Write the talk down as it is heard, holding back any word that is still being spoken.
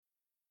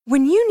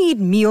When you need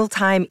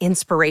mealtime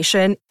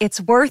inspiration,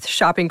 it's worth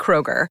shopping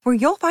Kroger, where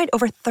you'll find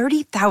over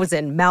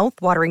 30,000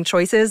 mouth-watering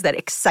choices that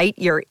excite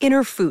your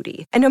inner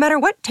foodie. And no matter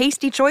what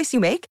tasty choice you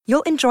make,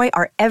 you'll enjoy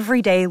our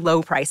everyday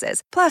low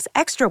prices, plus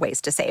extra ways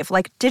to save,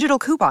 like digital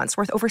coupons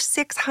worth over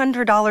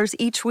 $600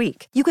 each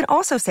week. You can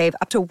also save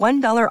up to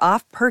 $1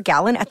 off per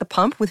gallon at the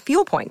pump with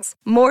fuel points.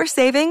 More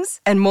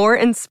savings and more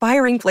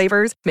inspiring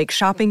flavors make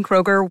shopping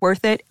Kroger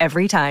worth it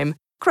every time.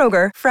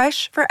 Kroger,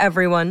 fresh for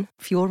everyone.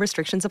 Fuel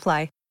restrictions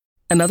apply.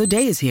 Another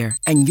day is here,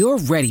 and you're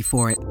ready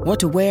for it. What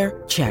to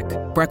wear? Check.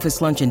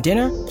 Breakfast, lunch, and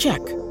dinner? Check.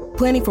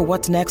 Planning for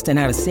what's next and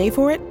how to save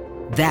for it?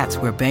 That's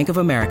where Bank of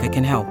America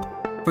can help.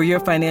 For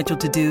your financial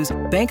to-dos,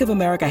 Bank of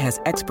America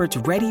has experts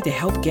ready to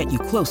help get you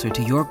closer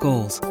to your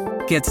goals.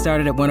 Get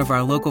started at one of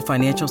our local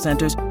financial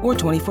centers or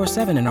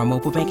 24/7 in our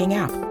mobile banking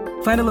app.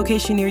 Find a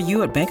location near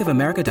you at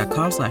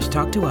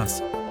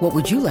bankofamerica.com/talktous. What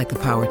would you like the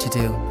power to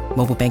do?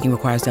 Mobile banking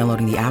requires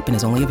downloading the app and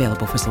is only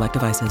available for select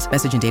devices.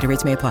 Message and data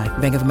rates may apply.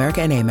 Bank of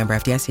America N.A., member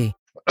FDIC.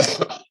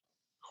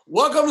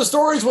 Welcome to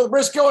Stories with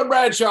Briscoe and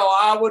Bradshaw.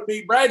 I would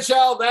be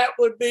Bradshaw. That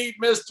would be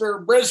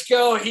Mr.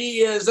 Briscoe. He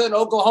is an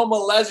Oklahoma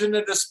legend,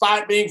 and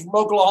despite being from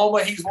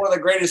Oklahoma, he's one of the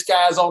greatest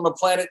guys on the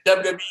planet,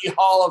 WWE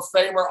Hall of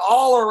Famer,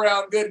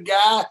 all-around good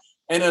guy.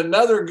 And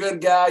another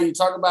good guy, you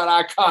talk about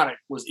iconic,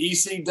 was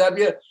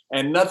ECW,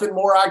 and nothing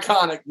more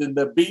iconic than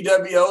the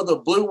BWO, the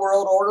Blue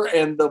World Order,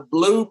 and the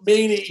Blue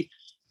Meanie.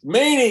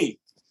 Meanie,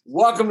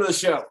 welcome to the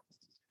show.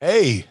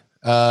 Hey.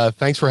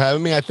 Thanks for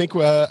having me. I think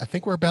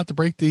we're about to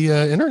break the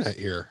internet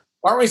here.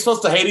 Aren't we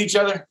supposed to hate each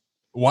other?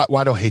 Why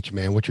don't I hate you,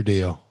 man? What's your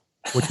deal?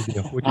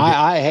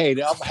 I hate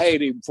him. I'm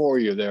hating for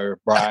you there,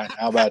 Brian.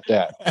 How about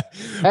that?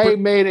 Hey,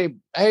 Meanie.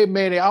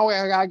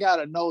 I got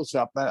to know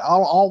something.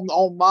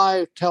 On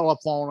my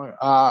telephone,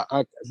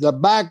 the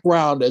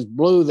background is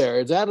blue there.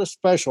 Is that a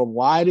special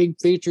lighting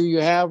feature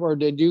you have, or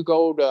did you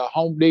go to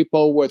Home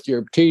Depot with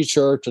your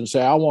T-shirts and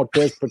say, I want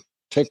this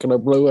particular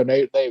blue, and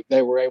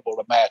they were able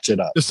to match it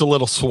up? Just a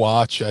little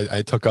swatch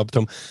I took up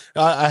to them.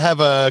 I have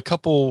a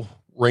couple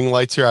ring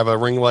lights here. I have a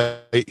ring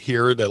light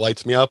here that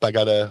lights me up. I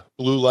got a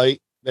blue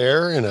light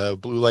there and a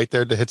blue light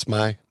there that hits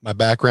my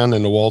background,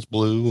 and the wall's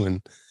blue.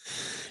 And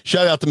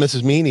shout out to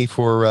Mrs. Meanie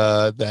for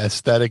the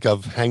aesthetic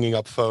of hanging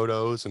up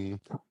photos. And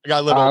I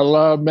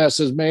love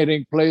Mrs.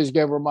 Meanie. Please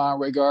give her my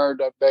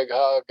regard, a big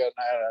hug, and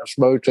a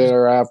smooch at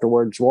her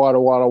afterwards. What a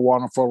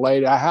wonderful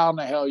lady. How in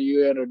the hell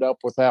you ended up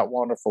with that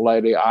wonderful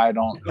lady, I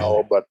don't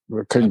know, but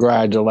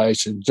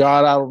congratulations.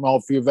 John, I don't know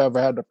if you've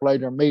ever had the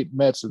pleasure of meeting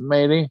Mrs.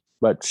 Meanie,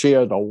 but she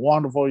is a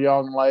wonderful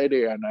young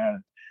lady,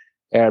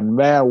 and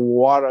man,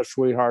 what a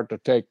sweetheart to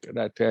take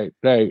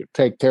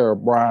care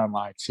of Brian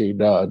like she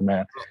does,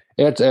 man.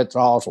 It's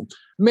awesome.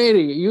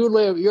 Meanie,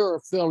 you're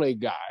a Philly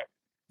guy.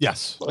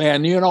 Yes.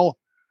 And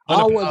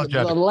I was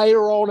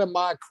later on in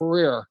my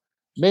career,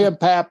 me and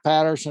Pat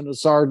Patterson and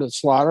Sergeant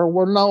Slaughter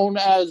were known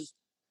as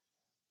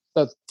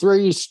the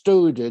Three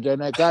Stooges,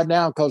 and it got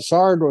down because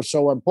Sarge was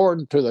so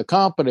important to the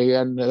company,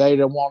 and they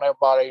didn't want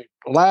everybody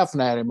laughing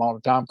at him all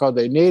the time because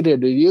they needed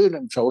to use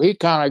him. So he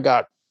kind of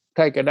got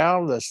taken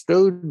out of the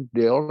student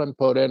deal and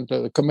put into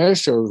the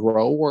commissioner's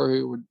role, where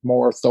he was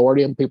more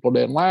authority and people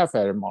didn't laugh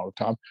at him all the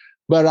time.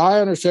 But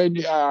I understand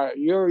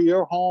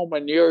your home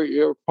and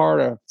your part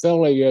of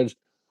Philly is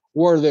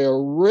where the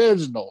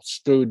original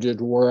Stooges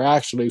were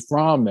actually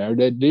from there.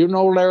 Do you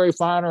know Larry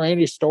Fine, or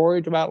any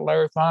stories about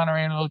Larry Fine or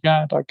any of those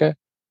guys like that?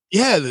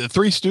 Yeah, the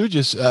Three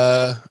Stooges,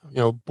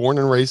 born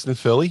and raised in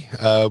Philly,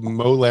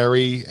 Mo,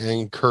 Larry,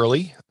 and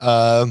Curly.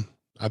 I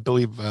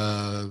believe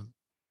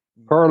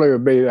Curly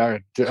would be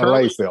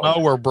Layfield. Mo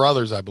were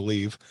brothers, I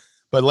believe.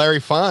 But Larry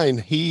Fine,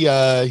 he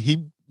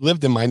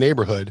lived in my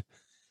neighborhood,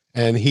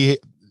 and he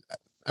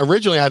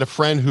originally had a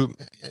friend who,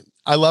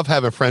 I love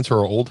having friends who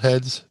are old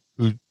heads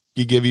who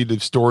give you the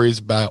stories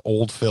about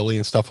old Philly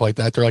and stuff like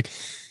that. They're like,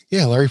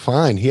 yeah, Larry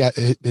Fine,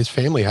 his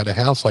family had a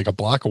house like a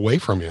block away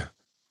from you.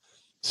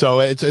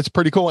 So it's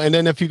pretty cool. And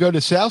then if you go to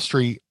South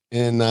Street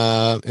in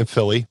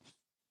Philly,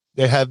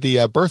 they have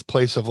the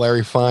birthplace of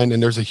Larry Fine,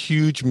 and there's a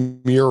huge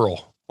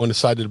mural on the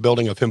side of the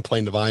building of him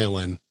playing the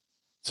violin.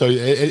 So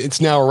it's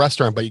now a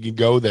restaurant, but you can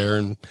go there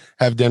and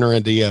have dinner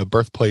at the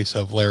birthplace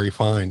of Larry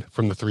Fine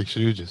from the Three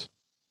Stooges.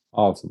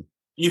 Awesome.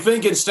 You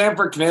think in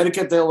Stamford,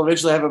 Connecticut, they'll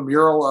eventually have a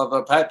mural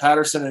of Pat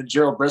Patterson and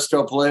Gerald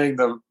Briscoe playing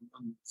the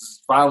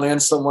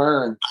violin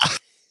somewhere, and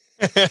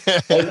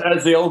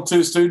as the old Two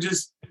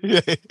Stooges?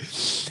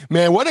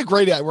 Man, what a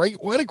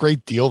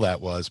great deal that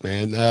was,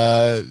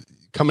 man.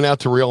 Coming out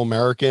to Real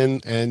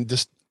American, and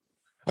just,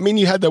 I mean,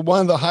 you had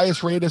one of the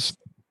highest rated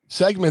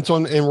segments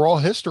in Raw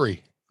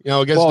history. The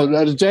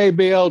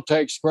JBL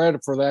takes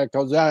credit for that,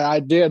 because I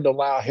did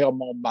allow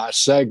him on my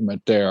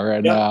segment there,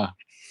 and the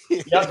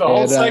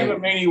whole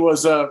segment meaning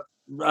was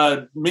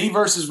me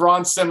versus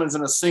Ron Simmons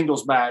in a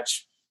singles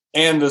match,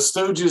 and the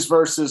Stooges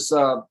versus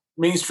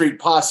Mean Street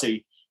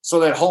Posse. So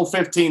that whole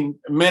 15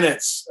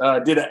 minutes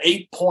did an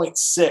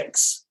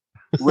 8.6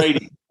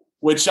 rating,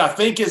 which I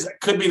think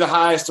could be the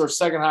highest or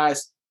second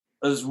highest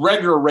as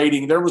regular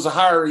rating. There was a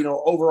higher,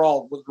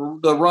 overall with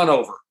the run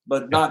over,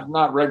 but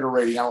not regular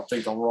rating. I don't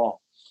think I'm wrong.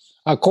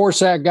 Of course,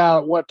 that guy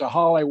that went to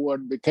Hollywood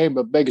and became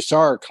a big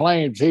star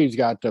claims he's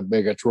got the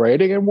biggest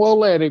rating, and we'll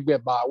let him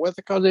get by with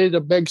it because he's a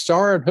big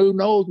star. And who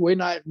knows, we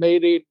might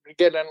maybe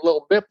get in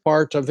little bit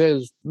parts of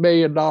his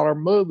 $1 million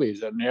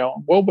movies, and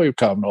we'll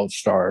become those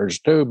stars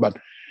too. But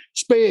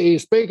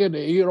speaking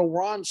of,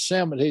 Ron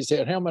Simmons, he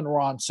said him and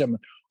Ron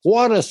Simmons.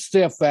 What a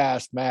stiff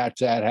ass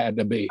match that had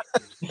to be.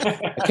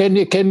 Can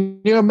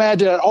you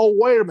imagine that? Oh,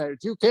 wait a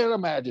minute. You can't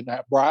imagine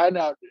that, Brian.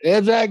 Now,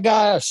 is that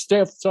guy a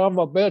stiff son of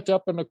a bitch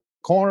up in the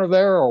corner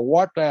there, or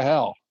what the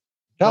hell?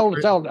 Tell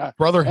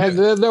brother. And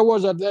then there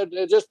was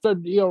just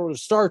to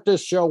start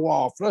this show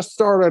off. Let's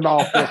start it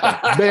off with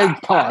a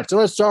big punch.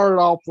 Let's start it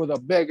off with a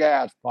big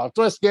ass punch.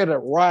 Let's get it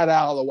right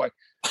out of the way.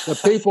 The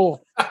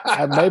people,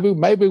 and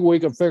maybe we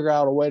can figure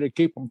out a way to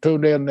keep them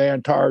tuned in the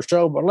entire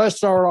show. But let's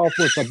start off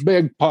with a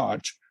big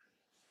punch.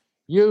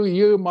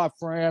 You, my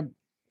friend,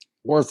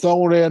 were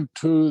thrown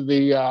into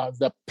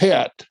the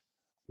pit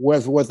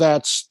with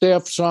that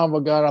stiff son of a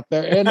gun up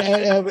there. And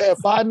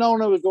if I'd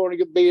known it was going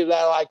to be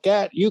like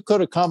that, you could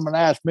have come and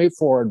asked me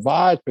for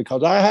advice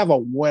because I have a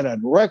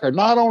winning record.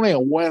 Not only a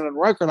winning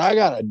record, I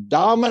got a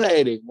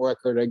dominating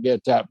record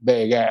against that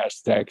big ass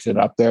Texan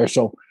up there.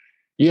 So,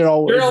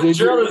 Gerald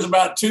is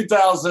about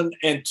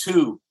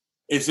 2002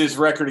 is his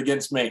record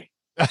against me.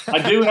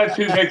 I do have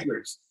 2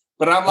 victories.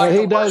 But I'm like,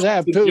 he does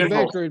have 2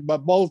 victories, but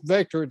both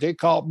victories, he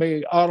caught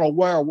me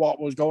unaware of what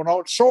was going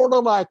on. Sort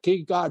of like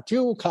he got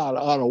you kind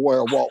of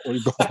unaware of what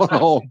was going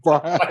on,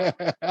 Brian.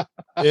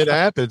 It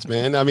happens,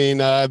 man. I mean,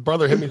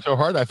 brother hit me so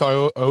hard, I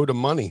thought I owed him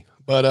money.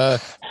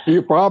 But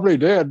you probably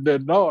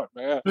didn't know it,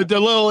 man. But the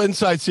little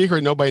inside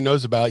secret nobody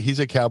knows about, he's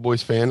a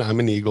Cowboys fan, I'm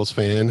an Eagles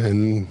fan,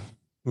 and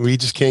we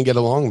just can't get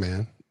along,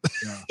 man.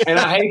 And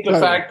I hate the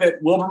fact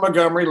that Wilbur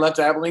Montgomery left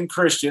Abilene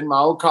Christian, my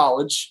old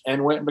college,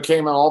 and went and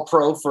became an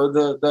all-pro for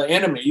the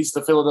enemies,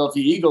 the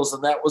Philadelphia Eagles,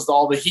 and that was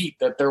all the heat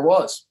that there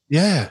was.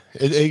 Yeah,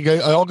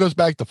 it all goes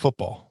back to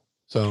football.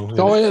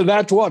 So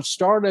that's what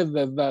started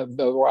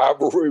the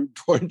rivalry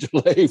between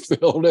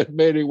Layfield and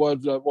Minnie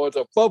was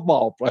a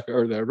football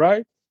player there,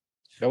 right?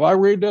 Do I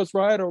read this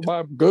right, or am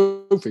I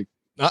goofy?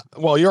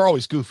 Well, you're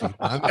always goofy.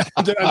 I'm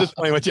just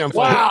playing with you.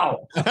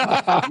 Wow.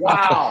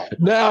 Wow.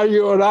 Now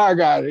you and I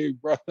got him,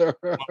 brother.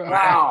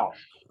 Wow.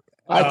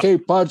 I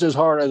can't punch as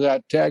hard as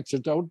that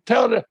Texan. Don't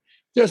tell it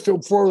just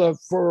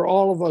for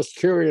all of us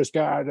curious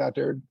guys out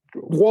there.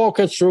 Walk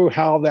us through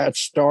how that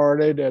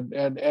started,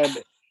 and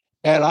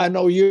I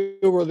know you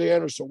were the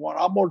innocent one.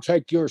 I'm going to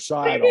take your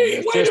side on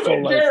this. Wait a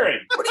minute, Jerry.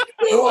 What are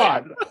you doing?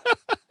 What?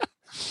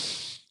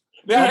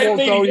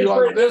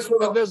 This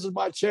is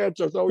my chance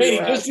to throw you.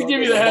 Just to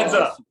give you the heads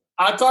up,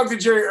 I talked to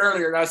Jerry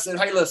earlier, and I said,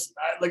 "Hey, listen,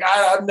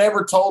 I've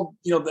never told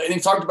and he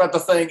talked about the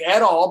thing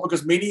at all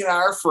because Meany and I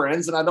are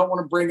friends, and I don't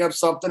want to bring up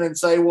something and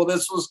say, well,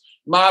 this was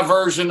my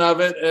version of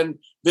it, and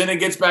then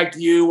it gets back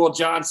to you. Well,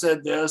 John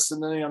said this,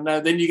 and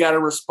then you got to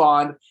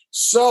respond.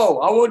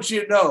 So I want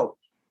you to know,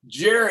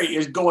 Jerry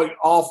is going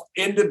off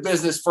into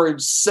business for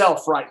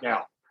himself right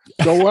now.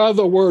 So, in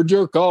other words,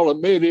 you're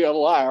calling me a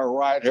liar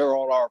right here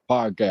on our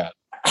podcast.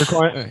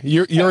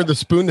 You're the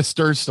spoon that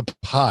stirs the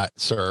pot,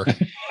 sir.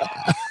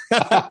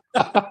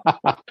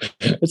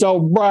 So,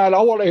 Brian,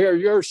 I want to hear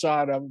your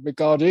side of it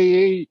because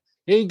he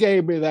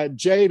gave me that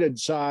jaded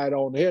side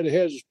on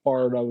his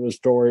part of the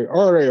story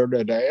earlier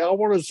today. I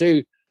want to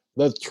see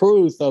the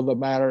truth of the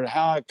matter and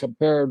how it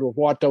compared with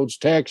what those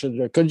Texans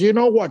are, because you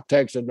know what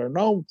Texans are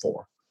known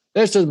for.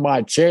 This is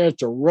my chance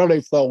to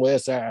really throw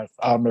this ass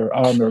under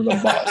the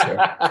bus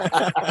here.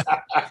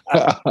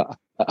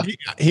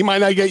 He might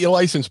not get you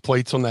license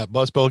plates on that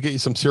bus, but he'll get you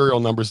some serial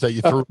numbers that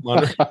you threw him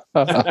under.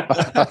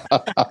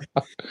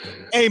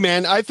 Hey,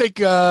 man, I think,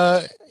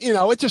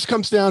 it just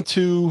comes down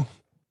to,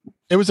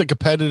 it was a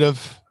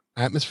competitive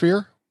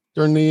atmosphere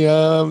during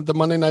the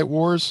Monday Night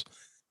Wars.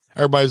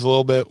 Everybody's a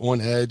little bit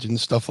on edge and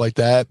stuff like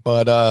that.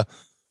 But, I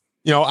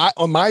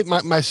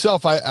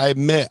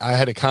admit I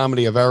had a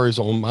comedy of errors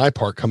on my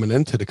part coming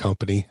into the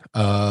company.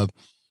 My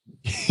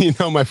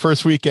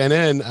first weekend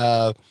in,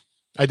 I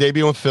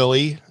debut in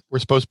Philly. We're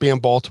supposed to be in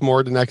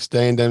Baltimore the next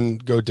day and then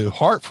go to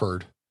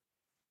Hartford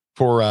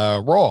for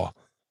Raw.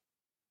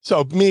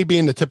 So me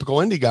being the typical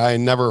indie guy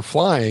and never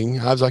flying,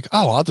 I was like,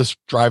 I'll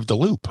just drive the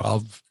loop.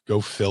 I'll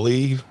go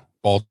Philly,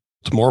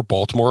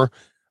 Baltimore,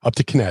 up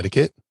to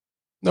Connecticut.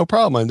 No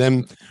problem. And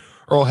then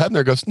Earl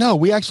Hebner goes, no,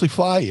 we actually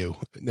fly you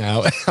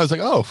now. I was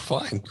like, oh,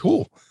 fine,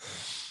 cool.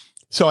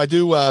 So I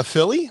do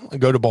Philly, I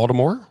go to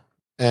Baltimore,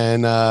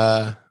 and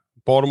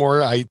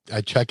Baltimore, I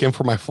check in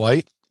for my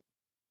flight,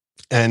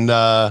 and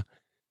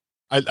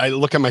I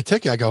look at my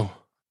ticket. I go,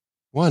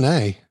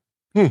 1A.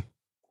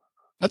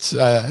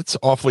 That's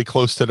awfully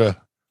close to the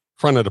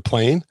front of the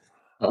plane.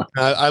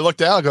 I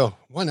looked out. I go,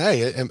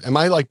 1A. Am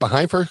I like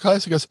behind first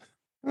class? He goes,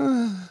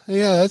 yeah,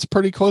 that's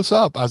pretty close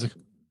up. I was like,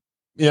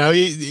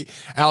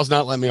 Al's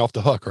not letting me off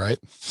the hook, right?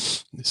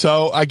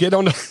 So I get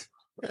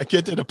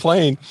to the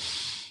plane,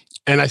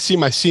 and I see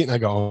my seat, and I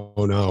go,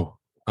 oh no,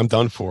 I'm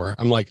done for.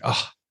 I'm like,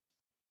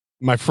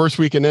 my first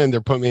weekend in,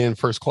 they're putting me in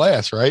first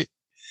class, right?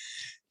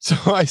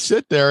 So I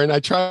sit there and I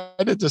try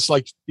to just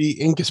like be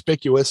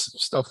inconspicuous,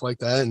 stuff like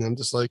that. And I'm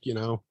just like,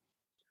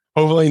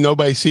 hopefully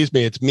nobody sees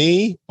me. It's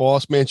me,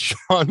 boss man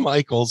Shawn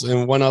Michaels,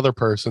 and one other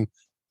person.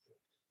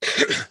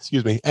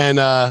 Excuse me. And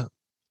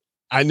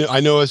I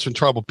know it's in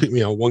trouble.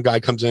 One guy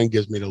comes in,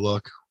 gives me the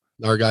look.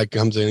 Another guy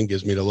comes in and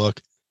gives me the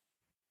look.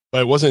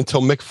 But it wasn't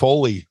until Mick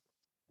Foley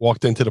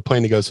walked into the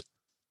plane. He goes,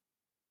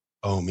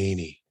 "Oh,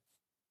 Meanie,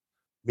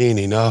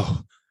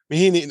 no,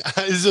 Meanie."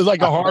 This is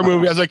like a horror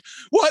movie. I was like,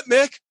 "What,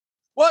 Mick?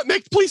 What,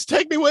 Mick? Please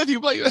take me with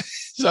you."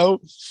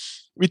 So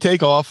we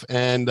take off,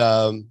 and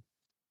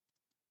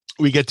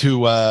we get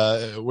to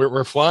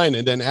we're flying,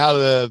 and then out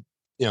of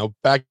the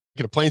back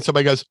of the plane,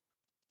 somebody goes,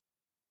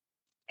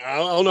 I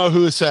don't know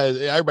who said.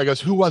 Everybody goes,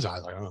 "Who was I?" I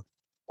was like, "Oh.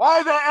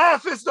 Why the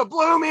F is the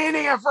blue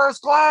Meanie in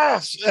first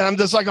class?" And I'm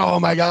just like,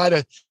 "Oh my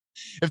God.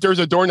 If there was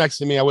a door next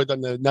to me, I would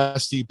have done the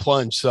nasty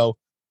plunge." So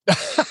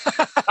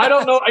I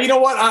don't know. You know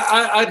what?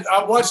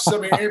 I watched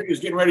some of your interviews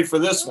getting ready for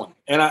this one.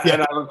 And I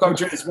was talking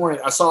to you this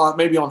morning. I saw it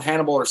maybe on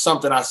Hannibal or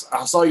something. I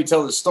saw you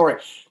tell this story.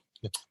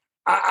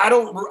 I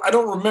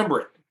don't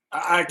remember it.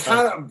 I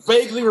kind of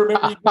vaguely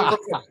remember you.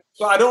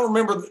 So I don't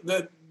remember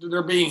that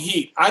there being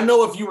heat. I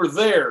know if you were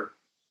there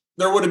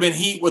would have been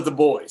heat with the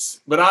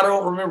boys, but I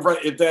don't remember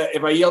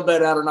if I yelled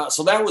that out or not.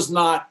 So that was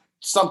not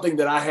something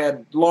that I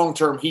had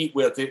long-term heat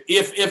with.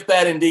 If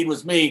that indeed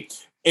was me,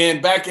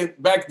 and back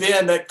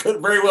then that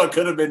very well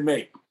could have been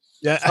me.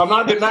 Yeah, so I'm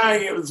not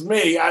denying it was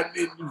me.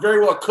 It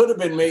very well could have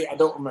been me. I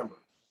don't remember.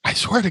 I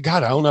swear to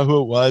God, I don't know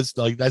who it was.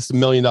 Like that's the $1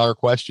 million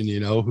question.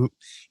 Who?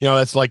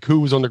 That's like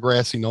who was on the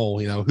grassy knoll.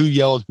 Who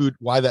yelled?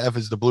 Why the F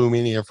is the blue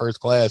Meanie in first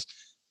class?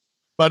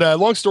 But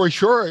long story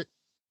short,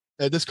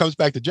 this comes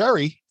back to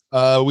Jerry.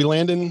 We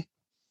land in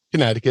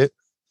Connecticut,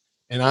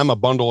 and I'm a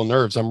bundle of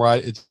nerves. I'm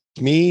right. It's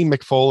me,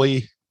 Mick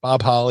Foley,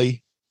 Bob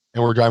Holly,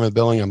 and we're driving the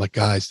building. I'm like,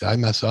 "Guys, did I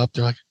mess up?"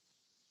 They're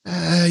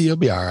like, "You'll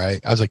be all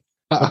right." I was like,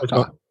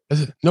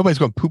 nobody's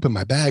going to poop in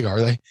my bag, are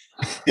they?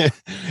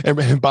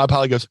 and Bob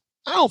Holly goes,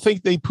 "I don't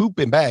think they poop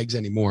in bags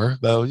anymore,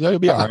 though. You'll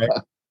be all right."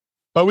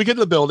 But we get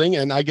to the building,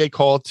 and I get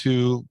called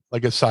to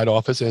like a side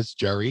office, and it's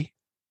Jerry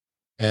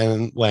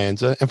and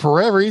Lanza. And for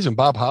whatever reason,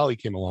 Bob Holly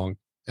came along,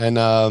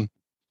 and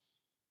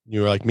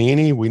you were like,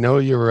 "Meanie, we know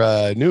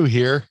you're new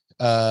here.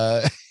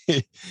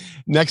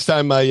 Next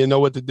time you know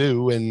what to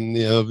do." And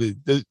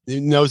it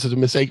knows it's a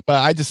mistake.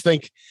 But I just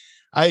think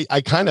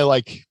I kind of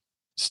like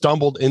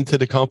stumbled into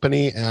the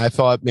company, and I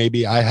thought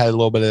maybe I had a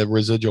little bit of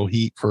residual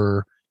heat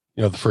for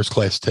the first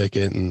class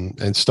ticket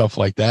and stuff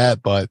like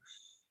that. But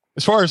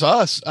as far as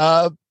us,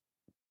 I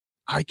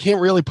can't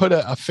really put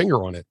a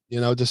finger on it.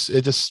 I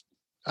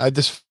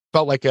just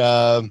felt like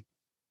it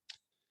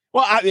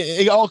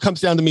all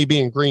comes down to me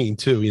being green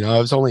too. I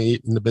was only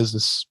in the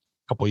business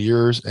a couple of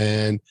years,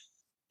 and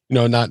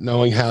not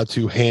knowing how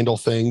to handle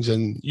things.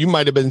 And you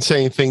might have been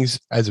saying things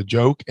as a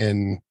joke,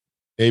 and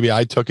maybe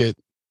I took it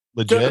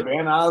legit.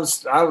 Man, I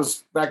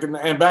was back in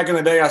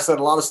the day. I said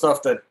a lot of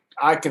stuff that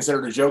I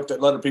considered a joke that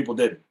other people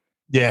didn't.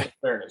 Yeah,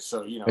 fairness.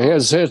 So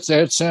his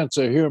sense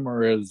of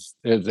humor is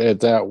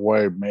that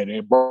way, Minnie.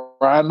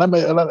 Brian,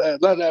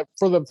 let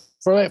for the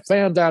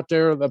fans out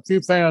there, the few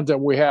fans that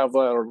we have that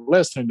are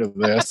listening to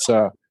this,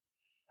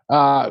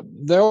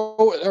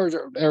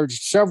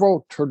 there's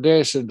several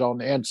traditions on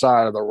the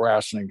inside of the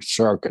wrestling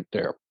circuit.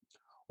 There,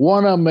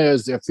 one of them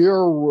is if you're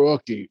a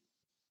rookie,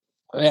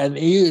 and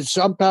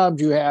sometimes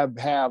you have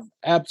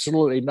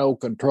absolutely no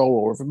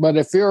control over it. But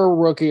if you're a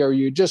rookie or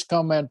you just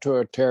come into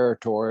a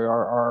territory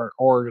or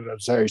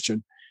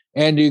organization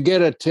and you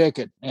get a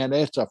ticket and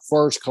it's a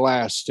first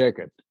class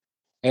ticket,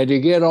 and you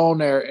get on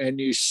there and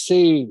you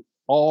see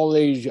all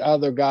these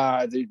other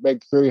guys, these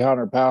big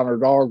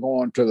 300-pounders, all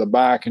going to the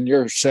back, and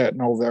you're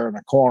sitting over there in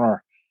the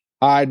corner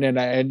hiding in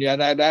that, and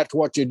that's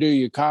what you do.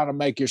 You kind of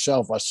make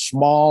yourself as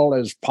small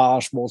as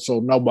possible so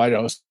nobody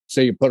will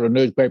see you. Put a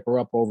newspaper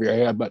up over your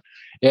head, but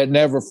it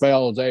never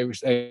fails.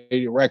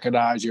 They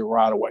recognize you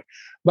right away.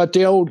 But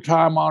the old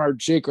time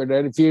honored secret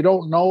that if you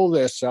don't know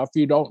this stuff,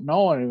 you don't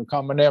know anything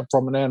coming in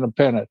from an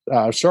independent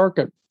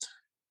circuit.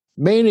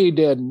 Meanie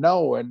didn't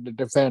know, in the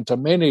defense of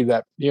Meanie,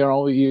 that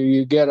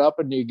you get up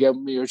and you give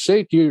them your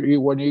seat. You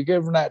when you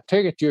give them that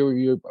ticket,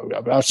 you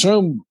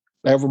assume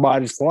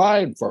everybody's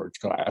flying first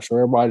class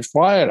or everybody's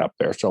flying up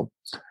there. So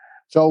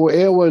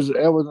it was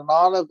an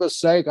honest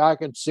mistake I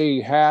could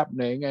see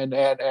happening,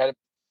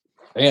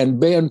 and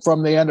being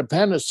from the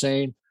independent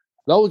scene,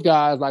 those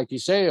guys, like you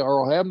say,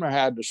 Earl Hebner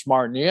had to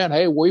smarten you in.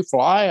 Hey, we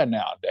flying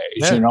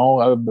nowadays,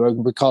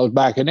 because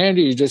back in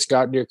India, you just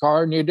got in your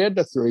car and you did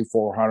the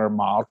 300-400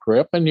 mile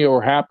trip, and you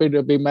were happy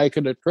to be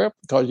making the trip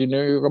because you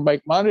knew you were going to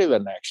make money the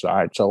next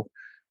night. So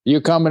you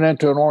coming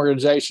into an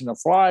organization that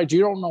flies, you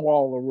don't know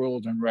all the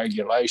rules and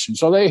regulations.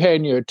 So they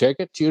hand you a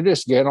ticket. You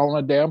just get on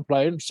a damn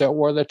plane and sit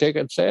where the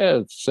ticket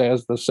says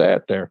to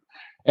sit there.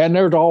 And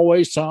there's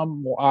always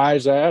some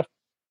eyes-ass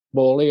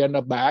bully in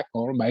the back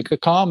going to make a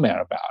comment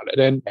about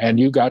it. And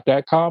you got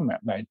that comment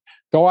made.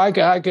 So I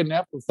can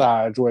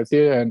empathize with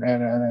you and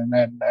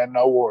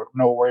know where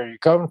you're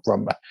coming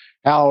from.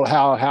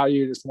 How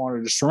you just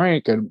wanted to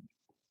shrink and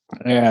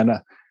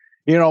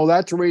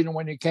that's the reason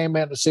when you came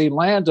in to see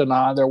Lance and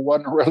I, there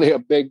wasn't really a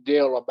big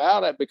deal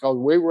about it because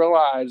we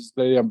realized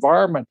the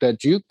environment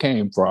that you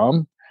came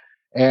from,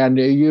 and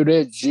you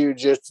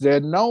just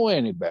didn't know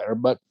any better.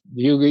 But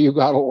you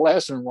got a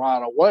lesson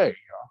right away.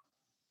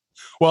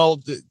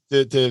 Well,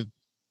 to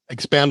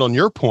expand on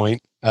your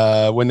point,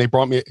 when they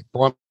brought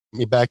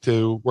me back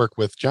to work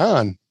with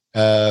John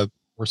for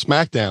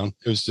SmackDown,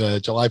 it was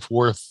July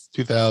 4th,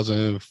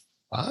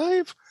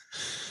 2005.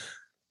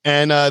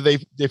 And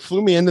they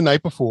flew me in the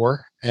night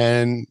before,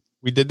 and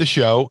we did the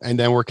show, and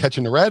then we're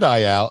catching the red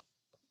eye out,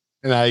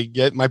 and I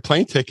get my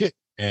plane ticket,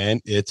 and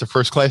it's a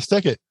first class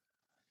ticket.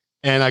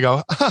 And I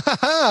go,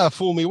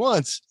 fool me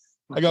once.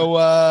 I go,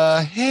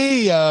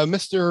 hey,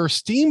 Mr.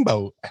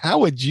 Steamboat, how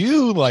would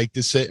you like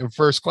to sit in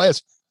first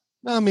class?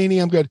 No,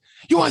 Meanie, I'm good.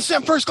 You want to sit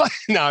in first class?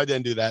 No, I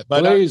didn't do that.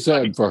 But please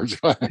sit in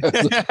first class.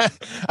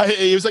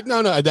 He was like,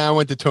 no. Then I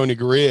went to Tony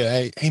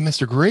Gurria. Hey,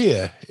 Mr.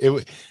 Gurria,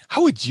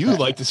 how would you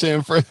like to sit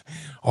in first?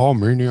 Oh,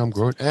 Meanie, I'm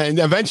good. And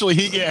eventually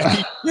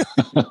I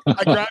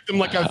grabbed him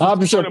like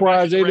I'm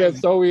surprised he didn't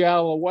throw you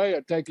out of the way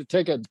and take the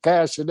ticket and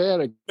cash it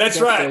in.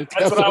 That's right.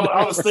 That's what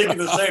I was thinking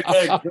the same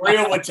thing.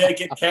 Gurria would take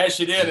it, cash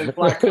it in, and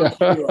fly come.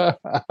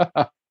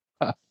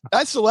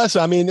 That's the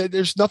lesson. I mean,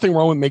 there's nothing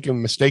wrong with making a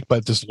mistake,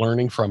 but just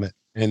learning from it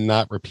and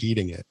not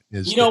repeating it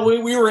is.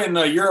 We were in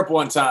Europe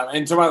one time,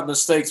 and talking about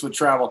mistakes with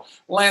travel.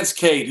 Lance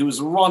Cade, who was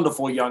a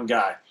wonderful young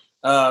guy,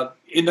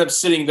 ended up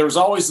sitting. There was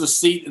always the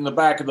seat in the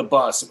back of the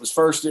bus. It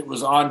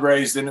was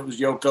Andre's, then it was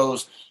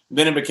Yoko's,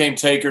 then it became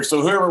Taker.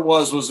 So whoever it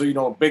was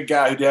a big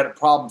guy who had a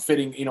problem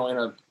fitting in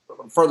a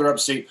further up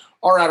seat,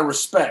 or out of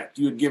respect,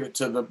 you would give it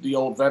to the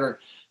old veteran.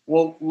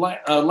 Well,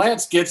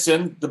 Lance gets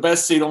in the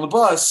best seat on the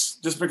bus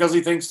just because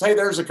he thinks, hey,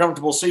 there's a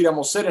comfortable seat, I'm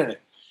gonna sit in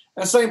it.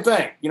 And same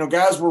thing,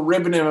 guys were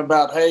ribbing him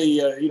about, hey,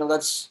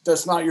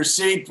 that's not your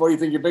seat. What do you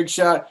think, your big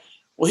shot?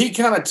 Well, he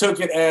kind of took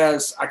it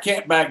as, I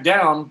can't back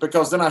down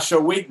because then I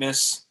show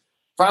weakness.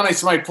 Finally,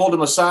 somebody pulled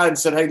him aside and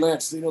said, hey,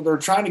 Lance, they're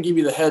trying to give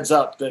you the heads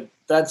up that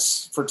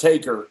that's for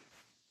Taker,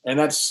 and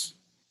that's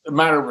a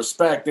matter of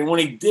respect. And when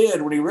he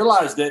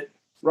realized it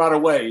right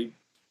away,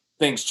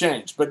 things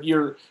changed. But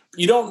you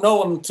don't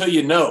know them until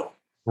you know.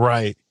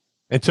 Right.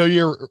 Until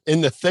you're in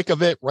the thick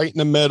of it, right in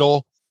the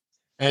middle.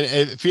 And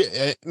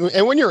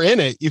when you're in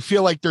it, you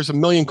feel like there's a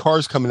million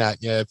cars coming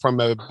at you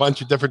from a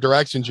bunch of different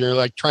directions. You're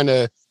like trying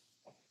to,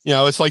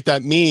 it's like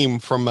that meme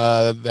from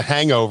The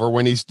Hangover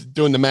when he's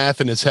doing the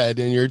math in his head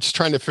and you're just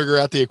trying to figure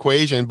out the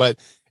equation. But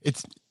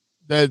it's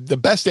the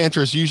best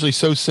answer is usually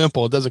so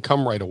simple. It doesn't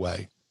come right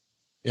away,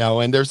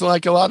 and there's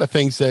like a lot of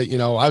things that,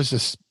 I was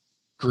just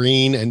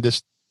green and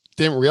just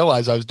didn't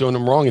realize I was doing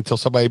them wrong until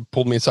somebody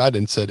pulled me aside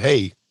and said,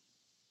 hey,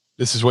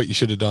 this is what you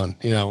should have done,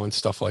 and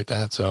stuff like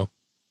that. So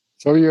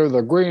you're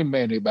the green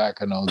Meanie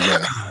back in those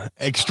days.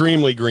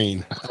 Extremely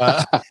green.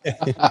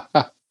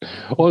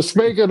 Well,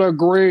 speaking of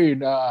green,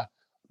 the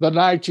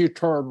night you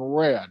turned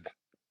red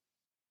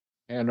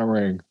in the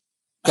ring.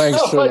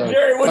 Thanks to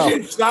Jerry, would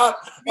you stop?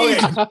 Okay.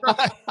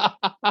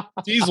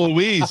 Jeez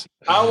Louise.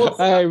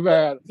 Hey,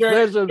 man,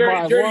 this is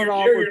my one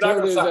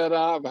opportunity that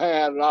I've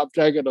had, and I'm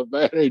taking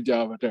advantage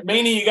of it.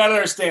 Meanie, you got to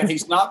understand,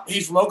 he's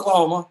from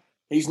Oklahoma.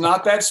 He's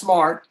not that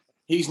smart.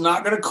 He's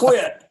not going to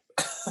quit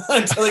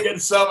until he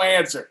gets some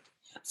answer.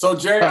 So,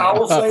 Jerry, I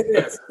will say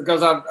this,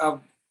 because I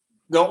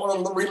don't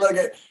want to relive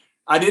it.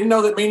 I didn't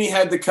know that Meanie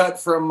had the cut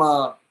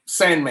from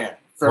Sandman.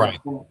 Right.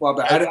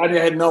 I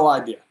had no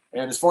idea.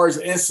 And as far as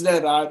the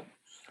incident, I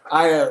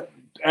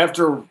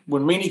after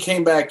when Meanie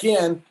came back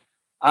in,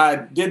 I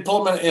did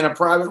pull him in a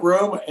private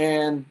room,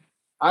 and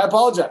I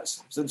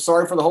apologized. I said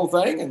sorry for the whole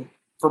thing and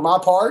for my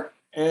part.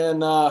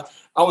 And I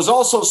was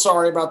also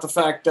sorry about the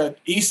fact that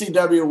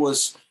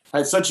ECW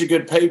had such a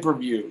good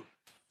pay-per-view,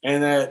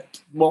 and that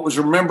what was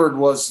remembered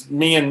was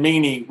me and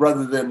Meanie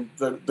rather than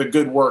the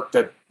good work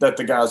that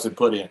the guys had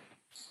put in.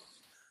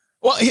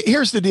 Well,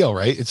 here's the deal,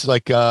 right? It's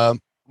like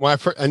when I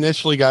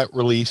initially got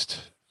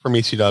released from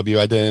ECW,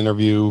 I did an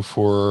interview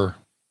for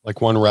like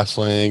One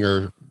Wrestling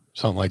or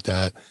something like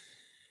that.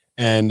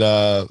 And,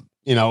 I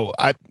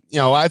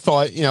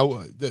thought,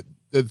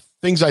 the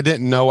things I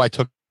didn't know, I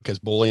took as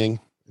bullying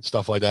and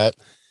stuff like that.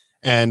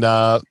 And,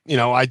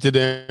 I did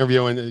an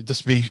interview, and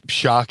just to be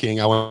shocking,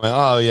 I went,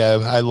 oh yeah,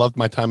 I loved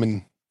my time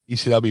in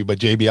ECW, but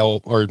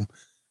JBL or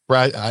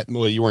Brad,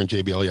 well, you weren't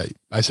JBL yet.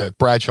 I said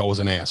Bradshaw was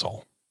an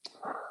asshole.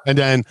 And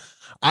then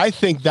I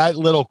think that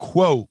little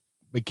quote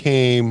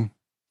became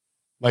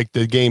like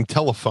the game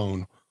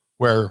telephone,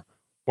 where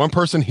one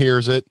person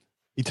hears it,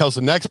 he tells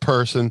the next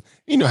person,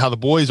 how the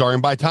boys are.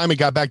 And by the time it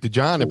got back to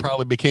John, it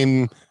probably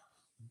became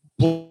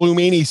Blue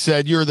Meanie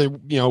said, you're the,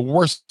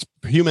 worst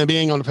human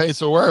being on the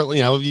face of the world.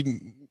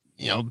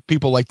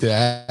 People like to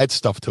add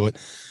stuff to it.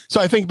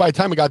 So I think by the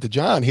time it got to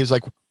John, he was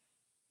like,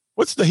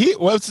 what's the heat?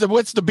 What's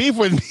the beef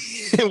with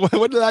me?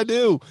 What did I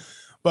do?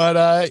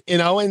 But,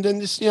 and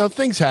then just,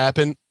 things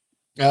happen.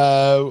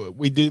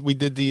 We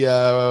did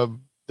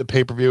the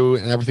pay-per-view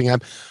and everything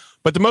happened.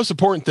 But the most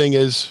important thing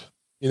is,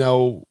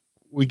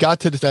 we got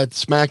to that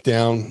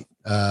SmackDown,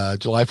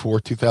 July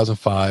 4th,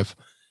 2005.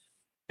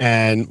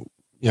 And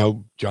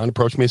John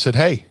approached me and said,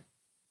 "Hey,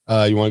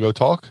 you want to go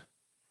talk?"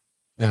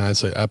 And I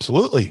said,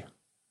 "Absolutely."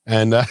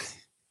 And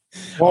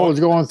what was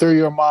going through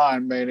your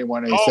mind, Manny,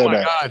 when he said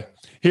that? God.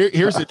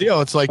 Here's the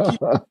deal. It's like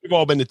we've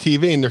all been to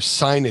TV and there's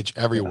signage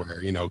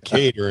everywhere,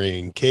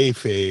 catering,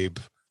 kayfabe,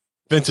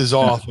 Vince's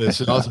office.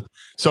 And also,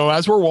 so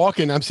as we're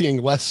walking, I'm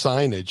seeing less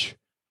signage.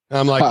 And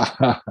I'm like,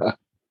 I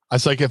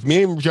was like, if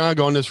me and John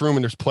go in this room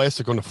and there's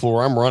plastic on the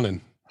floor, I'm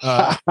running.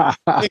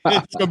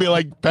 It's going to be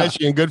like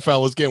Pesci and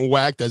Goodfellas getting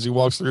whacked as he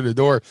walks through the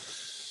door.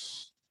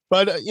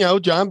 But,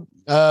 John,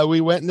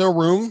 we went in their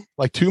room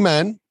like two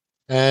men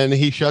and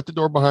he shut the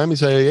door behind me and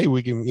said, "Hey,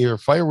 we can either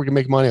fight or we can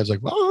make money." I was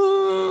like,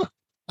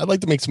 I'd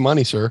like to make some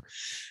money, sir.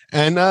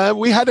 And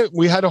we had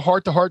a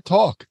heart-to-heart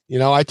talk.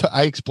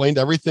 I explained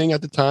everything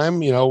at the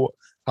time,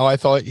 how I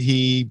thought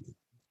he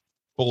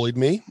bullied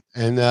me.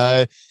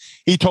 And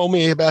he told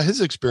me about his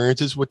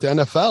experiences with the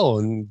NFL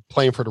and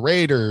playing for the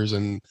Raiders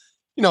and,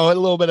 a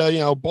little bit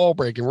of, ball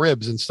breaking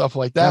ribs and stuff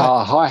like that.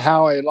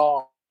 Howie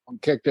Long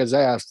kicked his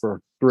ass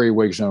for 3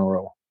 weeks in a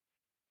row.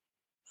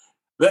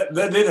 That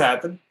did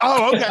happen.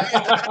 Oh,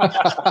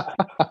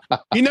 okay.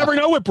 You never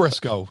know with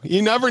Briscoe.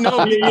 You never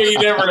know. You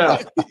never know.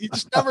 You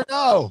just never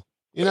know.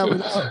 You never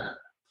know.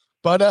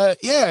 But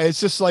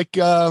it's just like,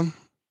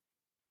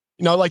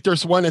 like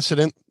there's one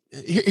incident.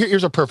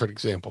 Here's a perfect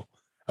example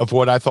of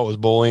what I thought was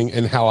bullying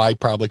and how I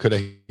probably could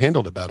have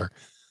handled it better.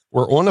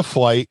 We're on a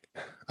flight.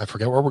 I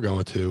forget where we're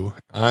going to.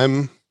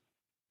 I'm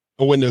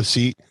a window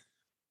seat.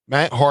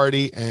 Matt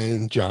Hardy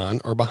and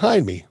John are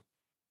behind me.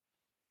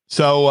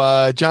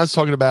 So John's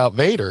talking about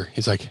Vader.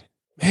 He's like,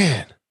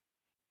 "Man,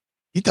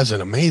 he does an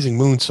amazing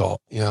moonsault,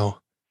 but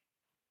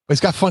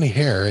he's got funny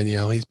hair and,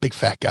 he's a big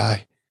fat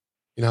guy.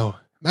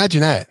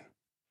 Imagine that.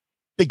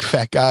 Big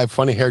fat guy,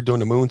 funny hair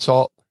doing the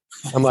moonsault."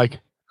 I'm like,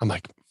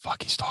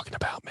 fuck, he's talking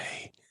about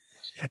me.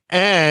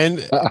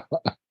 And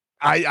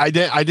I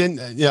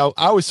didn't,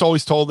 I was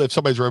always told that if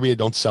somebody's rubbing it,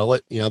 don't sell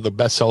it. The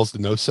best sells the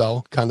no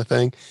sell kind of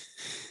thing.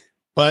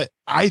 But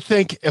I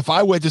think if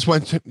I would just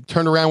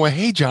turn around and went,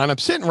 "Hey, John, I'm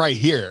sitting right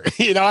here."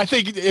 I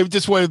think it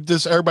just would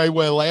have everybody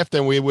would have laughed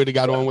and we would have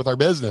got on with our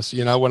business.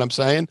 You know what I'm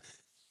saying?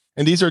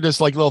 And these are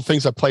just like little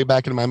things that play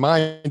back in my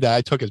mind that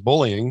I took as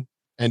bullying.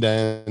 And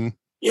then.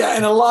 Yeah.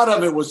 And a lot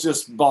of it was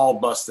just ball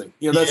busting.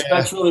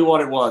 That's really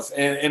what it was.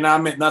 And I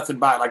meant nothing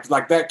by it.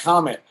 Like that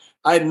comment.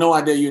 I had no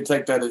idea you'd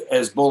take that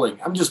as bullying.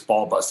 I'm just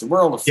ball busting.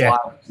 We're on the fly.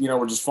 Yeah.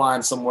 We're just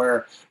flying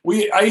somewhere.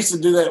 I used to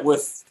do that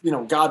with,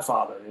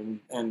 Godfather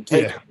and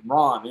Tate and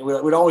Ron.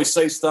 We'd always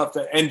say stuff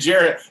and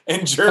Gerald. We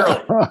did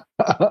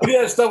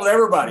that stuff with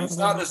everybody. It's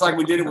not just like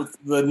we did it with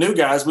the new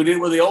guys. We did it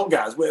with the old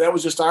guys. That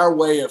was just our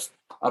way of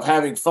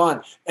having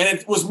fun. And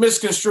it was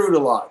misconstrued a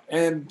lot.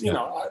 And,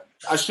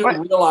 I should have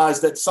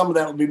realized that some of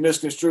that would be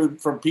misconstrued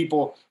from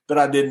people that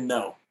I didn't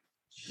know.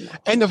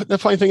 And the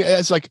funny thing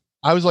is, like,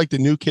 I was like the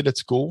new kid at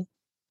school.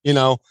 When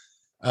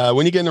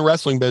you get in the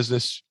wrestling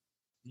business,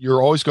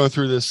 you're always going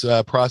through this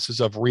process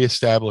of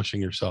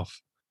reestablishing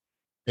yourself.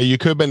 And you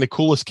could have been the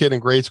coolest kid in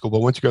grade school,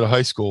 but once you go to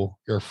high school,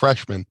 you're a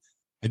freshman.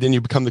 And then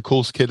you become the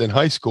coolest kid in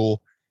high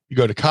school. You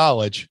go to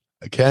college,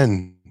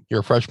 again,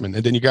 you're a freshman.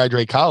 And then you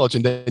graduate college,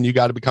 and then you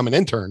got to become an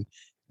intern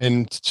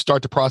and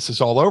start the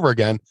process all over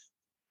again.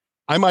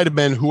 I might have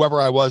been whoever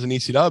I was in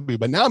ECW,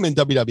 but now I'm in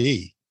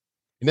WWE.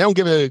 And they don't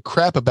give a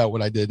crap about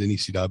what I did in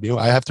ECW.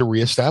 I have to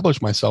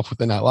reestablish myself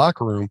within that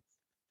locker room.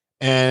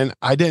 And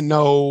I didn't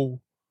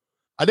want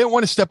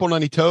to step on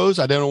any toes.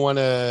 I didn't want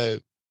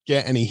to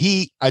get any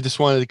heat. I just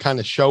wanted to kind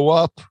of show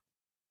up,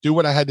 do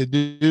what I had to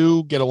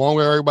do, get along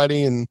with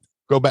everybody, and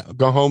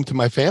go home to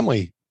my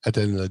family at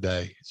the end of the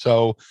day.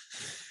 So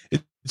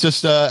it's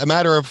just a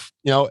matter of,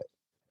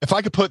 if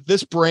I could put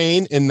this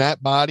brain in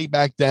that body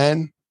back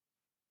then,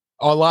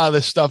 a lot of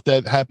this stuff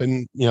that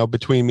happened,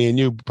 between me and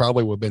you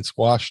probably would have been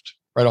squashed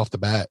right off the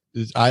bat.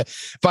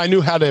 If I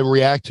knew how to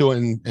react to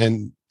it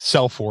and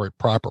sell for it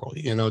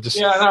properly, and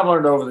I've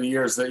learned over the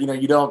years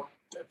that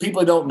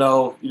people don't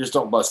know, you just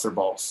don't bust their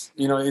balls.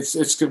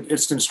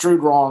 It's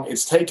construed wrong,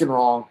 it's taken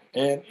wrong,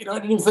 and I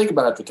didn't even think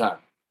about it at the time.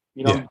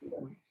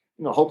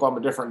 Hope I'm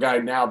a different guy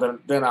now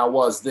than I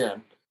was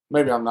then.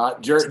 Maybe I'm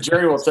not.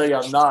 Jerry will tell you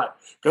I'm not,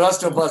 because I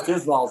still bust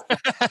his balls.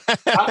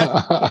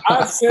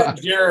 I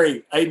sent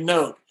Jerry a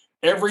note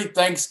every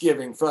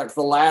Thanksgiving for like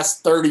the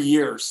last 30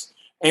 years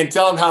and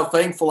tell him how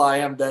thankful I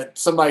am that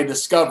somebody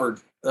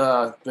discovered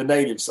the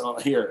natives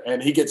here.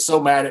 And he gets so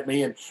mad at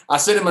me. And I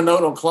sent him a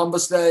note on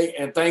Columbus Day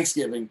and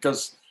Thanksgiving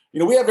because,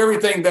 we have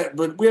everything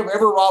but we have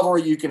every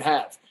rivalry you can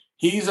have.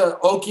 He's a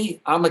Okie.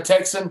 I'm a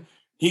Texan.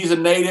 He's a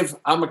native.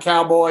 I'm a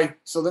cowboy.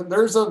 So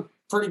there's a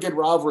pretty good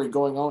rivalry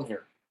going on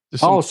here.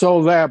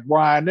 Also that,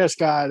 Brian, this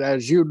guy,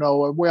 as you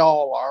know, and we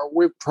all are,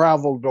 we've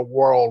traveled the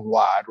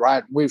worldwide,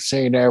 right? We've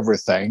seen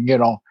everything,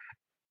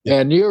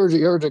 And years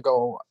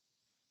ago,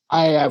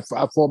 I have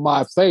for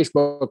my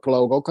Facebook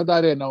logo, because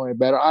I didn't know any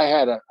better. I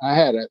had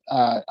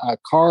a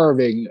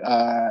carving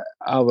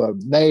of a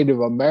Native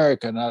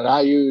American that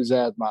I use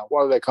as my,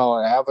 what do they call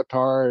it,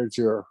 avatar? It's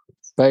your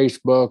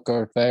Facebook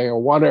or thing or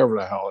whatever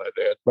the hell it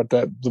is. But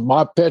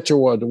my picture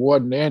was a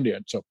wooden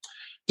Indian. So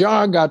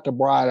John got the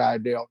bright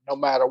idea. No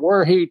matter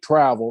where he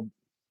traveled,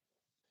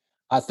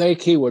 I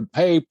think he would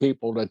pay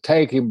people to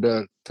take him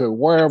to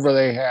wherever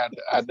they had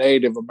a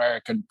Native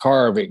American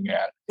carving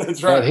at.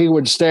 That's right. And he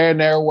would stand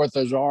there with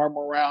his arm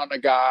around the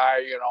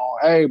guy,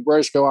 hey,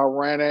 Briscoe, I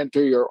ran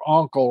into your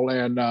uncle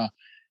in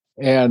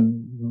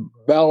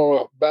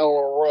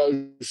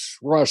Belarus,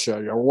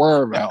 Russia, or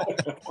wherever.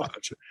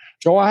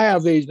 So I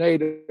have these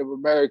Native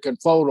American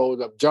photos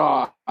of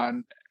John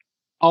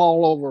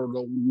all over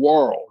the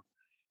world.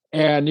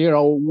 And,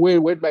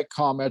 we'd make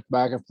comments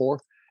back and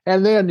forth.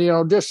 And then,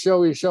 just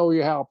show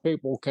you how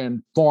people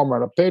can form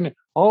an opinion.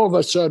 All of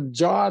a sudden,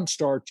 John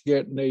starts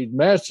getting these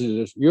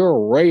messages. You're a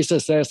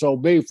racist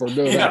SOB for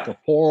doing that to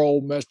poor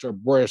old Mr.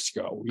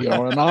 Briscoe,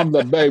 and I'm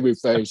the baby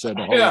face in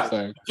the whole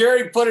thing.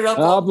 Jerry put it up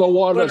I'm the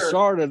one that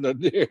started the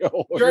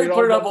deal. Jerry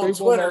put it up on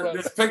Twitter,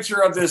 this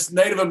picture of this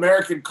Native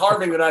American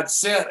carving that I'd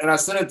sent, and I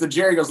sent it to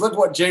Jerry. He goes, look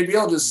what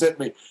JBL just sent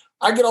me.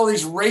 I get all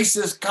these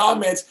racist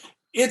comments.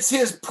 It's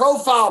his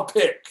profile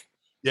pic.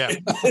 Yeah.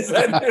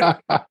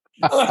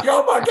 I'm like,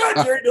 oh my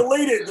God, Jerry,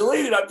 delete it.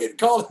 I'm getting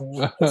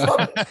called.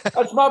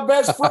 That's my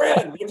best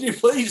friend. Would you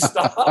please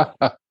stop?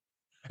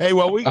 Hey,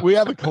 well, we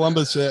have a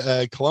Columbus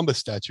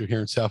statue here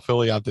in South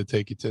Philly. I'll have to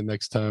take you to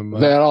next time.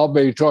 Then I'll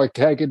be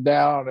taken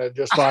down, and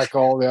just like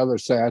all the other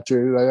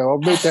statues, they'll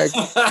be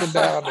taken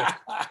down.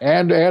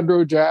 And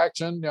Andrew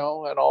Jackson, and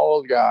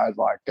all those guys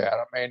like that.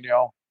 I mean,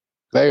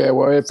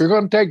 if you're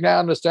going to take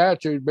down the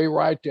statues, be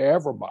right to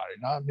everybody.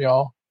 Not,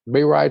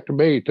 be right to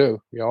me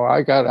too.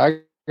 I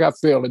got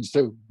feelings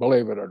too,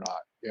 believe it or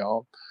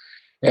not,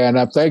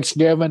 And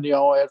Thanksgiving,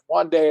 it's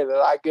one day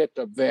that I get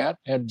to vent,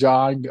 and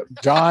John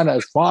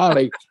has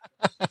finally,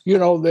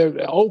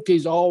 the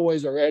Okies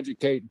always are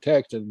educating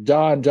Texans.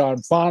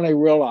 John finally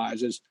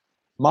realizes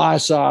my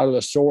side of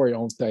the story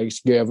on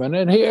Thanksgiving,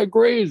 and he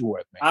agrees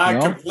with me. I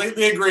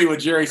completely agree with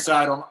Jerry's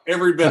side on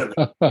every bit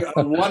of it,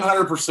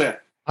 100%.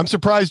 I'm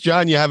surprised,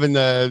 John, you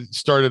haven't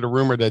started a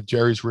rumor that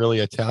Jerry's really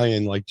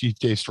Italian, like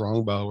G.J.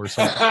 Strongbow or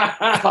something.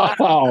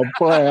 Oh,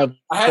 Brad.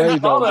 I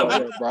hadn't thought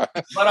of it,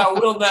 but I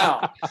will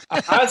now.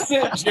 I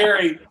sent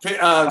Jerry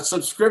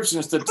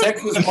subscriptions to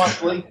Texas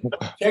Monthly,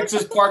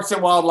 Texas Parks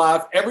and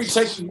Wildlife, every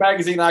Texas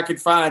magazine I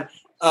could find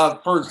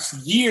for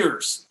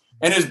years.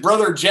 And his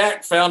brother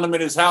Jack found them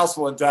in his house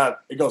one time.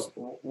 He goes,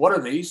 what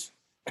are these?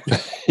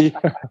 Yeah.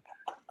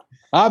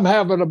 I'm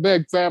having a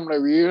big family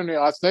reunion.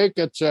 I think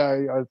it's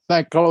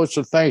close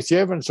to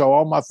Thanksgiving, so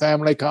all my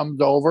family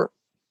comes over,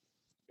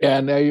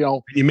 and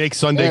you make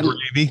Sunday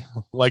gravy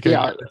like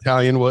an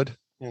Italian would.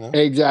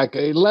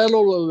 Exactly.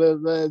 Little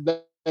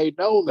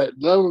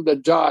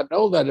did John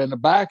know that in the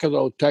back of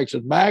those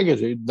Texas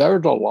magazines,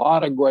 there's a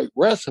lot of great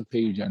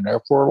recipes in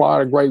there for a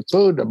lot of great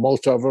food. And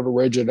most of it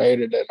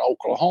originated in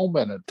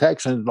Oklahoma, and the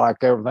Texans, like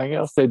everything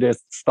else, they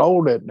just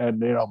stole it and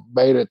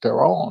made it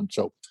their own.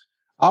 So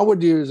I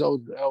would use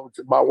those.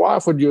 My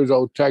wife would use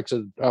those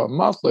Texas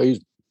monthlies,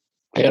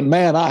 and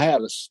man, I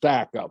had a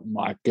stack of them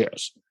like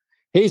this.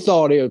 He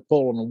thought he was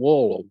pulling the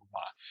wool over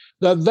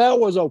mine. That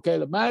was okay.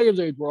 The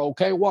magazines were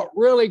okay. What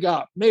really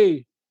got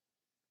me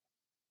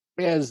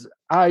is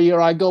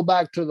I go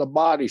back to the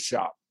body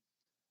shop.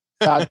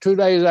 2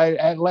 days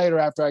later,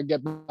 after I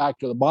get back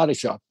to the body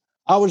shop,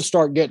 I would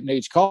start getting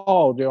these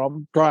calls.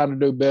 I'm trying to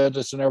do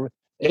business and everything.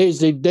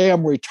 These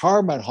damn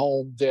retirement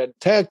homes in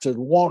Texas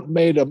want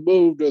me to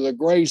move to the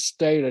great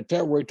state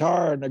of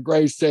retire in the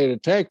great state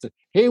of Texas.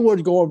 He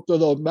was going through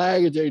those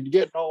magazines,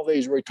 getting all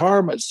these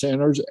retirement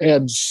centers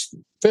and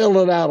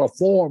filling out a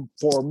form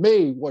for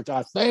me, which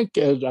I think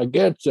is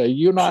against the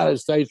United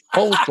States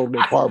Postal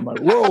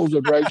Department rules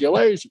and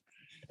regulations,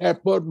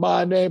 and put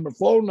my name and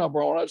phone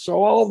number on it.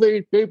 So all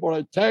these people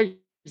in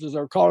Texas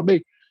are calling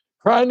me,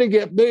 trying to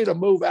get me to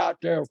move out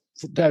there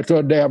to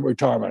a damn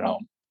retirement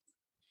home.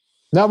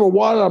 Number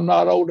one, I'm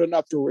not old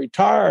enough to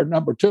retire.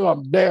 Number two,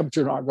 I'm damn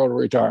sure not going to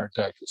retire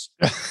in Texas.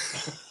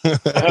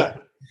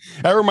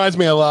 That reminds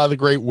me a lot of the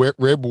great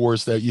rib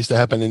wars that used to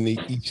happen in the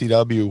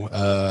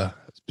ECW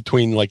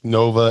between like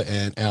Nova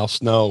and Al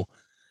Snow,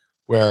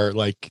 where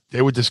like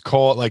they would just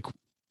call it, like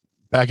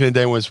back in the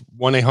day was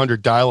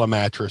 1-800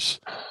 mattress.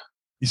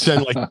 You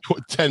send like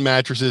 10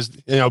 mattresses.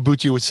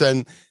 Bucci would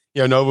send.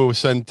 Nova would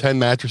send 10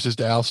 mattresses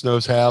to Al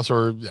Snow's house,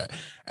 or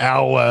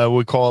Al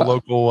would call a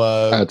local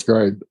that's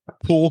great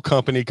pool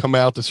company come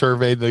out to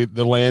survey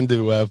the land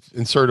to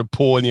insert a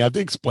pool, and you have to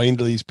explain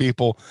to these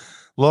people,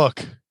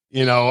 look,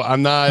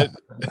 I'm not.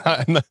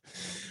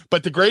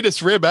 But the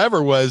greatest rib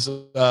ever was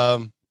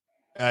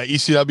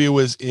ECW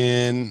was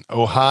in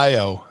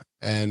Ohio,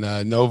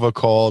 and Nova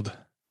called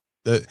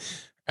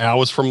Al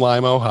was from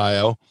Lima,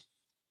 Ohio,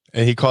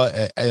 and he called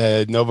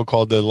Nova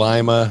called the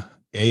Lima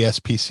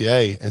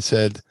ASPCA and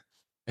said,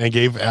 and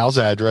gave Al's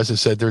address and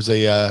said, there's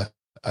a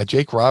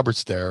Jake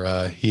Roberts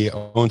there. He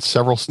owns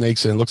several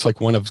snakes, and it looks like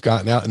one of them's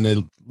gotten out, and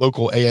the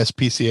local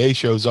ASPCA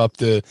shows up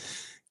to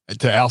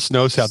Al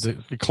Snow's house to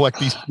collect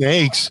these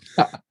snakes.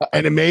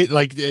 And it made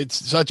it's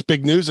such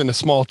big news in a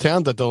small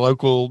town that the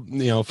local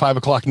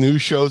 5:00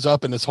 news shows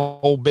up, and this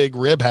whole big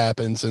rib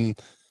happens, and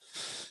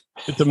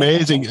it's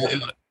amazing.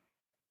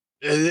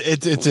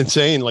 It's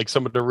insane. Like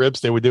some of the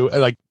ribs they would do,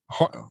 like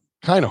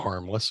kind of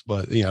harmless,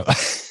 but they're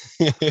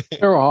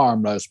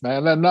harmless,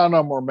 man. And none of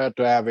them were meant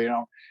to have.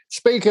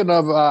 Speaking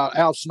of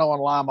Al Snow in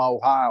Lima,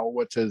 Ohio,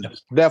 which is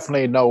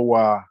definitely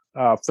no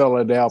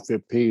Philadelphia,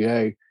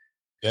 PA.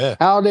 Yeah.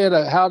 How did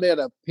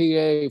a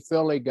PA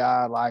Philly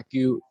guy like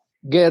you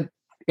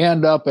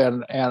end up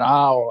in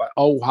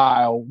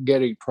Ohio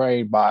getting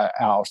trained by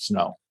Al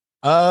Snow?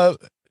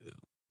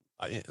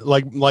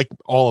 Like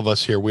all of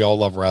us here, we all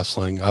love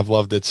wrestling. I've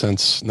loved it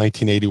since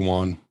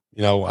 1981.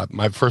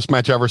 My first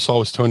match I ever saw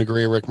was Tony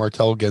Gurria, Rick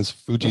Martel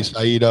against Fuji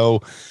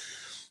Saito.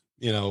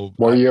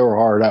 Well, you were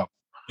hard up.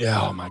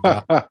 Yeah. Oh my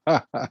God.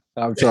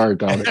 I'm sorry,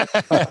 Tony.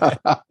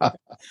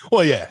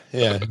 Well, yeah.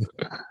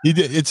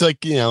 It's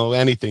like,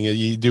 anything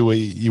you do,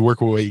 you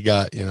work with what you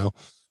got,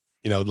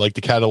 like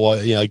the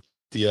catalog, like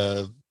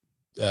the,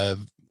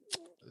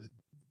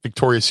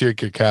 Victoria's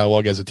Secret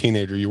catalog as a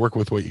teenager, you work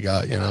with what you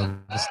got,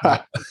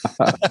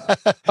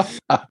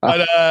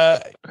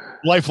 but,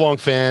 lifelong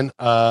fan,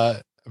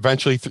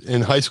 eventually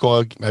in high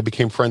school, I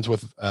became friends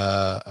with,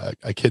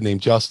 a kid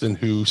named Justin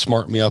who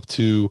smarted me up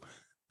to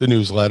the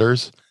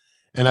newsletters.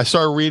 And I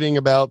started reading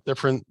about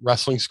different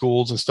wrestling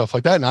schools and stuff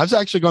like that. And I was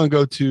actually going to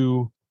go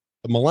to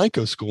the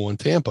Malenko school in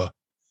Tampa.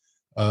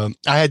 I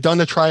had done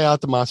the tryout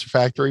at the Monster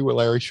Factory with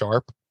Larry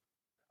Sharp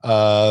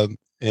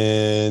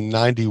in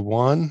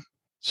 91,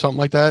 something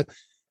like that.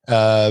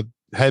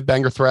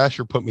 Headbanger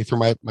Thrasher put me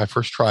through my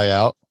first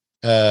tryout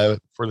for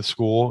the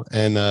school.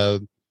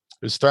 And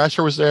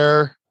Thrasher was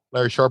there.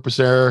 Larry Sharp was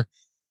there.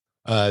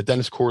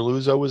 Dennis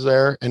Corluzzo was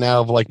there. And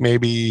out of like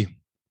maybe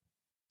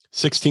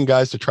 16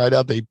 guys to try it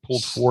out, they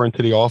pulled 4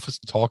 into the office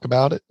to talk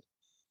about it.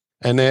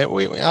 And then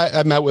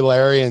I met with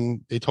Larry and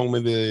they told me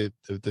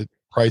the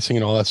pricing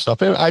and all that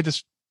stuff. And I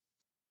just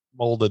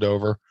mulled it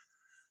over.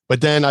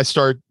 But then I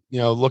started,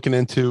 looking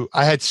into,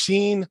 I had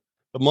seen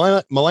the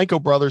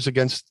Malenko brothers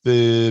against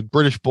the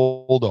British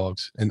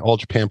Bulldogs in All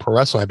Japan Pro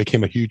Wrestling. I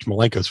became a huge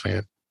Malenko's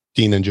fan,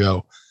 Dean and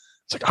Joe.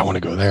 It's like, I want to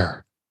go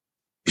there.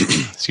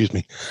 Excuse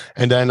me.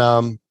 And then,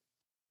 I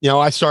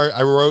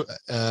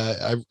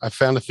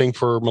found a thing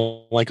for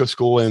Malenko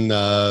School in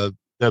the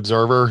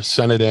Observer,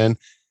 sent it in.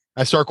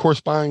 I started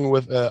corresponding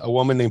with a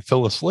woman named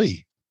Phyllis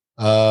Lee.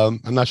 I'm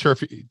not sure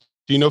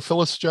do you know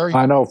Phyllis, Jerry?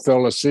 I know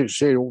Phyllis.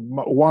 She's a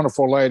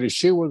wonderful lady.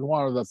 She was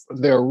one of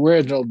the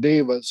original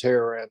divas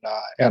here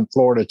in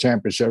Florida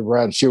Championship.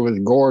 She was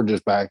gorgeous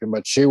back then,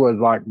 but she was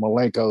like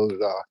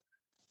Malenko's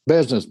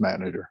business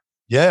manager.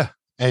 Yeah.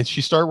 And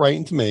she started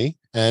writing to me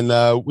and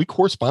we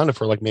corresponded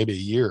for like maybe a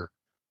year.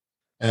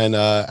 And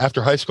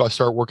after high school, I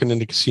started working in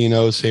the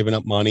casinos, saving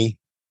up money.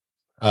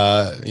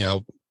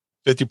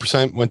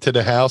 50% went to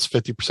the house,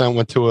 50%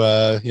 went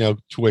to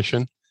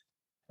tuition.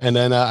 And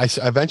then I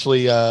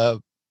eventually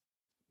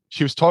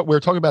we were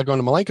talking about going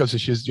to Malenko, so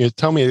she was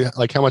telling me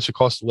like how much it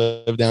costs to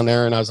live down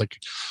there, and I was like,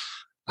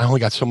 I only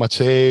got so much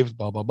saved,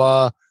 blah blah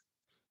blah.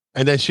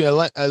 And then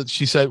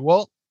she said,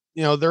 well,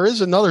 there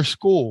is another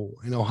school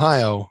in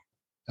Ohio,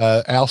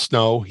 Al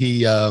Snow.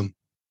 He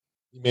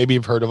maybe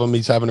you've heard of him.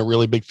 He's having a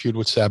really big feud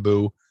with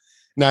Sabu.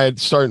 And I had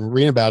started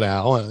reading about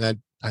Al, and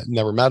I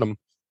never met him,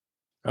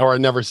 or I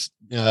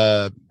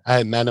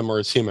hadn't met him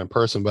or seen him in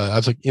person. But I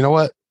was like, you know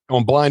what?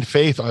 On blind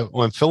faith,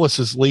 on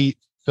Phyllis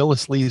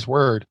Lee's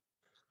word,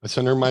 I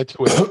sent her my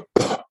Twitter.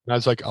 And I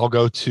was like, I'll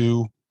go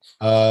to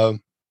at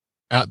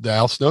the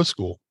Al Snow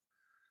School.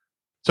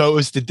 So it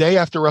was the day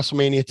after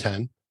WrestleMania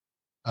 10.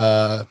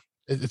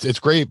 It's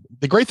great.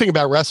 The great thing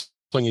about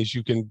wrestling is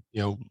you can,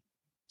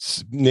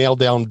 nail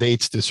down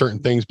dates to certain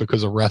things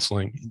because of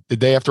wrestling. The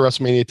day after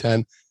WrestleMania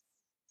 10,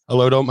 I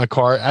loaded up my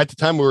car. At the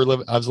time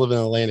I was living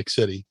in Atlantic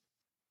City,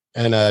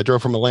 and I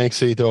drove from Atlantic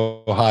City to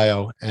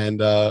Ohio.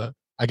 And I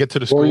get to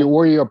the school.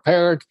 Were your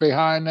parents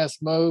behind this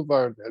move,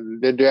 or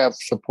did you have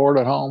support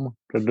at home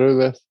to do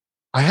this?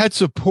 I had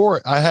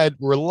support. I had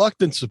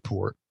reluctant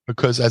support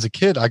because as a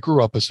kid, I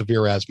grew up a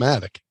severe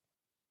asthmatic.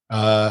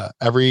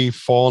 Every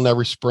fall and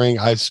every spring,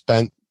 I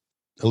spent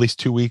at least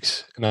 2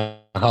 weeks in a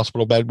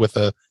hospital bed with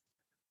a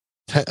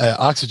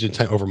oxygen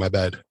tent over my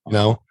bed.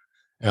 Until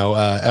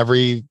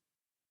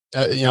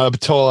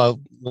at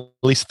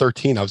least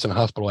 13, I was in a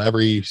hospital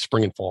every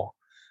spring and fall.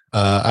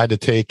 I had to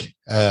take,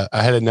 I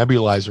had a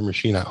nebulizer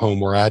machine at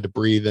home where I had to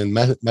breathe in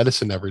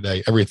medicine every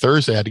day. Every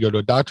Thursday, I had to go to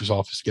a doctor's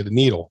office to get a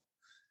needle.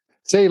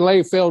 See,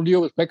 Layfield,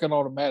 you was picking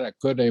on a man that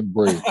couldn't even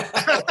breathe.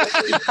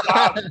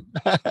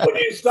 Would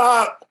you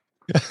stop?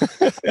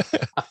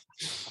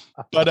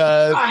 But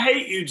I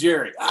hate you,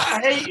 Jerry. I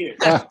hate you.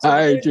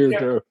 I hate you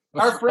too.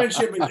 Our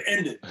friendship is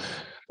ended.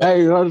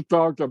 Hey, let's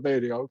talk to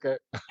Betty, okay?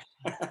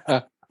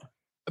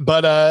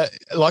 But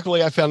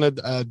luckily, I found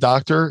a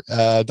doctor,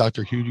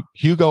 Dr.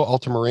 Hugo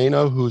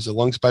Altamirano, who's a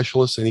lung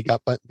specialist, and he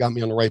got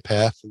me on the right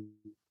path.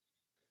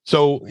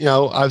 So,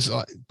 I was,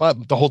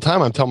 but the whole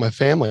time I'm telling my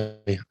family,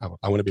 I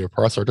want to be a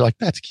pro wrestler. They're like,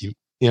 that's cute,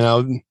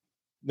 knowing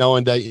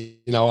that,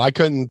 I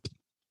couldn't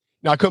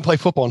play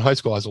football in high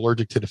school. I was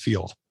allergic to the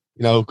field,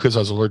 because I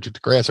was allergic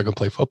to grass. I couldn't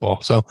play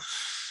football. So,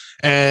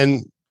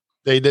 and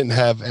they didn't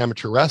have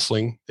amateur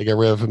wrestling. They got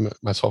rid of him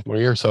my sophomore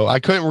year. So I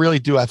couldn't really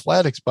do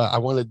athletics, but I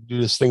wanted to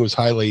do this thing that was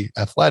highly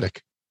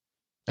athletic.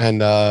 And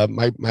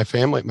my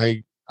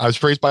family, I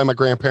was raised by my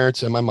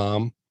grandparents and my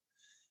mom,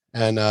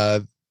 and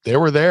they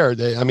were there.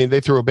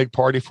 They threw a big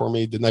party for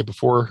me the night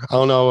before. I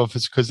don't know if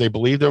it's because they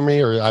believed in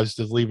me or I was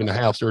just leaving the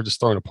house. They were just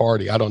throwing a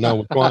party. I don't know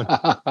what's going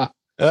on.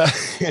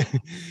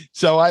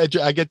 So I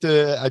get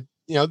to,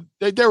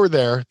 they were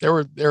there. They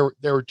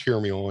were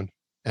cheering me on.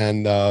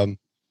 And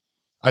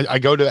I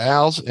go to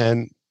Al's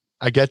and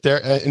I get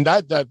there, and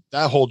that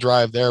whole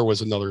drive there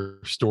was another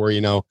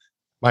story.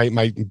 My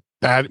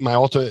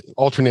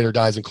alternator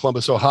dies in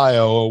Columbus,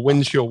 Ohio. A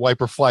windshield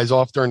wiper flies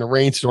off during a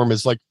rainstorm.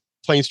 Is like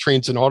Planes,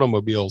 Trains, and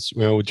Automobiles,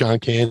 with John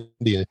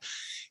Candy.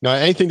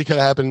 Anything that could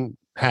happen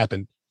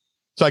happened.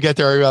 So I get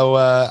there,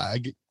 I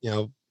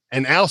go,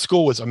 and Al's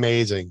school was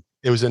amazing.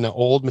 It was in an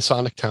old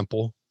Masonic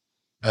temple.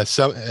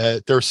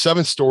 There were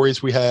 7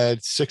 stories. We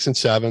had 6 and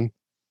 7.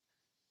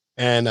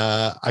 And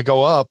I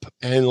go up,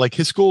 and like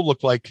his school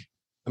looked like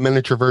a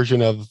miniature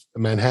version of the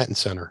Manhattan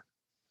Center,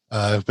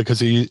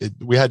 because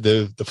we had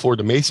the floor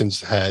the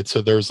Masons had.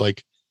 So there's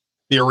like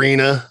the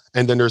arena,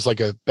 and then there's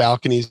like a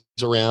balconies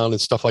around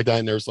and stuff like that.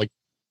 And there's like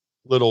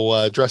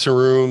little dressing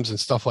rooms and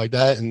stuff like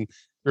that. And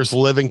there's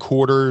living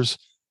quarters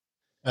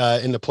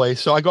in the place.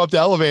 So I go up the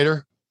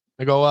elevator.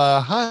 I go,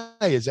 hi,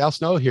 is Al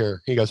Snow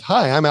here? He goes,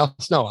 hi, I'm Al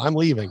Snow. I'm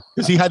leaving,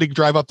 because he had to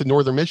drive up to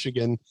Northern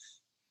Michigan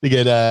to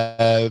get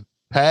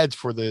pads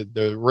for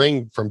the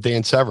ring from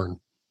Dan Severn.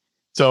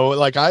 So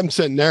like I'm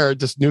sitting there,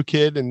 this new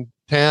kid in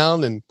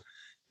town, and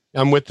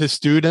I'm with his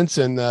students,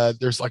 and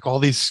there's like all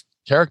these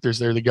characters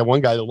there. They got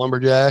one guy, the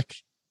lumberjack,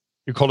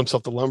 who called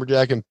himself the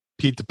lumberjack, and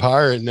Pete the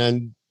pirate. And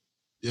then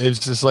it was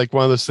just like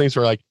one of those things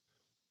where like,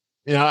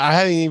 I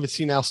hadn't even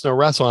seen Al Snow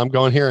wrestle. I'm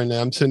going here, and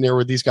I'm sitting there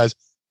with these guys.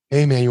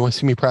 Hey man, you want to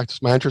see me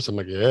practice my entrance? I'm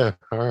like, yeah,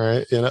 all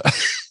right.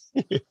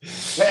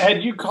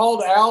 Had you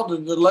called Al to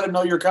let him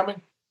know you're coming?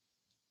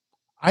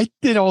 I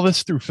did all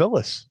this through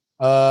Phyllis.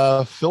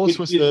 Phyllis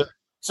was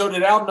So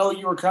did Al know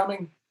you were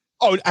coming?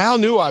 Oh, Al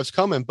knew I was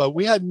coming, but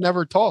we had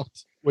never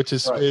talked, which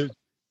is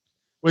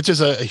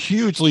a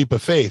huge leap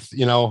of faith.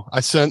 I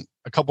sent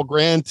a couple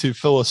grand to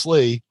Phyllis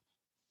Lee,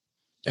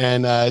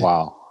 and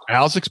wow,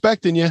 Al's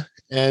expecting you.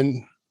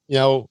 And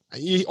I'll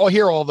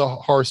hear all the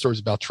horror stories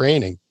about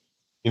training.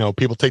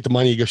 People take the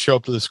money, you go show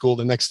up to the school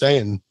the next day,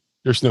 and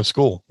there's no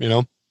school.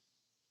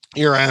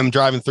 Here I am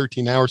driving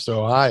 13 hours to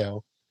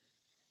Ohio,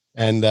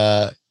 and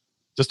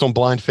just on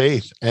blind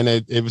faith. And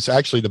it was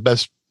actually the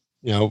best,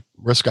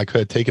 risk I could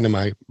have taken in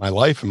my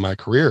life and my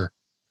career,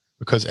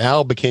 because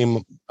Al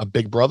became a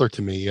big brother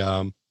to me.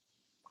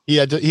 He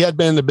had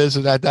been in the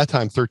business at that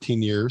time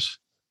 13 years,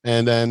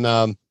 and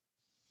then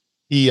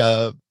he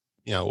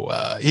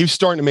was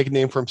starting to make a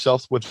name for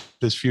himself with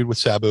his feud with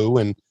Sabu.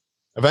 And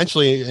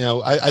eventually,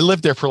 I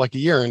lived there for like a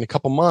year. In a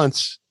couple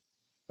months,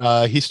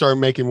 he started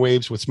making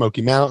waves with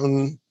Smoky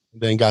Mountain,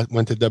 then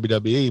went to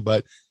WWE.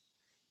 But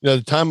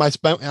the time I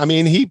spent,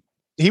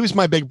 he was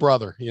my big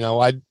brother.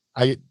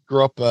 I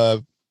grew up,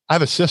 I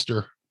have a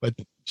sister, but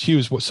she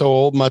was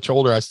so much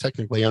older. I was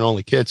technically an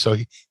only kid. So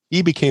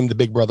he became the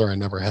big brother I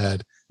never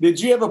had. Did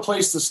you have a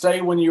place to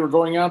stay when you were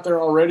going out there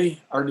already?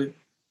 Or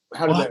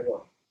how did that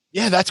work?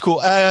 Yeah, that's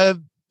cool.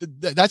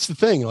 That's the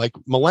thing. Like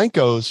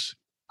Malenko's,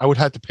 I would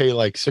have to pay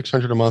like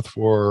 $600 a month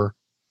for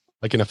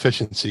like an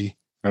efficiency.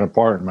 An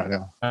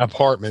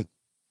apartment.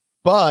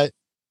 But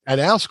at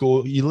our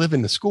school, you live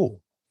in the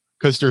school,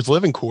 because there's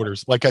living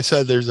quarters. Like I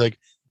said, there's like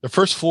the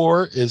first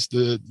floor is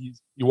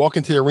you walk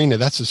into the arena.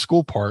 That's the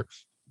school part.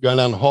 You go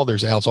down the hall.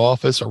 There's Al's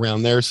office.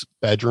 Around there's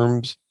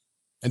bedrooms,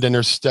 and then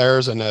there's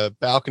stairs and a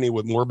balcony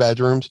with more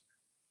bedrooms.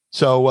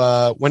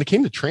 So when it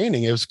came to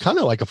training, it was kind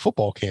of like a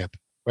football camp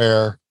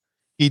where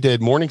he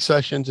did morning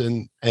sessions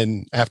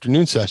and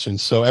afternoon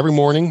sessions. So every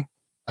morning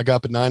I got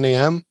up at 9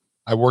 a.m.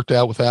 I worked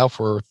out with Al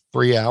for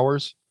 3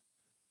 hours,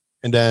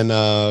 and then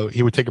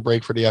he would take a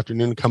break for the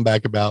afternoon and come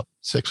back about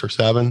 6 or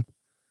 7,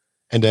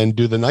 and then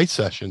do the night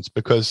sessions,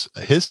 because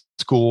his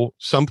school,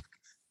 some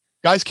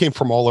guys came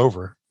from all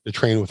over to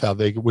train with Al.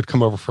 They would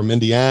come over from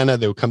Indiana.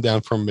 They would come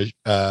down from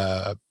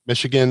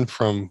Michigan,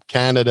 from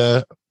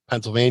Canada,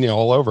 Pennsylvania,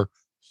 all over.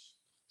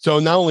 So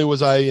not only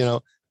was I,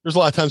 there's a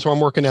lot of times where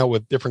I'm working out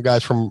with different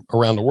guys from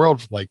around the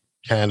world, like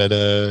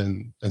Canada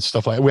and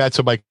stuff like that. We had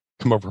somebody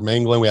come over from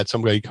England. We had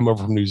somebody come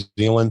over from New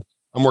Zealand.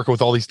 I'm working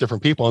with all these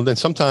different people. And then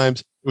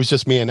sometimes it was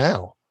just me and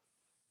Al,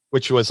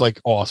 which was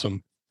like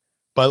awesome.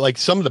 But like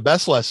some of the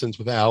best lessons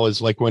with Al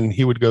is like when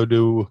he would go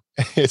do,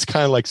 it's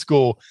kind of like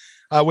school.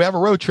 We have a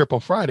road trip on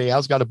Friday.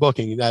 Al's got a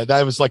booking.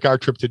 That was like our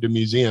trip to the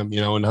museum,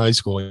 in high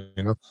school,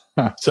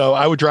 Huh. So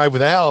I would drive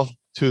with Al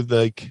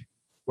to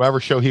whatever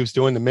show he was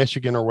doing in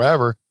Michigan or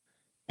wherever.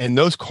 And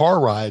those car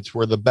rides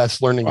were the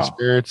best learning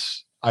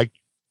experience I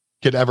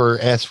could ever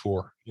ask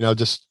for,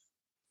 just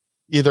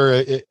either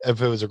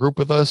if it was a group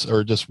with us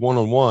or just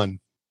one-on-one,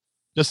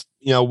 just,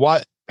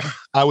 what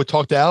I would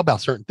talk to Al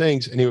about certain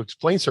things, and he would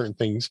explain certain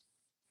things,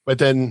 but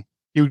then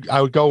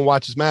I would go and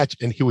watch his match,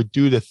 and he would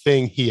do the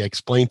thing he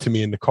explained to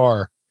me in the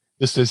car.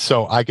 This is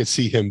so I could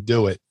see him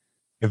do it.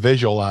 and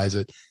visualize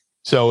it.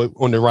 So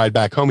on the ride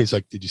back home, he's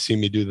like, "Did you see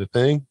me do the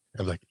thing?"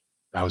 I was like,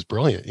 "That was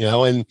brilliant,"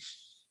 and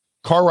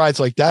car rides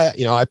like that,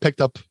 I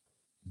picked up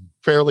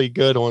fairly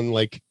good on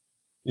like,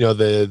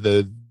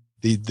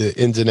 the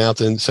ins and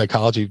outs in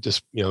psychology,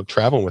 just,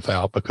 traveling with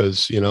Al,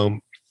 because,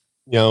 and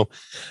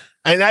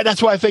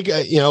that's why I think,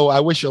 I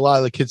wish a lot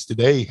of the kids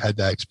today had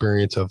that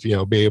experience of,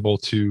 be able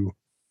to,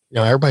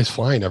 everybody's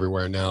flying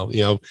everywhere now.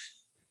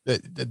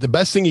 The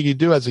best thing you can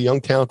do as a young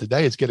talent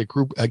today is get a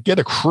crew,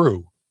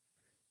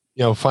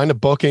 find a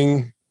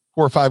booking,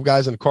 4 or 5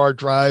 guys in a car,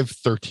 drive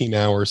 13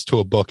 hours to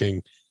a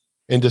booking,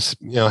 and just,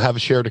 have a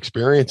shared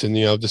experience, and,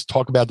 just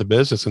talk about the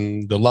business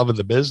and the love of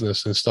the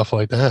business and stuff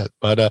like that.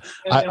 But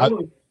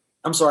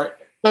I'm sorry.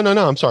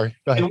 No, I'm sorry.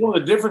 Go ahead. And one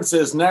of the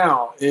differences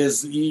now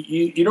is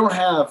you don't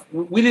have,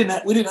 we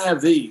didn't have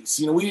these,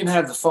 we didn't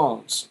have the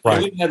phones, right?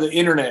 We didn't have the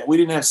internet, we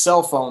didn't have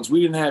cell phones, we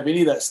didn't have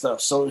any of that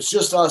stuff. So it's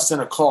just us in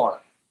a car.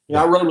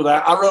 I rode with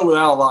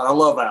Al a lot. I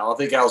love Al. I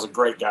think Al's a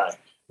great guy.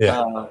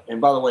 Yeah.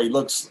 And by the way,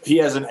 he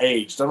hasn't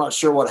aged. I'm not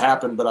sure what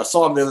happened, but I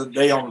saw him the other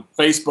day on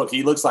Facebook.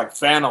 He looks like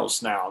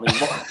Thanos now. I mean,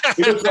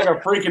 he looks like a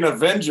freaking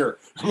Avenger.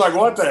 I'm like,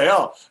 what the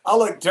hell? I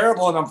look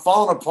terrible and I'm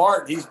falling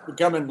apart. He's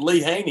becoming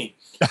Lee Haney.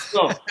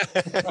 So,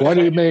 what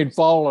do you mean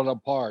falling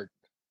apart?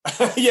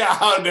 Yeah,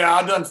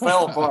 I done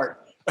fell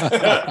apart.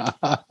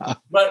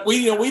 But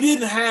we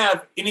didn't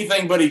have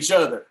anything but each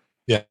other.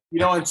 Yeah.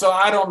 And so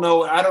I don't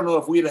know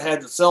if we'd have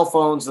had the cell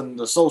phones and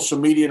the social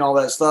media and all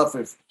that stuff,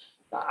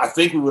 I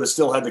think we would have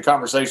still had the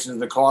conversation in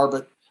the car,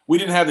 but we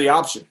didn't have the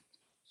option.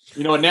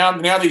 And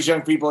now these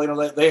young people,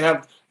 they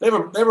have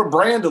a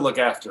brand to look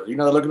after.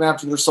 They're looking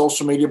after their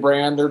social media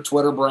brand, their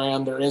Twitter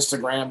brand, their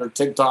Instagram, their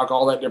TikTok,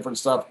 all that different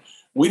stuff.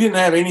 We didn't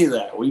have any of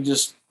that. We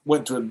just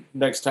went to the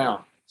next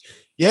town.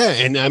 Yeah,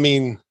 and I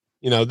mean,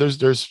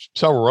 there's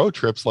several road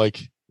trips.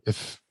 Like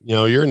if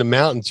you're in the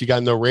mountains, you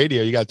got no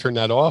radio, you got to turn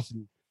that off,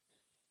 and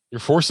you're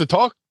forced to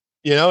talk.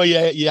 You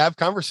have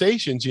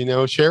conversations,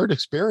 shared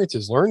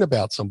experiences, learn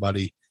about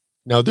somebody.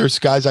 There's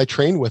guys I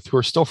train with who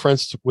are still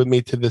friends with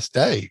me to this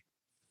day,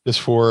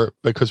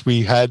 because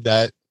we had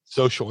that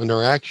social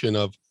interaction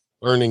of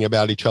learning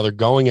about each other,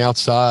 going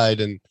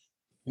outside. And,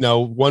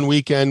 one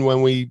weekend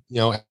when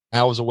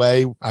I was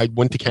away, I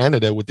went to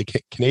Canada with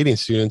the Canadian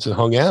students and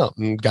hung out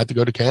and got to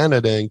go to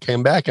Canada and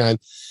came back. And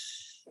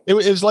it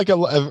was like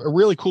a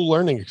really cool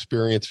learning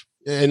experience.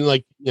 And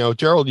like,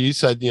 Gerald, you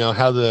said,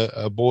 how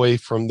a boy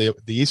from the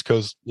East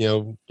Coast,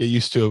 get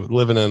used to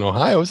living in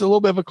Ohio. It was a little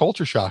bit of a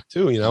culture shock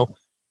too.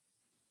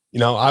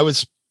 I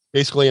was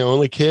basically an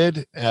only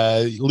kid,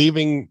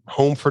 leaving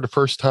home for the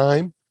first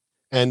time.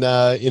 And,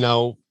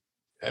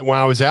 when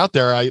I was out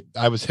there,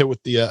 I was hit with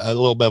a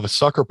little bit of a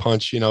sucker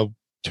punch, 2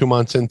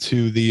 months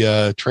into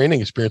the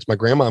training experience. My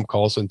grandmom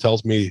calls and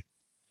tells me,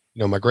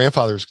 my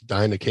grandfather's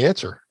dying of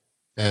cancer.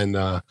 And,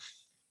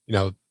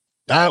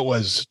 that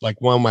was like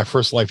one of my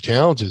first life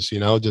challenges,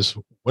 just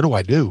what do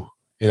I do?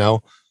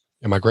 And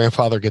my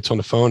grandfather gets on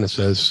the phone and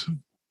says,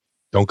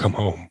 don't come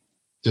home.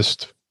 This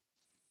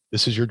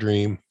is your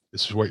dream.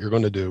 This is what you're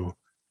going to do.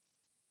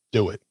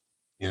 Do it.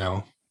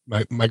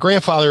 My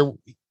grandfather,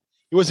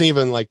 he wasn't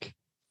even like,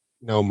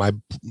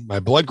 my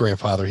blood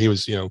grandfather. He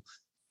was,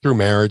 through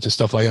marriage and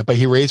stuff like that, but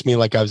he raised me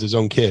like I was his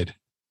own kid.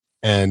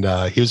 And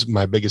he was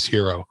my biggest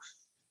hero.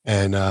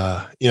 And,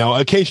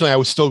 occasionally I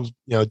would still,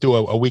 do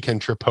a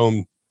weekend trip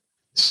home,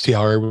 see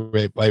how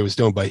everybody was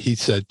doing, but he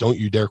said, don't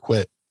you dare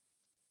quit.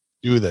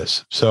 Do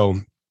this. So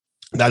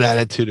that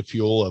added to the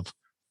fuel of,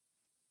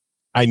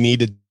 I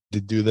needed to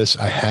do this.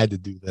 I had to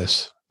do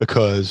this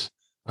because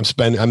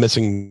I'm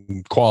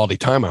missing quality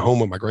time at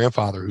home with my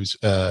grandfather, who's,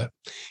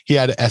 he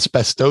had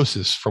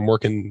asbestosis from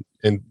working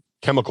in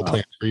chemical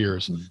plants for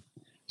years.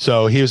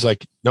 So he was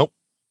like, nope,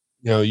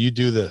 you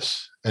do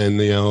this. And,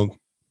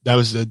 that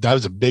was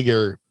a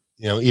bigger,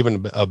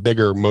 even a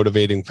bigger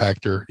motivating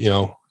factor.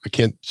 I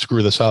can't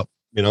screw this up.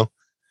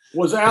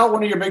 Was Al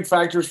one of your big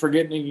factors for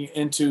getting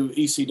into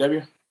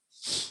ECW?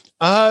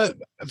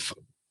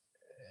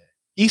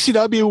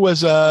 ECW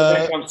was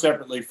they come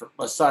separately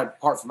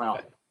apart from Al.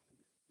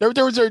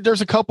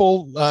 There's a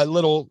couple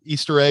little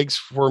Easter eggs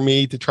for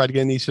me to try to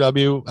get in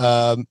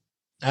ECW.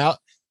 Al,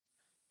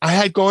 I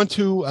had gone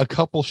to a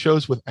couple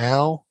shows with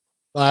Al.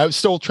 I was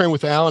still training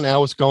with Al, and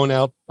Al was going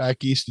out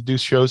back east to do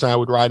shows, and I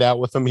would ride out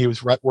with him. He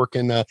was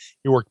working.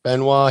 He worked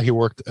Benoit. He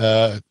worked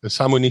Samu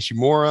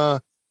Nishimura.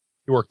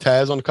 He worked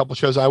Taz on a couple of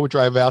shows. I would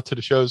drive out to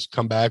the shows,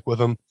 come back with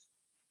him.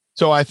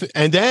 So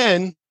and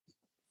then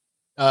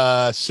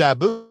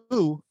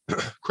Sabu,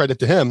 credit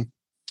to him,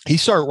 he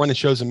started running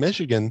shows in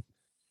Michigan,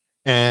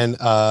 and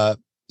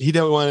he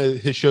didn't want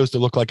his shows to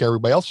look like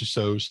everybody else's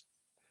shows.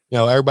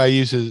 Everybody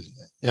uses,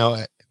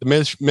 the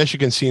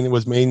Michigan scene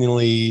was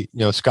mainly,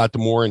 Scott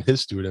D'Amore and his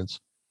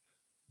students.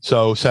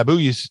 So Sabu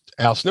used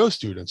Al Snow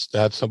students to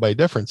have somebody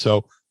different.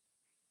 So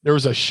there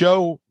was a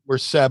show where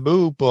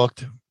Sabu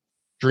booked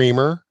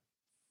Dreamer,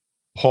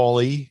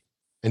 Paulie,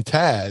 and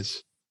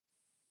Taz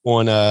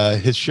on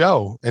his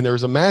show. And there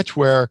was a match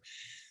where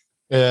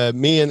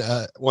me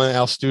and one of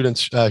our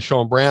students,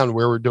 Sean Brown,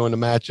 where we're doing the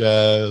match,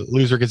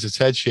 loser gets his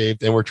head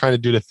shaved, and we're trying to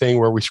do the thing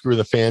where we screw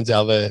the fans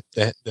out of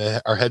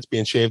our heads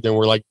being shaved, and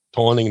we're like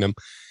taunting them.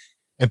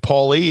 And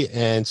Paulie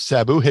and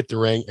Sabu hit the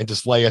ring and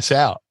just lay us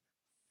out.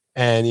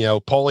 And,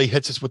 Paulie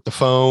hits us with the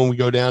phone. We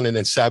go down, and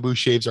then Sabu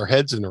shaves our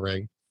heads in the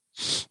ring.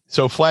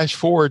 So flash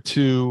forward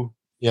to,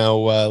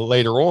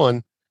 later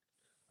on,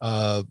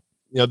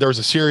 there was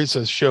a series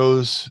of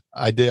shows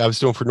I was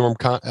doing for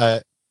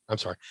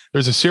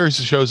there's a series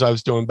of shows I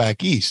was doing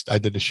back east. I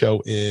did a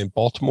show in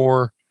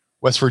Baltimore,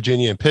 West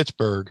Virginia, and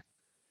Pittsburgh.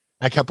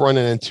 I kept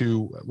running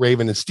into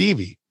Raven and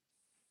Stevie.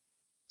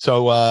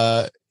 So,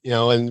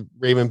 and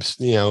Raven,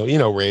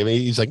 Raven,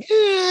 he's like,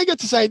 I got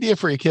this idea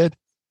for you, kid.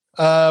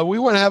 We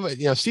want to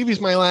have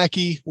Stevie's my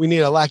lackey. We need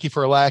a lackey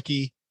for a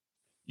lackey.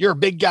 You're a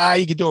big guy.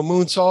 You can do a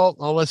moonsault,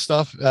 all that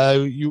stuff.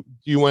 You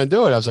want to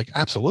do it? I was like,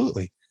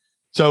 absolutely.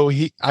 So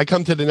I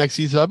come to the next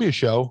ECW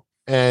show,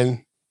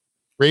 and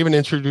Raven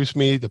introduced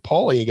me to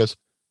Paulie. He goes,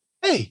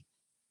 hey,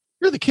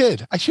 you're the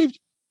kid.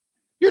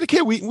 You're the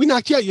kid. We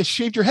knocked you out. You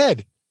shaved your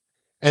head.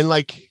 And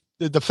like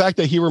the fact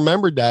that he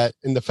remembered that,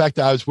 and the fact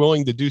that I was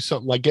willing to do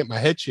something like get my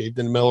head shaved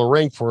in the middle of the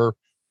ring for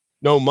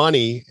no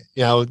money,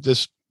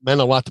 just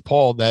meant a lot to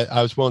Paul that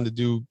I was willing to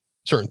do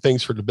certain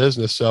things for the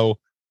business. So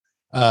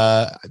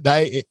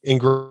that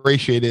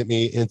ingratiated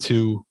me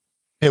into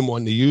him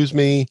wanting to use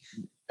me.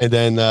 And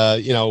then,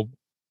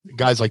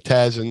 guys like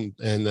Taz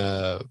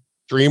and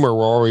Dreamer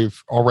were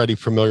already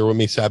familiar with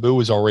me. Sabu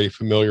was already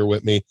familiar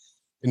with me,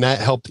 and that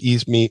helped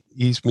ease me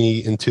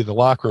into the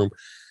locker room.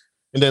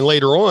 And then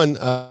later on,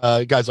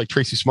 guys like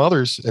Tracy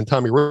Smothers and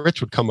Tommy Rich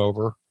would come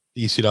over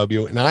to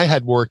ECW, and I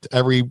had worked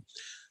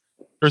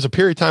there's a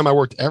period of time I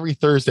worked every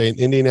Thursday in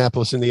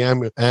Indianapolis,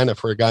 Indiana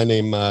for a guy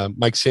named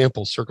Mike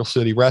Samples, Circle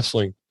City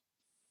Wrestling.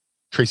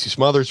 Tracy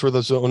Smothers were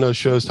on those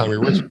shows, Tommy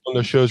Rich on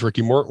those shows,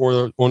 Ricky Morton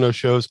were on those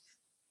shows.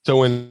 So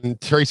when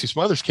Tracy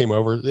Smothers came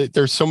over,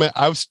 there's so many,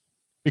 I was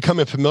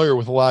becoming familiar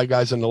with a lot of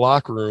guys in the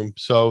locker room.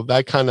 So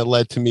that kind of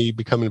led to me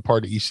becoming a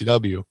part of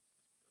ECW.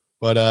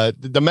 But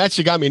the match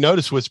that got me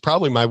noticed was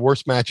probably my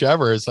worst match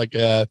ever. It's like,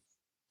 at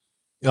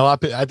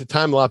the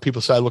time, a lot of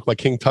people said I looked like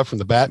King Tut from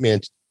the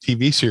Batman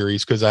TV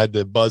series because I had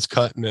the buzz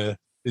cut and the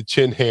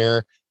chin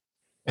hair.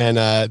 And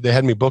they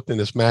had me booked in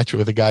this match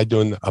with a guy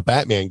doing a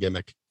Batman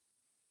gimmick.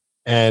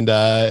 And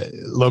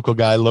local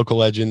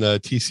legend,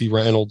 TC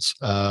Reynolds,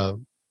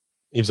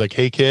 he was like,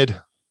 hey,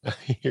 kid,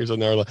 here's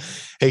another,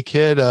 hey,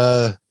 kid,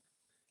 the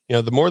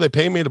more they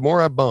pay me, the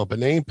more I bump.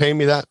 And they ain't paying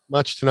me that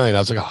much tonight. I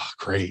was like, oh,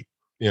 great.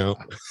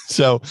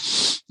 So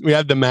we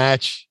had the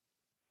match.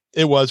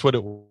 It was what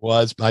it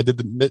was. I did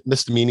the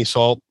misdemeanor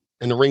salt,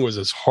 and the ring was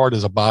as hard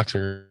as a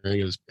boxing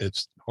ring.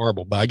 It's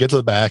horrible. But I get to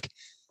the back,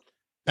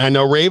 and I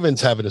know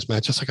Raven's having this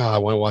match. Just like, I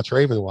want to watch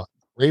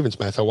Raven's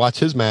match. I watch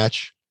his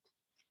match.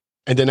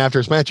 And then after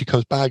his match, he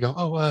comes by. I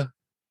go,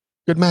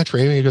 good match,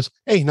 Raven. He goes,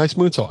 hey, nice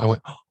moonsault. I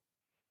went, oh,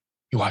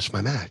 you watched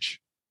my match,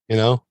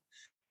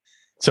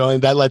 So,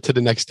 and that led to the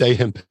next day,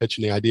 him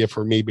pitching the idea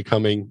for me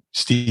becoming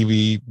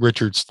Stevie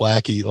Richards'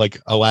 lackey, like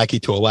a lackey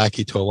to a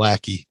lackey to a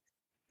lackey.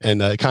 And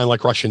kind of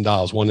like Russian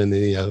dolls, one in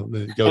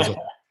the goes up.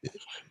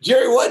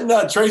 Jerry,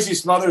 wasn't Tracy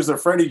Smothers or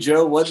Freddie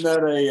Joe? Wasn't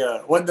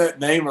that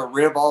name a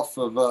rib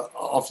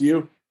off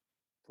you?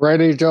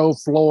 Freddie Joe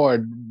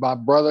Floyd. My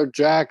brother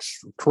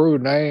Jack's true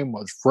name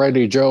was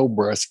Freddie Joe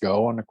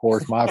Briscoe, and of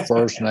course my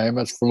first name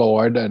is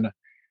Floyd. And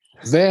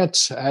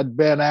Vince had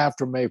been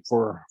after me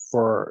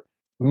for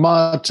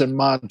months and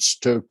months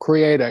to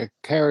create a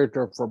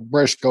character for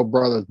Briscoe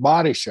Brothers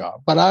Body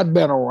Shop, but I'd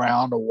been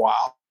around a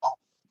while,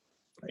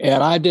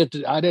 and I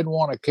didn't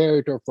want a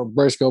character for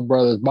Briscoe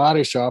Brothers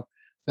Body Shop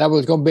that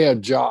was going to be a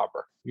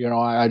jobber.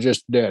 I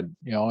just did.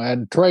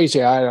 And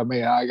Tracy,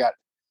 I got.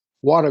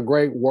 What a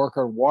great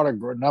worker! What a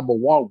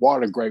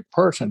great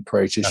person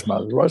Tracy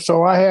Smothers was.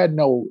 So I had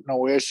no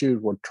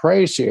issues with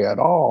Tracy at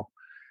all.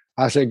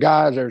 I said,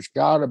 guys, there's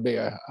got to be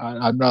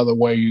another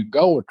way you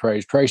go with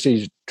Tracy.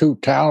 Tracy's too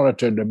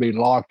talented to be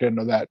locked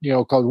into that,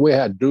 because we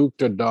had Duke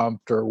the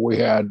Dumpster, we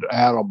had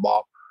Adam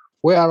Bob,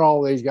 we had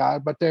all these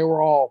guys, but they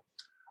were all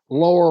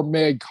lower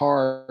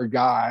mid-card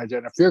guys.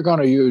 And if you're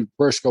going to use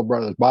Briscoe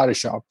Brothers Body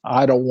Shop,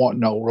 I don't want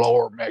no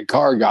lower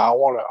mid-card guy. I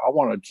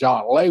want a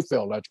John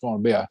Layfield that's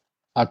going to be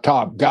a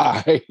top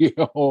guy,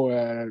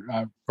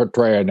 and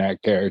portraying that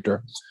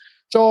character.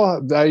 So,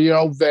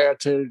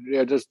 Vince,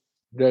 just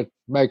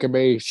making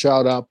me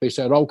shut up. He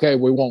said, okay,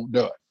 we won't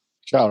do it.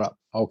 Shut up.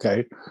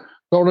 Okay.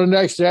 So the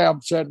next day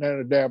I'm sitting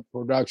in a damn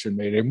production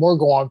meeting. We're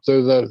going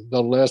through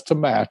the list of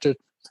matches.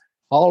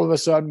 All of a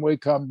sudden we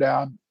come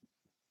down.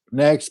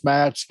 Next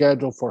match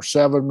scheduled for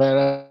 7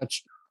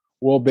 minutes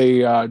will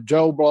be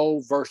Joe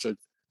Blow versus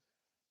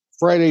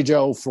Freddie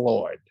Joe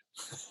Floyd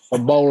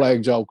from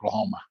Bowlegs,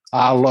 Oklahoma.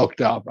 I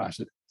looked up. I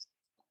said,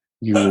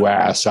 you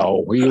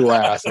asshole.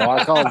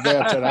 I called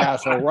Vince an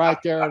asshole right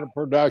there in the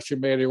production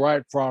meeting, right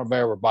in front of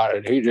everybody.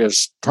 And he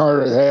just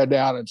turned his head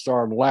down and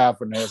started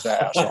laughing his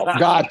ass off.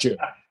 Got you.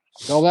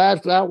 So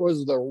that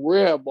was the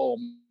rib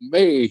on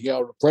me,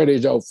 Freddie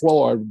Joe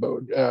Floyd.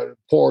 But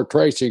poor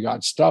Tracy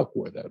got stuck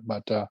with it.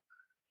 But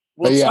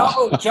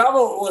Well,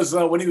 Chavo was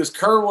when he was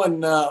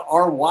Kerwin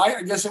R.Y.,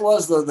 I guess it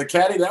was the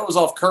caddy. That was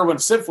off Kerwin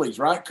Sifley's,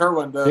 right?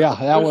 Kerwin.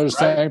 That was the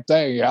same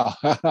thing. Yeah.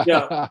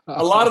 Yeah.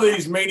 A lot of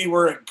these maybe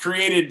were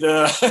created in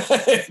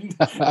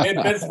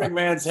Vince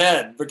McMahon's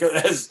head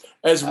because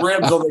as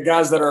ribs on the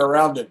guys that are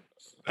around him.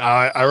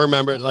 I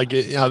remember, like,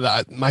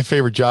 my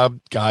favorite job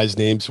guys'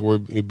 names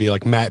would be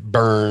like Matt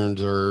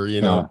Burns or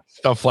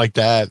stuff like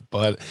that.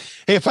 But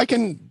hey, if I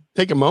can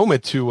take a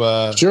moment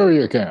to sure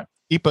you can.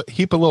 Heap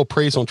a little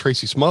praise on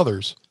Tracy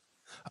Smothers.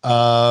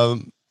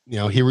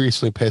 He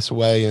recently passed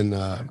away,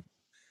 and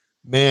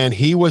man,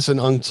 he was an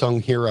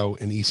unsung hero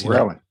in ECW.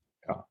 Really?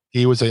 Yeah.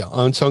 He was an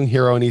unsung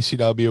hero in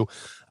ECW.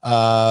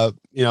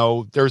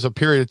 There was a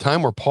period of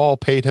time where Paul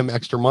paid him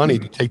extra money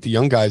to take the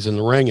young guys in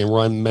the ring and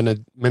run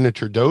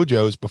miniature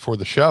dojos before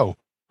the show.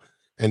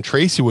 And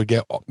Tracy would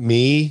get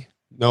me,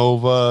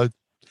 Nova,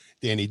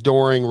 Danny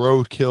Doring,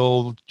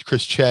 Roadkill,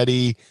 Chris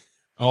Chetty,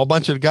 a whole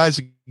bunch of the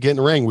guys get in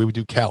the ring. We would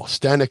do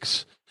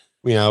calisthenics.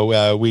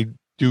 We'd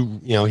do,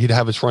 he'd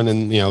have us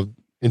running,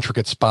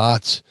 intricate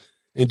spots,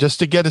 and just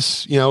to get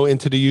us,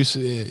 into the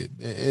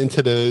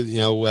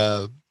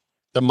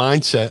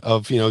mindset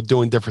of,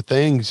 doing different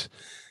things.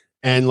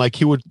 And like,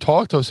 he would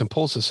talk to us and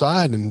pull us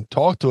aside and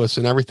talk to us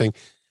and everything.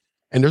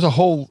 And there's a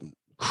whole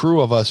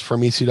crew of us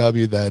from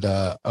ECW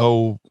that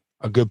owe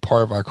a good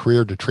part of our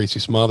career to Tracy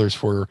Smothers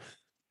for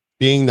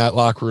being that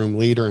locker room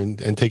leader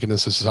and taking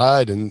us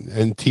aside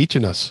and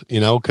teaching us,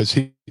 because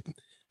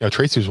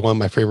Tracy was one of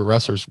my favorite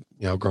wrestlers,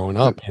 growing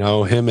up.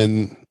 Him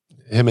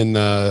and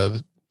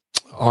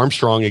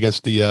Armstrong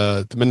against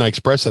the Midnight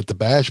Express at the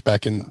Bash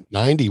back in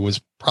 '90 was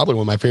probably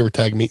one of my favorite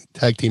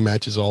tag team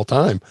matches of all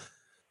time.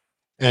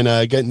 And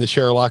getting to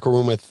share a locker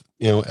room with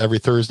every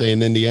Thursday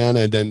in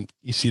Indiana, and then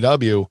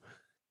ECW,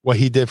 what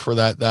he did for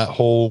that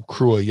whole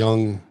crew of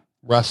young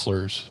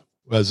wrestlers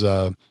was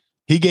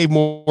he gave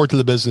more to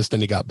the business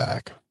than he got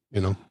back.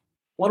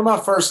 One of my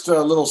first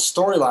little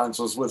storylines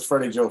was with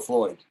Freddie Joe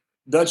Floyd.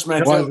 Dutch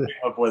Mantel came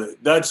up with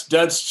it.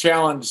 Dutch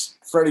challenged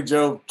Freddie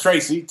Joe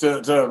Tracy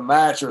to a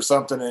match or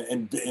something,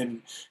 and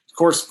of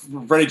course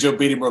Freddie Joe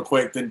beat him real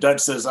quick. Then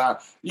Dutch says,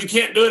 "You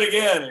can't do it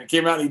again," and he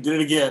came out and he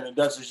did it again. And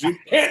Dutch says, "You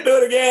can't do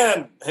it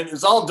again," and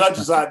it's all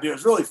Dutch's idea.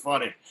 It's really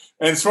funny.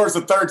 And as far as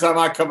the third time,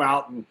 I come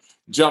out and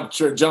jump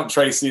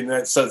Tracy, and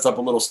that sets up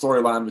a little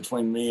storyline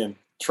between me and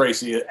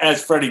Tracy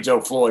as Freddie Joe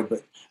Floyd.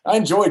 But I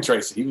enjoyed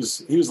Tracy. He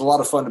was a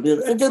lot of fun to be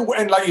with, and good.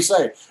 And like you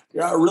say,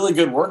 a really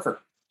good worker.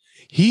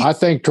 I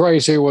think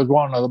Tracy was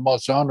one of the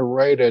most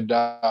underrated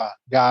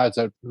guys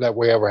that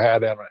we ever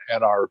had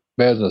in our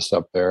business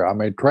up there. I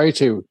mean,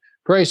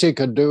 Tracy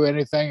could do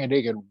anything, and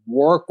he could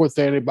work with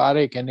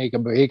anybody. He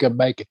could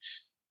make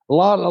a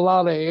lot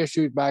of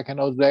issues back in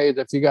those days.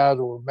 If you guys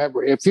will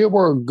remember, if you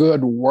were a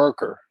good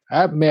worker,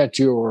 that meant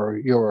you were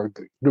going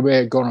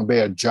to be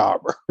a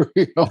jobber,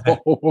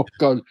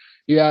 because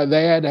they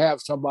had to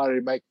have somebody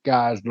to make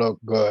guys look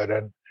good.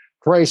 And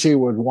Tracy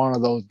was one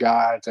of those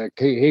guys that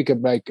he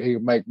could make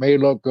me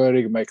look good.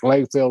 He could make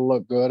Layfield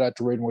look good. That's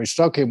the reason we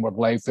stuck him with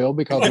Layfield,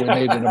 because we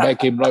needed to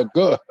make him look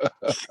good.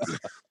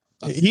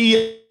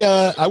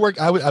 I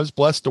was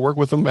blessed to work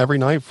with him every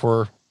night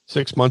for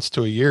 6 months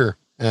to a year.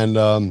 And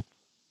it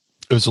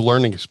was a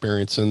learning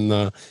experience. And,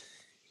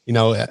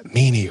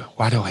 Meanie,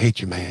 why do I hate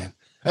you, man?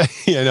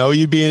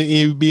 You'd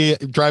be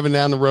driving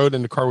down the road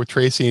in the car with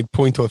Tracy and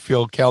point to a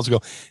field. Cal's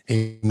go,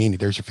 "Hey, Meanie,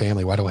 there's your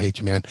family. Why do I hate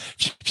you, man?"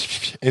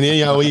 And then,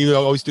 he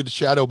always do the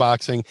shadow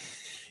boxing.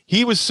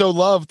 He was so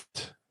beloved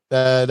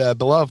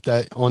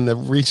that on the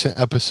recent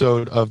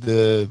episode of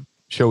the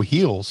show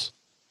Heels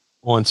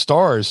on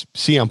Stars,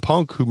 CM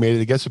Punk, who made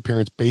a guest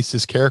appearance, based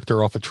his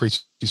character off of Tracy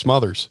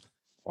Smothers.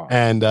 Wow.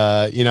 And,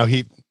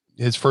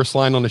 his first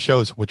line on the show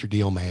is, "What's your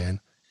deal,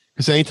 man?"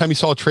 Because anytime he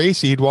saw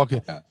Tracy, he'd walk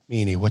in,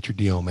 "Meanie, what's your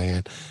deal,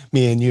 man?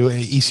 Me and you,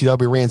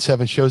 ECW ran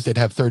 7 shows. They'd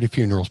have 30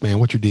 funerals, man.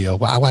 What's your deal?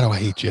 Why do I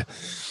hate you?"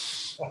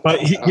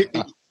 But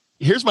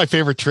here's my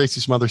favorite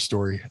Tracy Smothers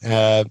story.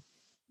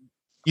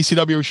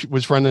 ECW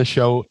was running a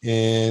show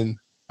in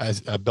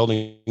a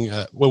building.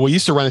 We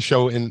used to run a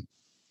show in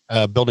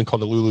a building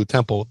called the Lulu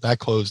Temple. That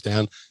closed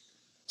down.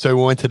 So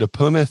we went to the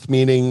Plymouth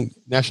Meeting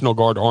National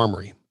Guard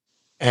Armory,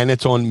 and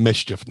it's on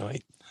Mischief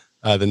Night.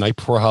 The night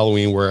before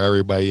Halloween, where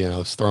everybody,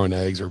 is throwing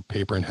eggs or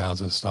paper in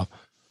houses and stuff.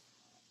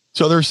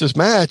 So there's this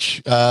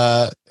match,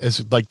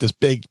 it's like this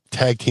big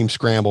tag team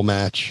scramble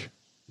match.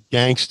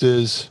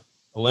 Gangstas,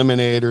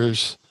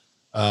 Eliminators,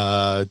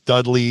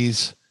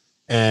 Dudleys,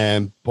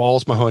 and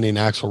Balls Mahoney and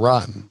Axel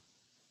Rotten.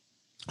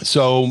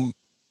 So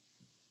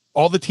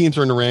all the teams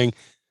are in the ring,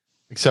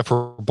 except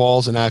for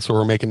Balls and Axel,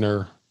 who are making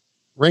their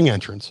ring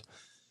entrance.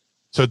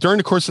 So during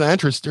the course of the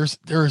entrance,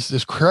 there's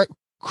this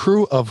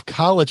crew of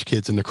college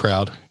kids in the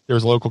crowd.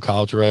 There's a local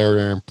college right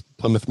there in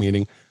Plymouth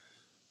Meeting.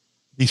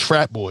 These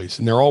frat boys,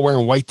 and they're all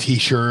wearing white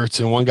T-shirts,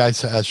 and one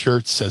guy's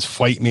shirt says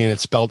 "Fight Me," and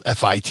it's spelled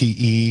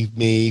F-I-T-E,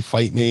 me,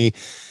 fight me.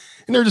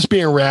 And they're just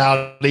being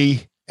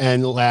rowdy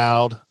and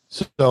loud.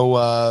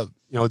 So,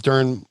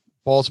 during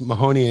Balls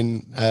Mahoney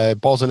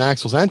and Balls and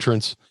Axel's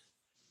entrance,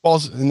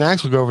 Balls and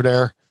Axel go over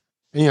there,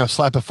 and,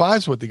 slap a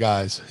fives with the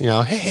guys,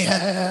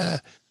 hey,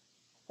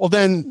 well,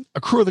 then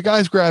a crew of the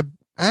guys grab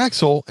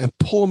Axel and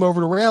pull him over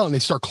the rail and they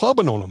start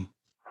clubbing on him.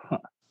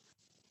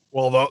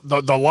 Well,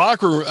 the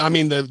locker room, I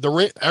mean, the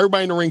ring,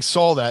 everybody in the ring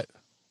saw that.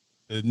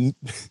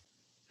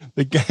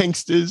 The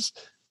gangsters,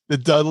 the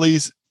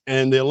Dudleys,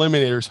 and the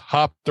Eliminators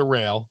hopped the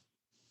rail.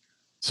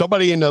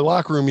 Somebody in the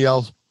locker room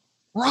yells,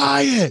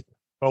 "Riot!"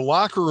 The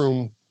locker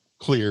room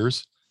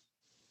clears.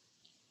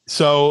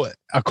 So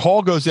a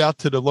call goes out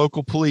to the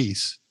local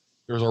police.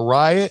 There's a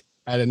riot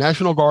at a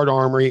National Guard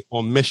armory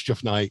on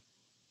Mischief Night.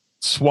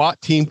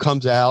 SWAT team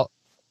comes out.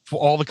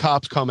 All the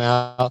cops come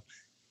out.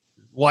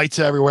 Lights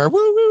everywhere. Woo,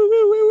 woo,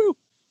 woo, woo, woo.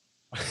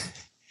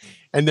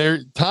 And there,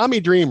 Tommy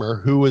Dreamer,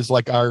 who was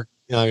like our,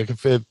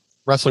 if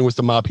wrestling was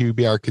the mob, he would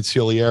be our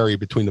conciliary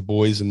between the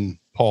boys and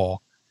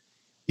Paul.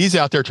 He's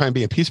out there trying to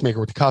be a peacemaker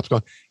with the cops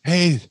going,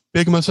 "Hey,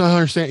 Big must not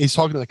understand." He's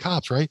talking to the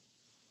cops, right?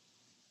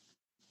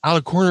 Out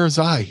of the corner of his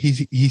eye,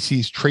 he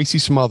sees Tracy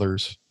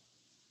Smothers,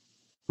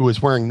 who is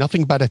wearing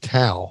nothing but a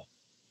towel,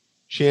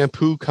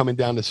 shampoo coming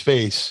down his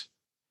face.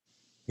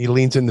 He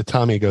leans into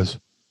Tommy and goes,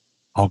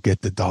 "I'll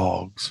get the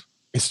dogs."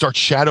 And starts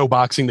shadow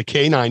boxing the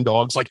canine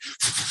dogs like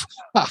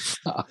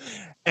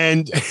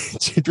and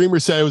Dreamer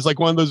said it was like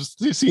one of those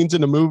scenes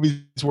in the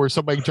movies where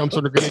somebody jumps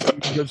on a grenade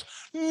and goes,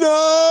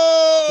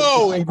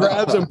 "No!" and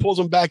grabs him, pulls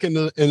him back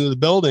into the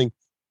building.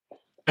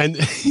 And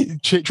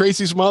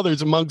Tracy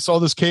Smothers, amongst all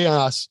this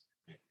chaos,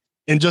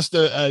 in just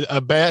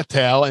a bath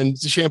towel and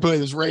shampoo,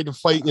 is ready to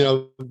fight,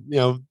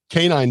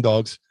 canine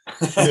dogs.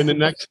 And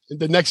then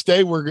the next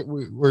day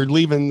we're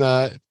leaving.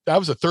 That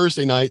was a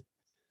Thursday night.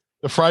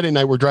 The Friday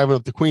night we're driving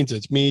up to Queens.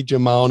 It's me,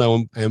 Jim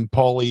Malino, and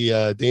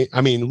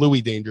Paulie.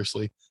 Louis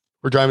Dangerously.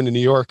 We're driving to New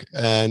York,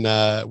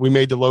 and we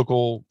made the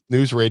local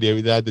news radio.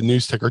 We had the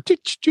news ticker.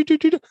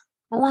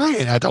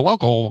 Riot at the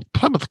local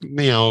Plymouth,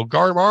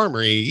 Guard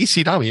Armory,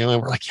 ECW,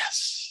 and we're like,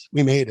 yes,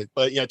 we made it.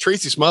 But yeah,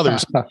 Tracy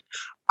Smothers.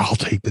 I'll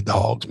take the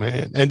dogs,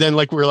 man. And then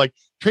we were like,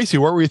 "Tracy,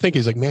 what were you thinking?"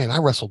 He's like, "Man, I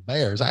wrestled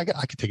bears. I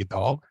could take a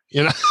dog."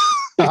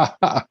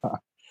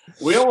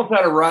 We almost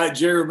had a riot,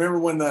 Jerry. Remember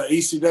when the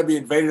ECW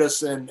invaded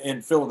us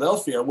in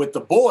Philadelphia with the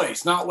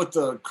boys, not with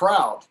the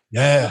crowd?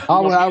 Yeah.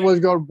 I was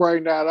going to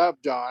bring that up,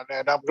 John,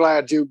 and I'm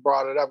glad you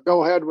brought it up.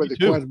 Go ahead with the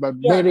question.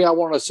 But Benny, I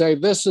want to say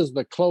this is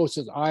the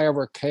closest I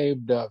ever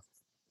came to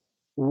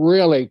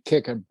really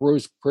kicking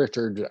Bruce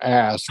Pritchard's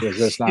ass was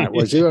this night.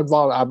 Was you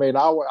involved? I mean,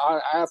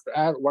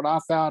 when I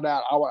found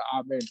out,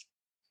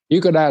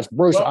 you could ask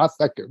Bruce. Well, I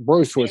think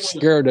Bruce was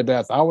scared to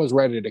death. I was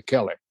ready to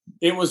kill him.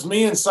 It was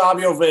me and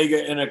Savio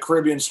Vega in a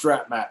Caribbean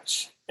strap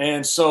match.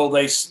 And so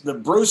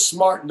Bruce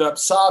smartened up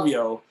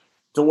Savio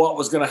to what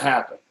was going to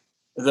happen.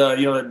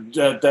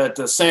 That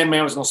the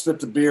Sandman was going to spit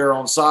the beer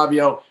on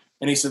Savio.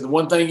 And he said, the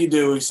one thing you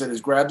do, he said,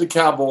 is grab the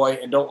cowboy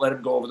and don't let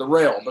him go over the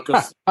rail.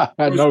 Because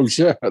no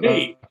shit.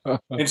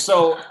 And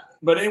so,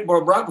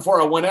 right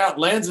before I went out,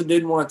 Lanza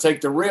didn't want to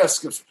take the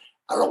risk.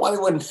 I don't know why they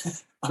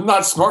wouldn't. I'm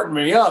not smarting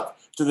me up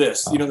to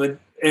this. And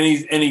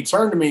he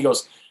turned to me and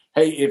goes,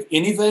 "Hey, if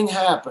anything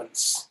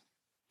happens,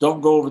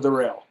 don't go over the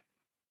rail."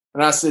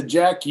 And I said,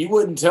 "Jack, you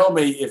wouldn't tell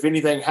me if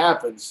anything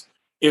happens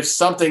if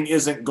something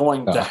isn't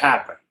going to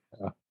happen."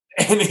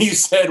 And he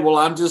said, "Well,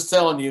 I'm just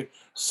telling you,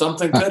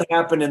 something could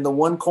happen in the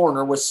one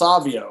corner with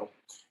Savio.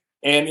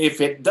 And if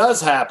it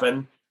does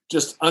happen,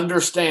 just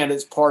understand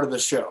it's part of the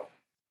show."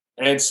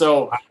 And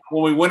so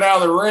when we went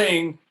out of the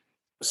ring,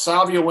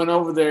 Savio went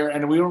over there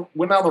and we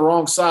went on the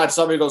wrong side.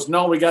 Savio goes,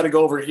 "No, we got to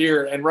go over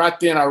here." And right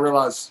then I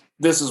realized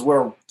this is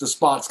where the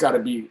spot's got to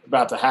be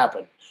about to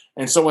happen.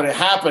 And so when it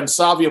happened,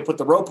 Savio put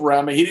the rope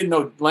around me. He didn't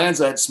know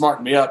Lanza had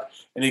smartened me up.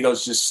 And he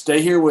goes, "Just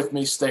stay here with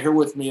me. Stay here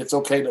with me. It's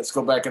okay. Let's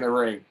go back in the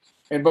ring."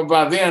 But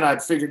by then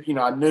I'd figured,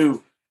 I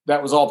knew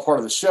that was all part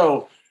of the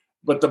show.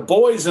 But the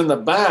boys in the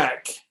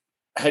back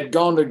had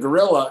gone to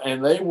Gorilla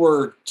and they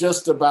were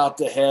just about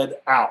to head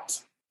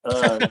out.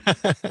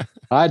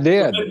 I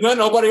did.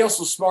 Nobody else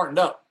was smartened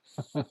up.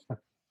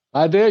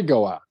 I did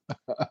go out.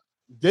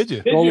 Did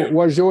you?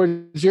 Was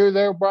you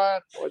there,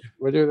 Brian?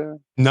 Was you there?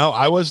 No,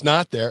 I was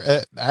not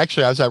there.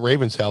 Actually, I was at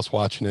Raven's house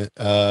watching it.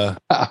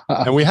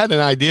 And we had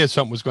an idea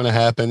something was going to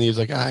happen. He was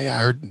like, "I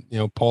heard,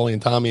 Paulie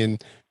and Tommy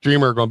and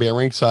Dreamer are going to be at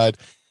ringside."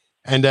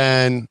 And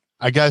then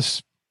I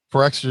guess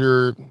for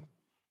extra,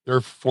 their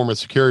form of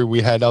security,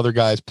 we had other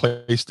guys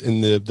placed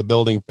in the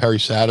building. Perry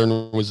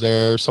Saturn was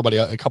there.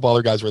 A couple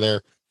other guys were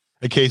there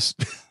in case.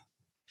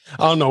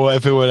 I don't know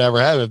if it would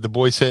ever happen if the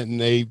boys hit and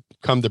they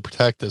come to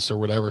protect us or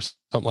whatever,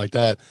 something like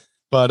that.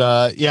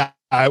 But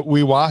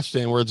we watched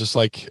it and we're just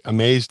like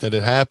amazed that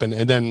it happened.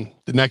 And then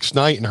the next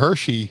night in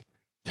Hershey,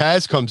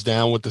 Taz comes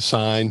down with the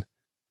sign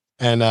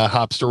and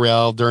hops the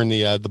rail during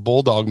the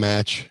Bulldog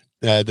match,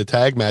 the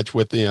tag match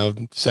with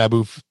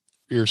Sabu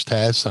Fierce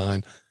Taz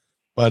sign.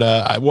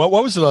 But what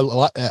was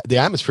the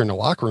atmosphere in the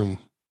locker room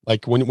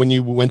like when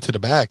you went to the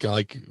back?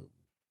 Like,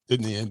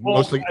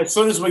 mostly as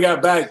soon as we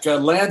got back,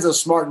 Lanza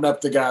smartened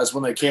up the guys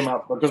when they came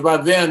up, because by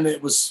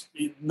then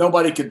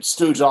nobody could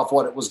stooge off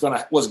what was going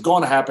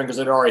to happen because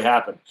it already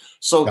happened.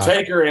 So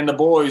Taker and the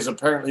boys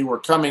apparently were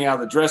coming out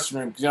of the dressing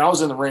room. I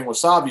was in the ring with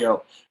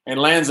Savio, And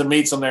Lanza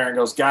meets him there and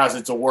goes, guys,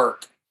 it's a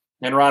work.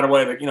 And right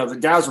away, the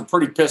guys were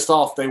pretty pissed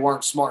off. They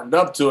weren't smartened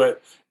up to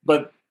it.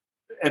 But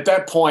at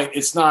that point,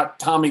 it's not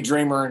Tommy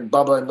Dreamer and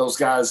Bubba and those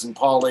guys and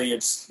Paulie.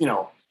 It's,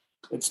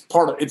 it's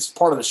part of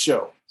the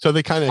show. So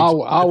they kind of.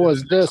 I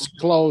was this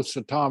close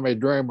to Tommy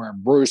Dreamer,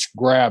 and Bruce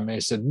grabbed me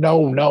and said,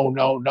 no,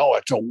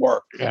 it's a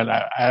work. And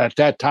at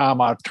that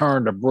time, I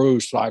turned to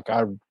Bruce like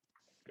I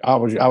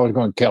was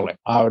going to kill him.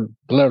 I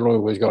literally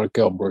was going to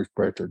kill Bruce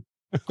Pritchard.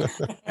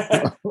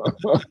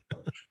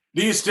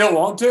 Do you still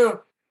want to?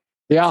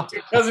 Yeah.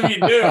 Because if you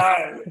do,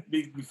 I'd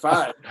be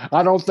fine.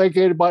 I don't think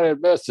anybody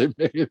would miss him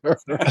either.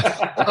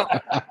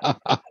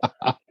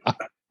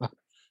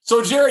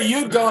 So, Jerry,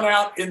 you'd gone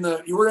out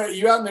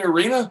you out in the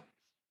arena?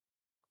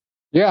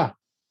 Yeah.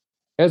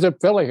 As a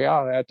Philly,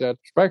 at that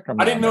Spectrum.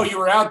 I didn't know you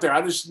were out there.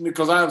 I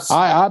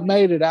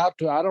made it out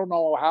to, I don't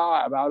know how,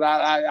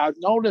 I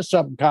noticed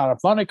something kind of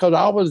funny because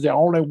I was the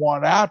only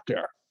one out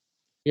there.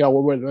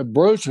 When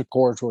Bruce, of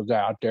course, was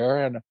out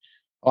there. And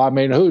I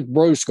mean, who's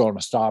Bruce going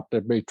to stop,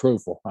 to be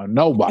truthful?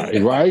 Nobody,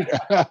 right?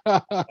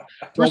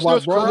 So my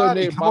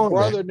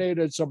brother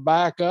needed some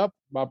backup.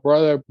 My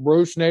brother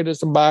Bruce needed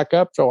some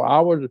backup. So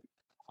I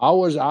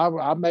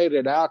made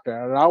it out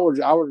there, and I was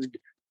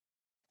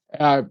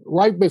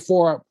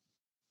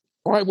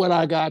right when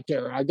I got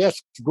there, I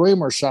guess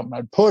Dream or something,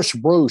 I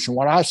pushed Bruce, and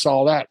when I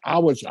saw that, I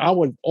was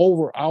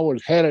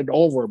headed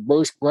over.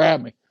 Bruce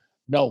grabbed me.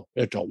 No,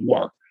 it's a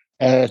work.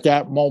 And at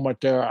that moment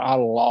there, I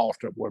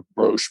lost it with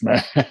Bruce,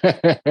 man.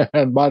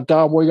 And by the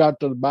time we got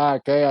to the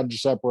back, they had to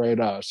separate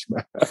us,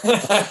 man.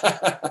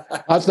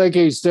 I think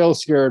he's still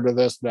scared to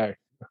this day.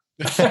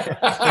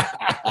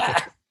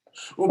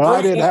 Well,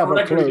 I didn't have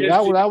a clue.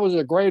 That was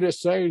the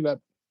greatest thing that,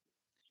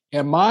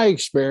 in my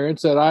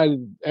experience, that I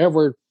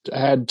ever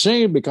had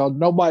seen, because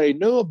nobody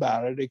knew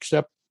about it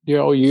except,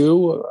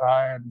 you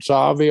and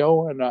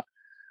Savio and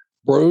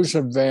Bruce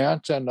and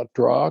Vince and the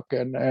truck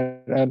and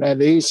the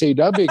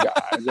ECW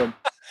guys. And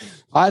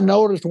I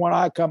noticed when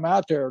I come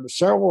out there,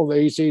 several of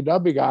the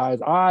ECW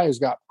guys' eyes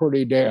got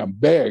pretty damn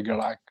big,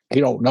 and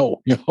he don't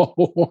know,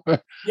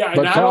 Yeah,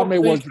 but Tommy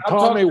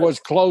was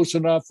close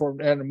enough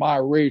in my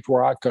reach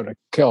where I could have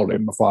killed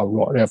him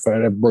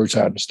if Bruce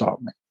hadn't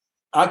stopped me.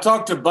 I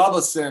talked to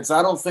Bubba since.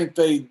 I don't think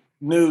they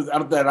knew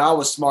that I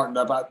was smart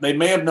enough. They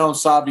may have known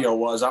Savio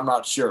was. I'm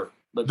not sure.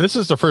 But this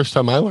is the first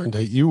time I learned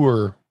that you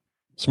were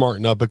smart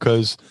enough,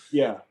 because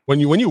when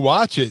you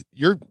watch it,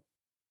 your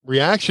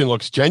reaction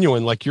looks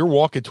genuine. Like you're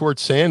walking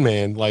towards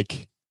Sandman,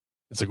 like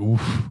it's like,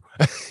 oof.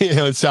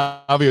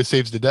 Savio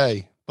saves the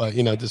day. But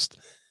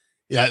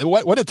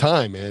what a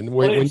time, man.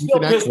 What a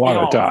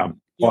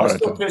time. It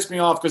still pissed me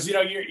off because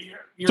you're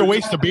it's a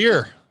waste of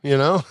beer.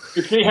 Yeah,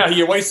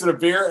 you wasted a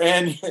beer,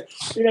 and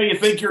you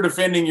think you're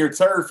defending your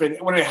turf, and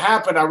when it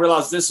happened, I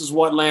realized this is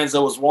what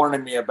Lanza was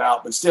warning me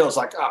about. But still, it's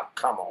like, oh,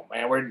 come on,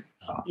 man,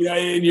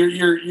 and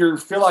you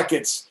feel like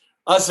it's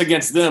us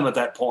against them at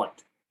that point,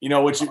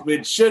 which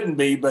it shouldn't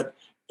be, but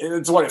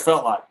it's what it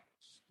felt like.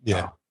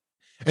 Yeah,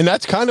 and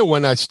that's kind of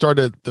when I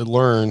started to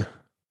learn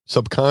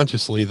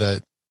subconsciously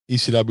that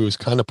ECW was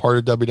kind of part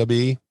of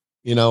WWE.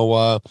 A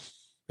lot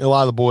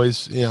of the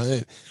boys,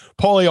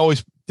 Paulie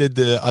always did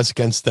the us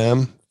against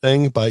them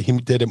thing, but he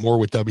did it more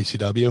with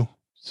WCW,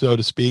 so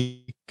to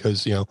speak,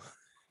 because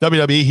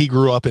WWE, he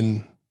grew up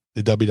in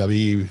the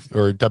WWE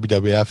or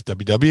WWF,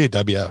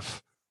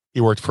 WWF. He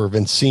worked for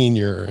Vince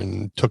Sr.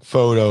 and took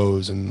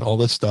photos and all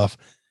this stuff.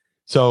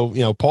 So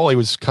Paulie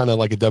was kind of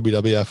like a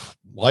WWF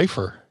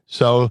lifer.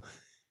 So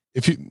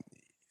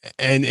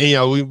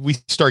we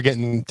start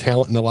getting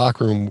talent in the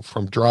locker room,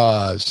 from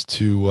Draws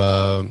to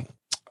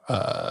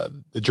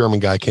the German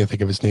guy, I can't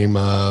think of his name.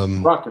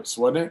 Ruckus,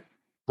 wasn't it?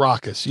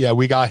 Ruckus. Yeah,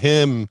 we got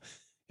him,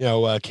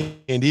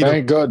 Candido.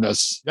 Thank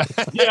goodness.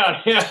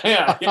 Yeah.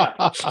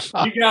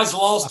 You guys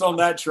lost on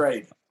that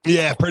trade.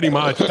 Yeah, pretty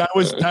much. That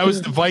was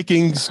the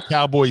Vikings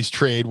Cowboys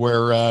trade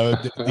where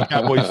the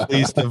Cowboys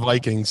fleeced the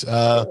Vikings.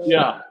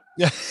 Yeah.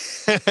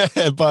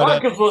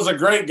 But Ruckus was a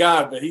great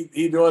guy, but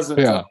he wasn't.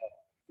 Yeah.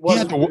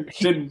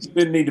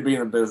 Didn't need to be in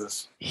the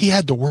business. He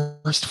had the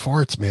worst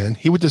farts, man.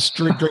 He would just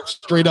drink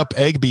straight up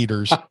egg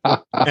beaters,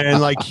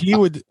 and he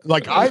would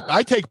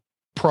I take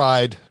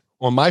pride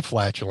on my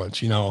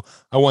flatulence.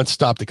 I once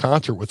stopped a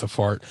concert with a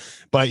fart,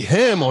 but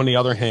him, on the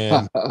other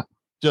hand,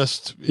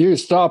 just you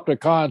stopped a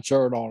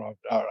concert on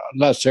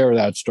let's hear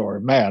that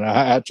story, man.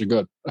 That's a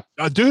good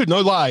dude.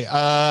 No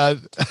lie.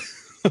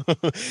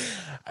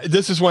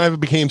 This is when I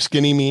became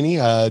skinny meanie.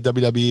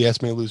 WWE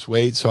asked me to lose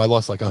weight, so I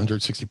lost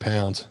 160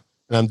 pounds.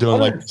 And I'm doing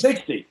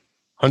 160.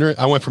 100.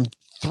 I went from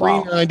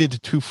 390 to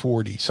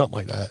 240, something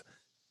like that.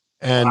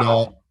 And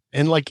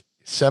in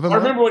 7 months. I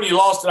remember when you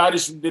lost it. I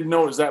just didn't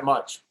know it was that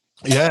much.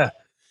 Yeah.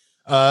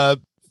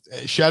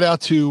 Shout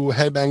out to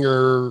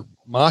Headbanger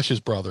Mosh's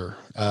brother,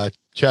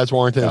 Chaz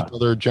Warrington's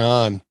brother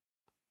John.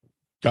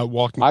 I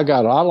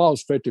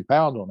lost 50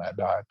 pounds on that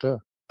diet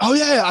too. Oh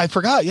yeah, I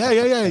forgot.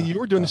 Yeah. You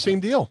were doing the same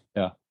deal.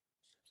 Yeah.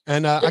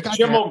 And I got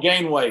Jim will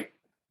gain weight.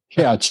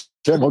 Yeah,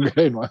 Jim will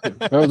gain weight.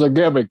 That was a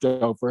gimmick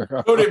though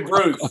for so did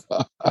Bruce.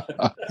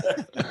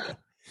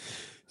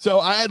 So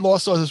I had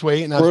lost all this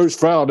weight, and Bruce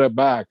found it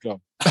back.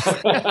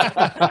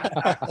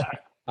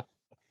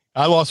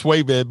 I lost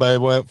weight, but I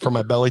went from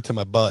my belly to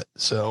my butt.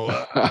 So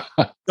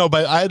no,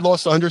 but I had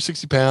lost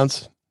 160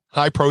 pounds,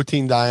 high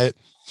protein diet,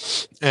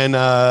 and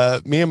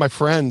me and my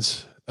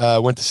friends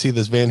went to see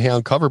this Van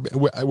Halen cover.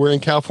 We're in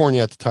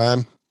California at the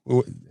time,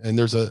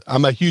 and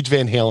I'm a huge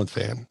Van Halen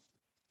fan.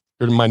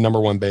 They're my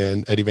number one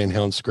band. Eddie Van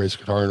Halen's the greatest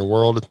guitar in the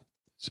world,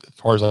 as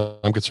far as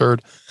I'm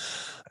concerned.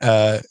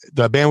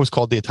 The band was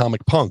called the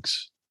Atomic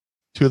Punks.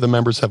 Two of the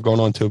members have gone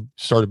on to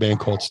start a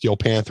band called Steel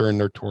Panther, and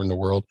they're touring the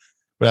world.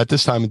 But at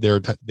this time, they're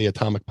the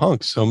Atomic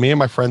Punks. So me and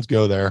my friends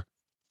go there,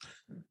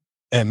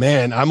 and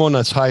man, I'm on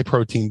this high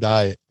protein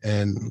diet,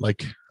 and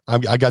like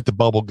I got the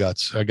bubble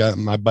guts. I got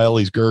my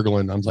belly's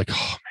gurgling. I'm like,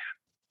 oh man,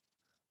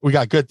 we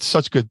got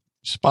such good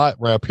spot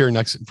right up here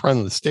in front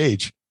of the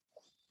stage.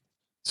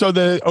 So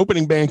the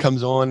opening band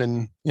comes on,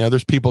 and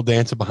there's people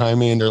dancing behind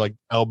me, and they're like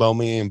elbow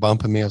me and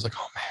bumping me. I was like,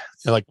 oh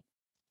man, like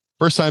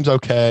first time's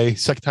okay.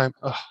 Second time,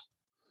 okay,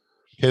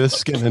 this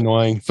is getting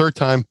annoying. Third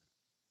time,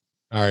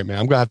 all right, man,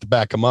 I'm gonna have to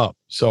back him up.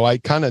 So I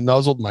kind of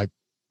nuzzled my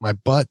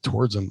butt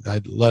towards him.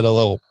 I let a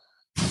little.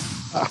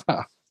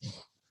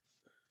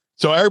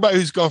 So everybody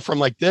who's going from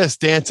like this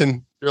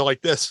dancing, they're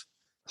like this,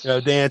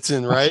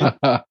 dancing, right?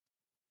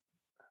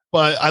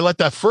 But I let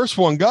that first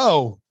one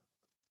go,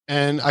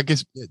 and I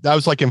guess that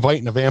was like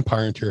inviting a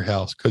vampire into your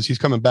house because he's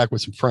coming back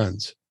with some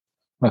friends.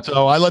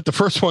 So I let the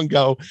first one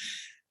go,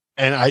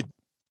 and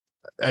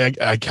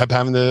I kept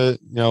having to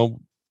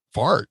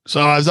fart.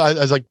 So I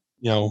was like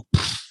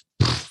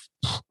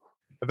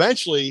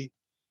eventually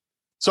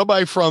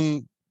somebody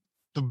from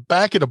the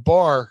back of the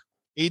bar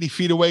 80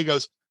 feet away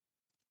goes,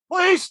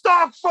 "Please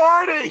stop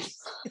farting."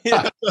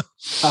 I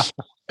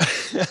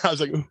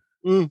was like,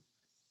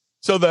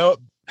 So the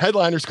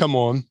headliners come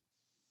on,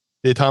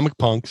 the Atomic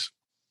Punks,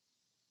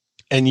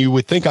 and you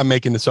would think I'm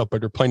making this up,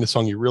 but they're playing the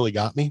song "You Really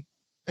Got Me,"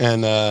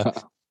 and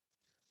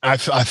I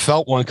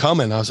felt one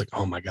coming. I was like,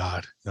 oh my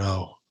God,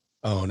 no,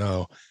 oh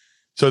no.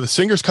 So the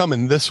singer's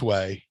coming this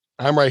way.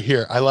 I'm right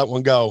here. I let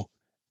one go,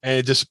 and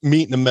it just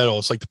meet in the middle.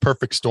 It's like the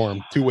perfect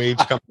storm. Two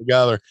waves come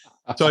together.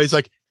 So he's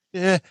like,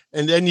 yeah.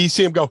 And then you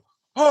see him go,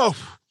 oh,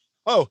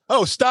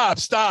 stop.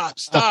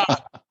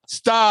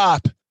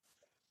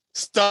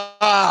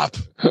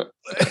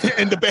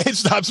 And the band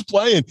stops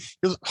playing.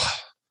 He goes,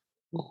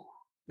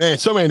 man,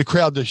 somebody in the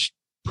crowd just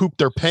pooped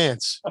their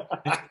pants.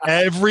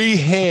 Every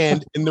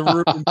hand in the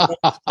room.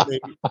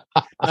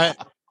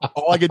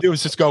 All I could do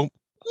was just go.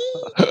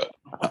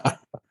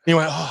 He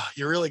went, "Oh,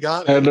 you really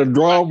got me." And the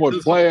drum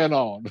was playing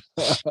on.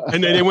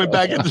 And then they went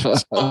back into the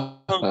song.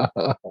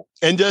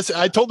 And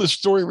I told this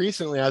story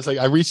recently. I was like,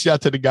 I reached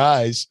out to the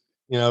guys.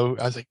 I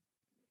was like,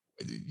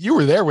 "You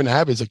were there when it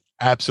happened." He's like,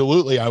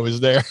 "Absolutely, I was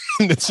there."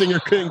 And the singer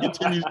couldn't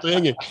continue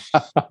singing.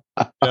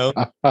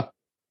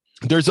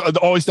 There's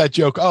always that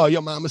joke. "Oh,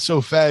 your mama's so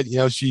fat,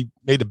 she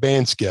made the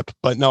band skip."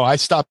 But no, I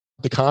stopped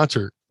the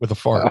concert with a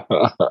fart.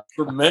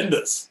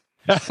 Tremendous.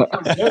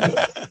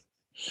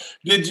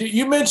 Did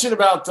you mention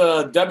about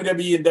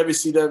WWE and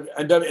WCW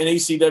and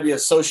ECW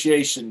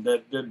association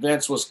that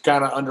Vince was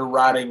kind of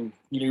underwriting?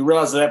 You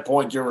realize at that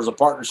point there was a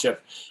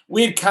partnership.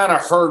 We had kind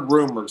of heard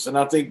rumors, and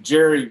I think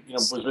Jerry,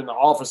 was in the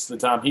office at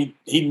the time.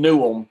 He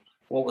knew them,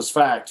 what was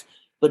fact.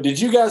 But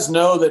did you guys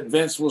know that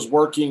Vince was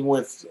working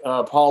with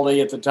Paul Lee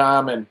at the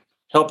time and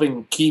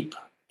helping keep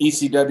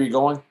ECW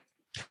going?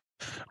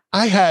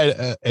 I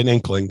had an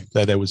inkling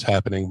that it was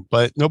happening,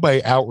 but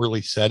nobody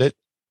outwardly said it.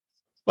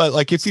 But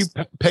like, if you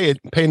pay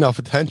enough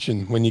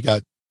attention, when you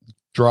got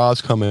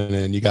Draws coming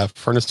in, you got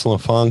Furnace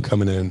LaFon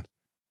coming in,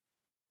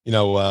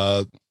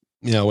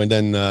 and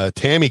then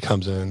Tammy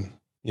comes in.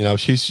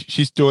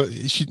 She's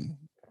doing.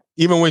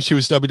 Even when she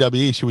was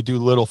WWE, she would do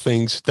little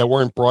things that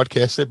weren't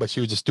broadcasted, but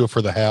she would just do it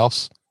for the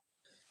house.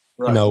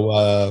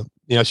 Right.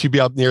 She'd be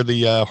out near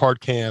the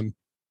hard cam,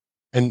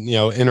 and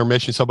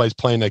intermission, somebody's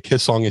playing a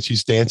Kiss song, and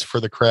she's dancing for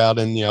the crowd,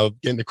 and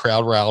getting the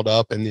crowd riled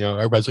up, and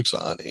everybody's like,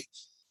 "Sonny."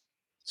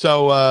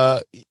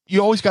 So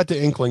you always got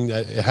the inkling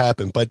that it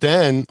happened. But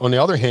then on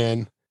the other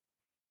hand,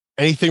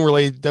 anything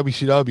related to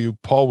WCW,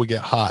 Paul would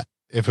get hot.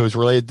 If it was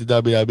related to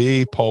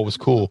WWE, Paul was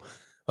cool.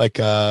 Like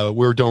we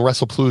were doing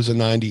WrestlePalooza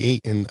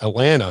 '98 in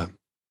Atlanta,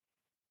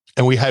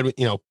 and we had,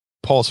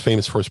 Paul's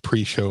famous for his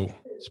pre-show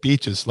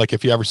speeches. Like,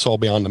 if you ever saw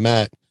Beyond the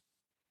Mat,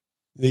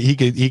 he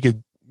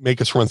could make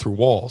us run through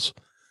walls.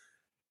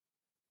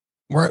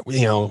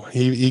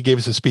 He gave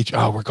us a speech.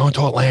 "Oh, we're going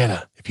to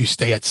Atlanta. If you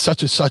stay at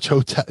such and such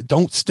hotel,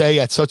 don't stay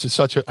at such and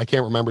such. I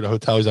can't remember the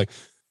hotel." He's like,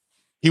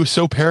 he was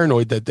so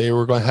paranoid that they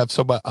were going to have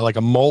somebody like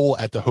a mole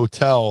at the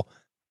hotel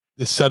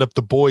to set up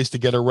the boys to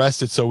get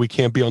arrested, so we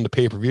can't be on the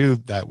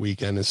pay-per-view that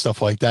weekend and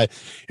stuff like that.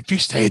 "If you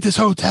stay at this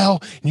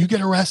hotel and you get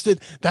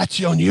arrested,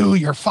 that's on you.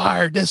 You're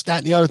fired. This, that,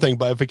 and the other thing."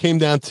 But if it came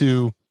down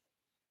to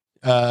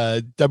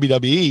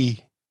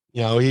WWE,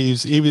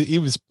 he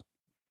was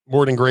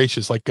more than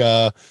gracious. Like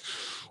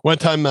one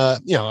time, I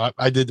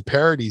did the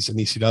parodies in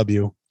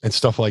ECW and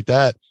stuff like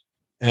that.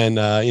 And,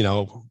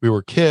 we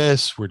were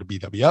Kiss, we're the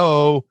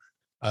BWO,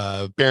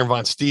 Baron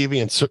Von Stevie,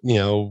 and,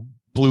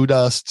 Blue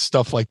Dust,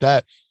 stuff like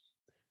that.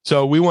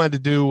 So we wanted to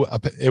do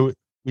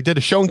we did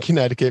a show in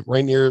Connecticut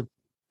right near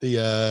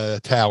the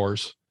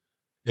towers.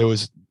 It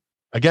was,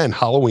 again,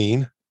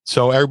 Halloween.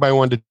 So everybody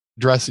wanted to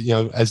dress,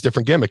 as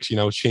different gimmicks.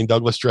 Shane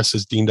Douglas dressed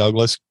as Dean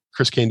Douglas.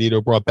 Chris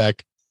Candido brought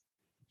back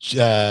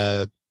Skip,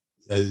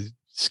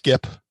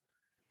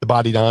 the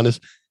Body Donnas.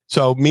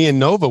 So me and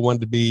Nova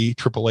wanted to be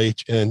Triple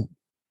H and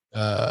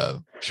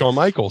Shawn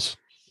Michaels.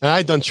 And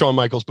I'd done Shawn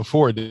Michaels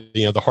before,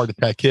 the Heart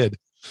Attack Kid.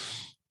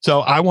 So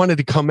I wanted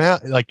to come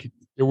out, like,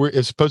 it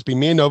was supposed to be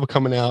me and Nova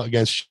coming out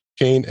against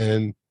Shane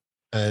and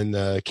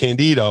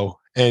Candido.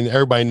 And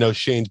everybody knows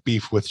Shane's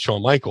beef with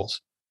Shawn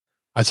Michaels.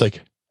 I was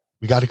like,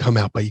 we got to come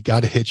out, but you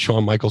got to hit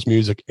Shawn Michaels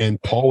music.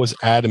 And Paul was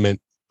adamant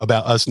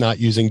about us not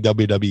using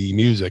WWE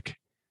music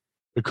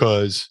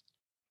because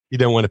he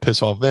didn't want to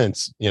piss off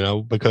Vince,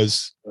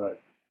 because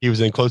he was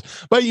in close.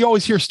 But you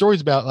always hear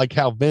stories about like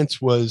how Paul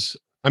was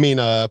in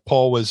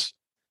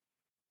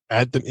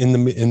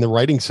the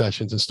writing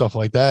sessions and stuff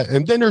like that.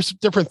 And then there's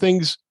different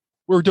things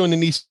we were doing in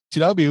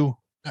ECW.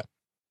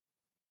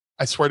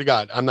 I swear to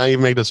God, I'm not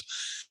even making this.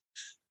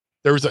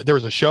 There was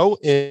a show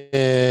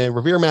in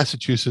Revere,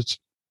 Massachusetts.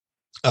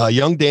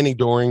 Young Danny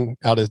Doring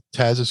out of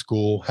Taz's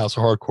school, House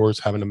of Hardcore, is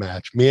having a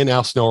match. Me and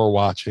Al Snow are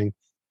watching,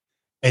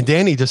 and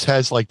Danny just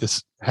had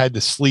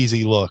this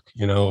sleazy look,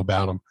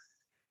 about him.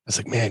 I was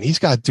like, man, he's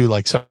got to do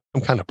like some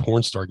kind of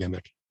porn star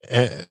gimmick.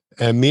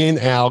 And me and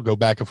Al go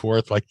back and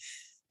forth, like,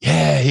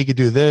 yeah, he could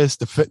do this.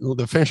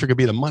 The finisher could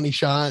be the money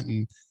shot,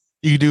 and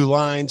you could do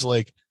lines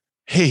like,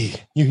 hey,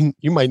 you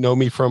might know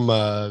me from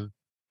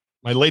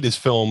my latest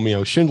film,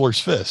 Schindler's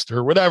Fist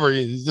or whatever,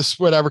 just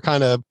whatever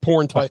kind of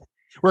porn title.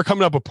 We're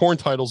coming up with porn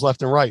titles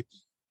left and right.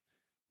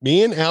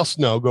 Me and Al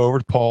Snow go over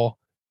to Paul.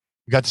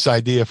 We got this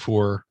idea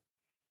for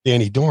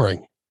Danny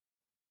Doring,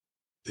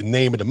 the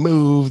name of the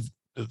move,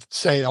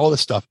 say all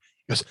this stuff.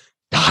 He goes,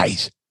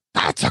 guys,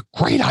 that's a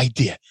great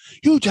idea.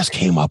 You just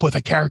came up with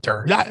a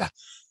character.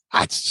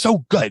 That's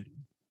so good.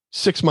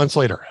 6 months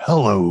later,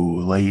 hello,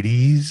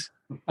 ladies.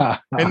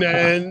 And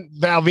then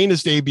Val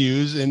Venus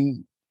debuts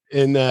in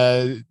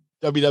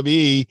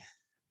WWE,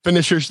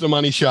 finishers the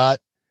money shot.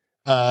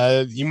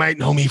 You might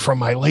know me from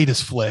my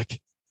latest flick,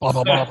 blah,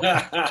 blah, blah,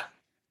 blah.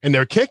 And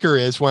their kicker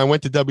is when I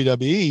went to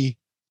WWE,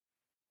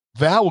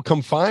 Val would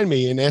come find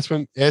me and ask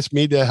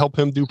me to help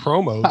him do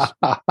promos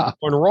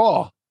on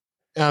Raw.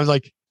 And I was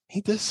like,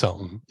 he did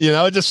something,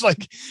 just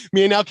like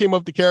me and Al came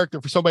up with the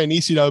character for somebody in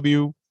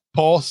ECW.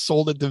 Paul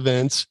sold it to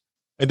Vince.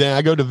 And then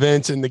I go to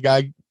Vince, and the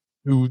guy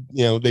who,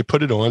 they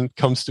put it on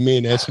comes to me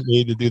and asks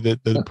me to do the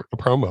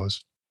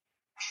promos.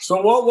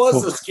 So what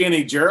was the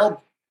skinny, Gerald,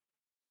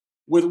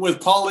 with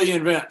Paulie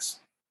and Vince?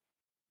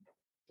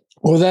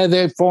 Well,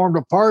 they formed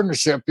a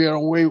partnership. We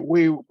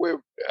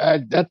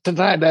at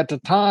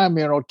the time,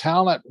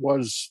 talent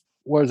was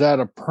at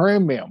a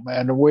premium,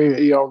 and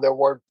there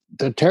were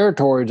the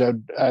territories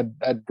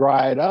had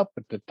dried up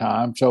at the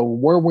time. So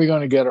where are we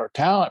going to get our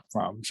talent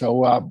from?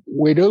 So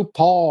we do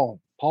Paul's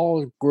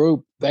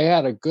group. They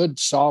had a good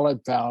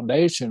solid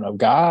foundation of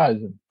guys,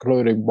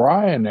 including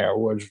Brian. There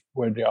was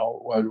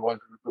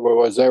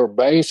their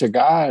base of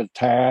guys,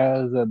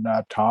 Taz and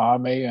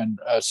Tommy and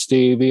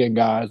Stevie and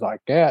guys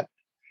like that.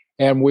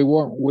 And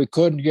we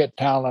couldn't get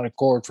talent, of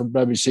course, from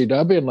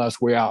WCW unless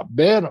we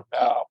outbid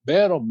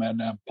them.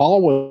 And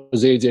Paul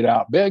was easy to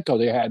outbid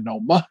because he had no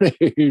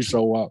money.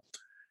 So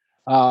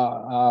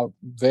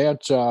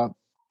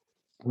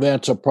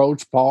Vince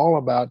approached Paul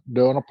about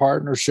doing a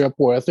partnership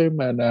with him.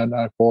 And then,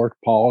 of course,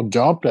 Paul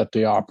jumped at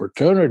the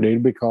opportunity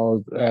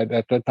because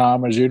at the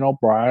time, as you know,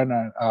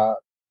 Brian,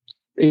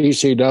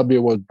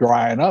 ECW was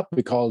drying up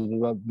because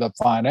of the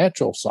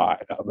financial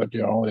side of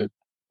it.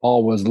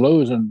 Paul was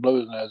losing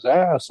his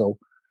ass. So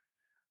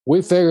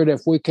we figured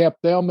if we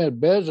kept them in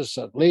business,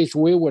 at least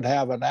we would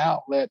have an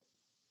outlet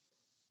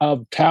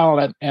of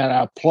talent and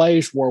a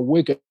place where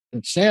we could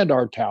send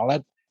our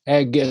talent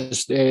and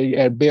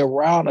be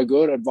around a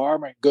good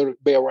environment,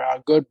 be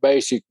around good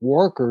basic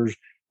workers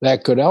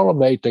that could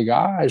elevate the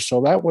guys.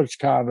 So that was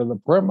kind of the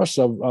premise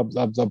of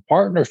the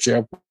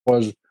partnership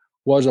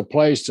was a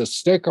place to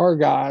stick our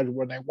guys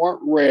when they weren't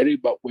ready,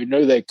 but we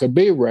knew they could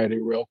be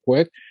ready real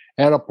quick,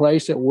 and a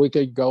place that we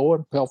could go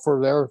and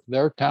pilfer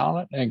their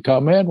talent and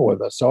come in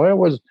with us. So it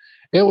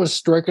was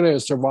strictly a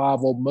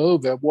survival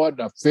move. It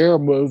wasn't a fear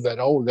move that,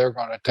 they're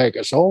going to take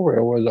us over.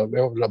 It was a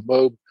move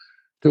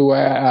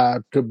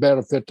to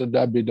benefit the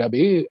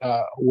WWE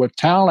with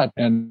talent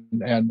and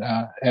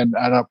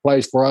a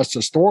place for us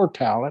to store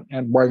talent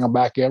and bring them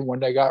back in when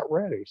they got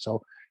ready.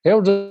 So it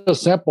was a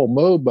simple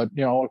move, but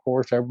of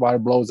course, everybody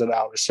blows it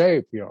out of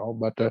shape.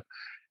 But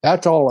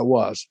that's all it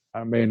was.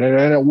 I mean,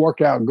 and it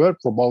worked out good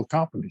for both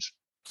companies.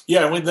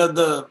 Yeah, I mean,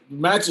 the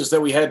matches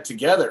that we had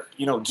together,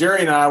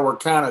 Jerry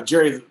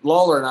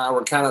Lawler and I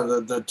were kind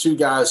of the two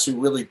guys who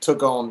really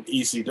took on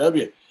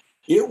ECW.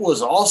 It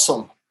was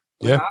awesome.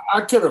 Yeah, I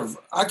could have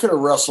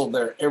wrestled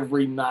there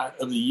every night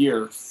of the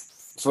year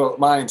for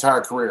my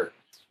entire career.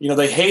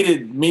 They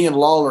hated me and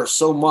Lawler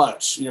so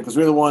much, because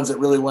we're the ones that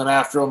really went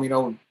after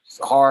them,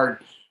 hard.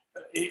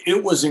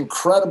 it was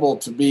incredible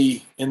to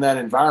be in that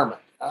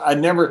environment. I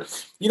never,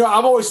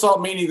 I've always thought,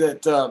 Meanie,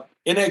 that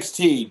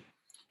NXT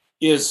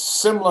is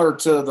similar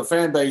to the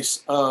fan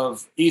base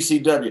of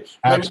ECW.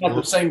 Maybe not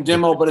the same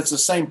demo, but it's the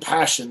same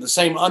passion, the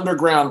same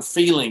underground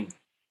feeling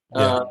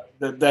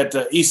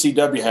that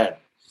ECW had.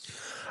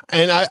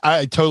 And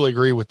I totally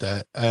agree with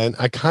that. And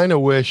I kind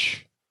of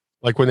wish,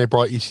 like when they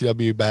brought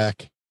ECW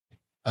back,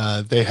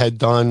 they had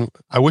done,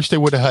 I wish they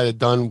would have had it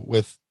done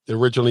with the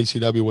original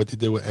ECW, what they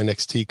did with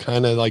NXT,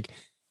 kind of like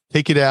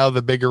take it out of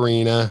the big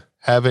arena,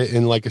 have it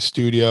in like a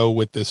studio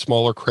with the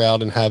smaller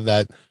crowd and have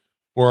that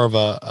more of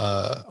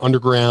a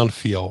underground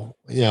feel.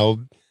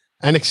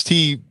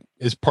 NXT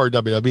is part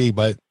of WWE,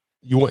 but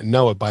you wouldn't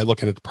know it by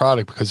looking at the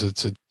product because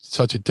it's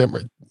such a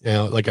different,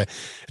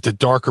 it's a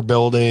darker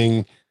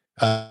building.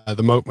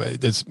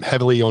 It's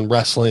heavily on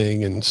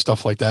wrestling and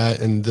stuff like that.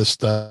 And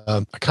just,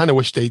 I kind of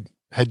wish they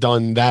had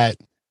done that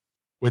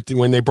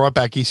when they brought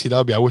back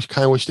ECW. I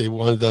kind of wish they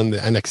wanted done the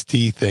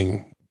NXT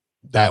thing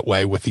that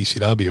way with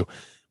ECW,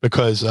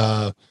 because,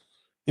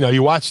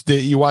 you watch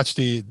the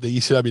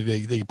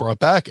ECW they brought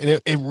back,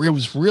 and it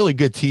was really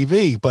good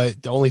TV,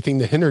 but the only thing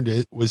that hindered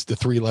it was the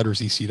 3 letters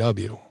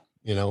ECW.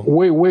 We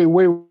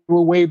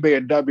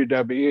being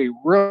WWE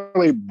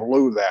really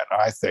blew that.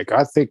 I think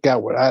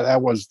that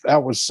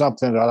was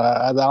something that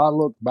I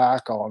look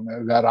back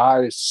on, that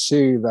I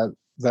see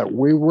that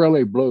we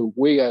really blew.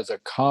 We as a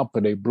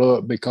company blew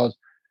it, because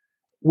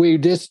we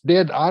just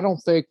did. I don't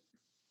think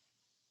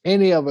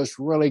any of us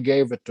really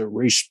gave it the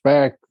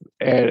respect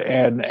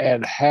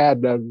and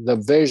had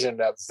the vision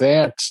that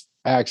Vince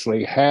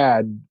actually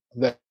had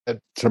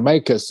to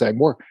make this thing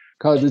work.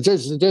 Because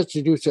just as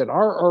you said,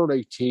 our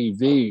early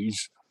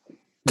TVs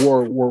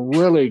were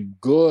really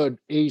good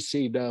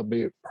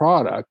ECW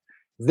product.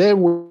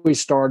 Then we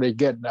started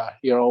getting,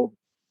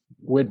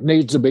 it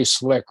needs to be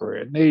slicker.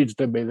 It needs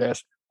to be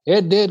this.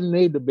 It didn't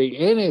need to be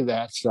any of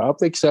that stuff,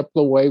 except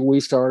the way we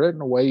started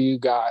and the way you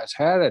guys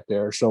had it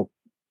there. So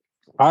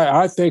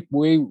I think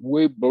we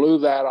blew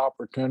that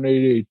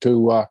opportunity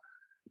to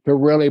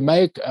really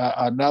make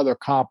another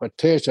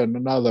competition,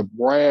 another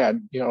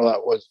brand,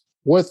 that was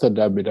with the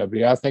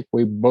WWE. I think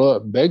we blew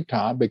it big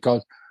time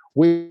because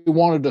we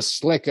wanted to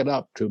slick it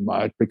up too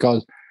much,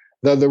 because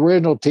the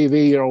original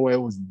TV, it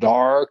was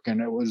dark, and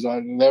it was,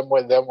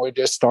 then we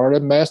just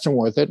started messing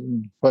with it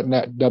and putting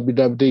that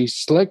WWE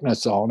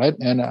slickness on it.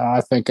 And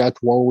I think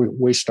that's where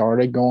we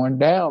started going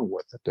down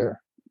with it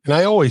there. And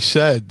I always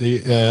said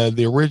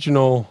the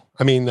original,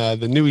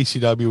 the new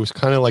ECW was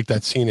kind of like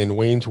that scene in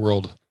Wayne's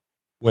World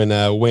when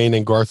Wayne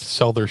and Garth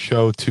sell their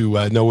show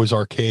to Noah's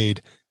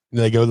Arcade. And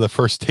they go to the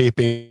first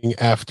taping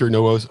after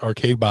Noah's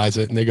Arcade buys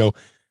it, and they go,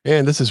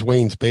 man, this is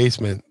Wayne's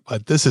basement.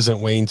 But this isn't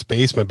Wayne's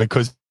basement,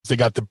 because they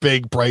got the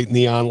big bright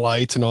neon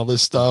lights and all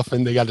this stuff,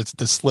 and they got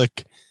the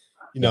slick,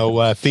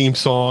 theme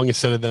song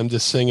instead of them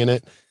just singing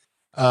it.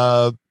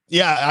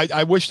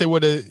 I wish they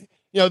would have,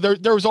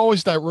 there was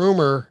always that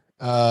rumor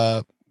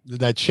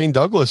that Shane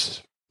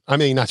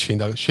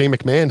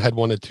McMahon had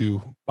wanted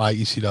to buy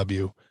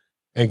ECW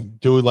and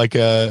do like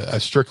a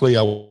strictly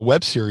a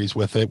web series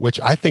with it, which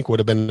I think would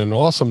have been an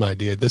awesome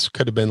idea. This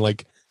could have been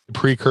like the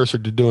precursor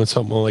to doing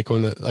something like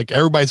like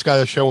everybody's got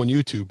a show on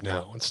YouTube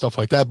now and stuff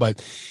like that,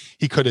 but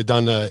he could have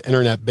done an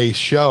internet-based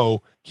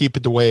show, keep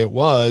it the way it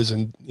was,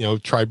 and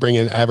try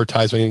bringing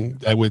advertising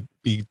that would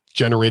be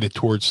generated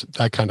towards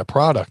that kind of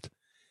product.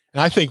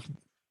 And I think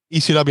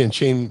ECW and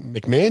Shane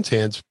McMahon's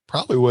hands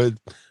probably would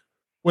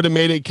have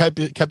made it, kept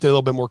it a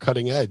little bit more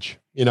cutting edge,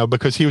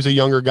 because he was a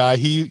younger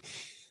guy.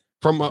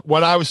 From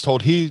what I was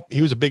told, Shane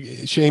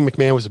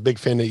McMahon was a big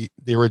fan of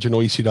the original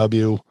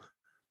ECW,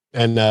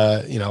 and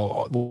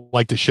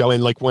liked the show.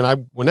 And like when I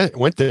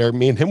went there,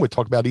 me and him would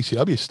talk about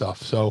ECW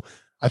stuff. So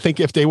I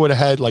think if they would have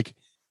had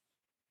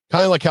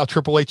kind of like how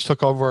Triple H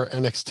took over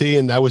NXT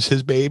and that was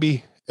his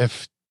baby,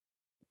 if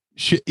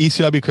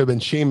ECW could have been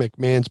Shane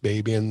McMahon's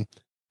baby and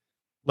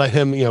let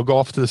him, go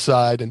off to the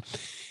side. And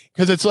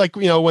because it's like,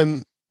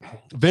 when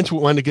Vince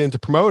wanted to get into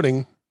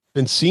promoting,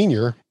 Vince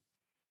Sr.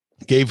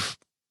 gave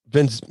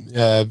Vince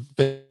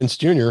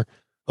Jr.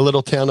 a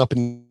little town up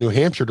in New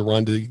Hampshire to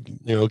run to,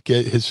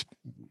 get his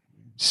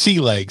sea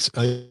legs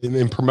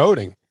in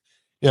promoting.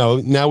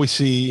 Now we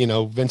see,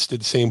 Vince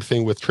did the same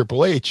thing with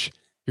Triple H.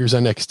 Here's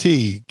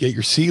NXT, get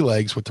your sea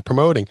legs with the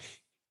promoting.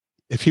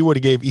 If he would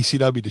have gave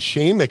ECW to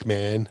Shane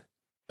McMahon,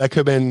 that could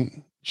have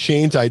been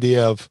Shane's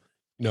idea of,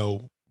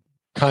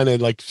 kind of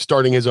like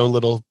starting his own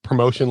little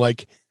promotion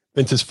like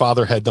Vince's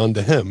father had done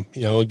to him,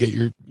 and get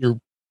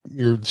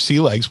your sea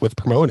legs with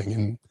promoting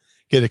and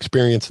get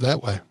experience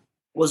that way.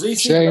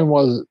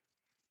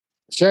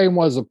 Shane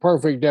was a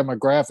perfect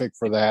demographic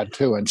for that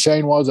too. And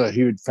Shane was a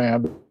huge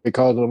fan,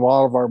 because a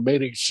lot of our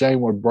meetings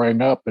Shane would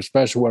bring up,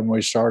 especially when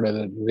we started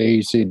the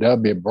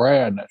ECW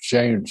brand,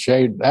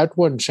 that's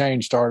when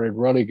Shane started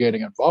really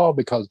getting involved,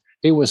 because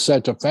he was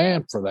such a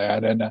fan for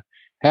that. And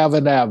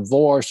having that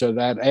voice of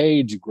that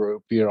age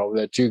group,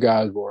 that you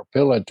guys were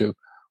appealing to,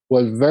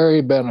 was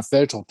very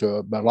beneficial to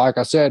it. But like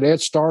I said, it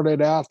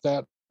started out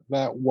that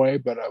that way,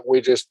 but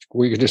we just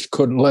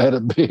couldn't let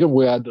it be.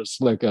 We had to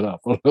slick it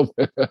up a little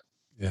bit.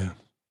 Yeah.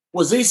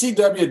 Was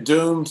ECW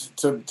doomed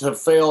to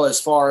fail as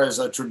far as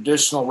a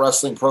traditional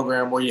wrestling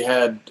program where you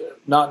had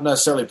not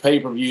necessarily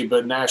pay-per-view,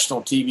 but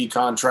national TV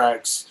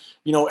contracts?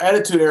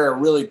 Attitude Era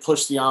really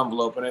pushed the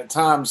envelope, and at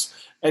times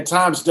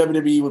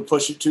WWE would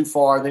push it too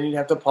far. Then you'd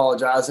have to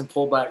apologize and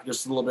pull back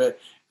just a little bit.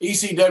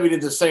 ECW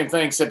did the same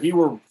thing, except you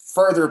were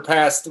further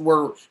past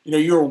where,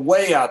 you were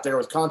way out there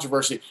with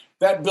controversy.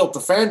 That built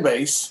the fan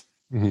base,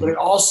 but it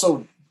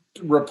also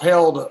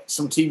repelled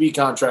some TV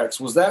contracts.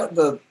 Was that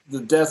the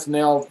death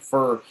knell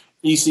for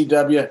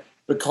ECW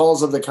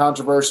because of the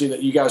controversy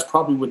that you guys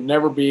probably would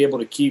never be able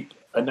to keep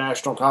a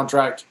national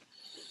contract?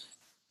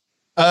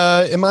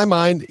 In my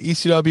mind,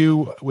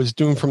 ECW was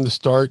doomed from the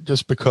start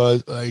just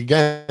because,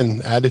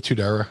 again, Attitude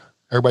Era.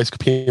 Everybody's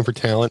competing for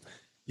talent.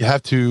 You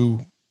have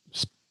to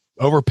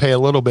overpay a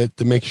little bit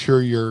to make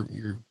sure your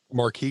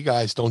marquee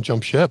guys don't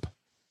jump ship.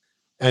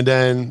 And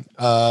then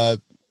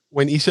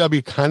when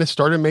ECW kind of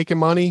started making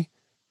money,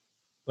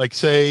 like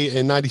say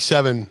in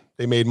 97,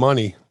 they made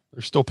money.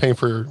 They're still paying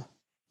for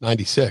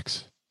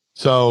 96.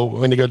 So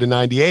when they go to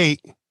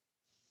 98,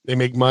 they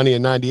make money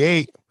in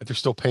 98, but they're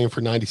still paying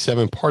for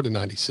 97, part of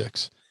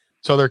 96.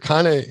 So they're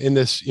kind of in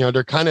this,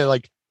 they're kind of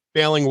like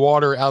bailing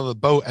water out of the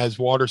boat as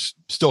water's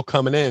still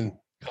coming in.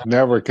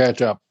 Never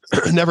catch up.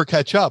 Never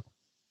catch up.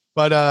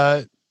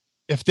 But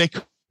if they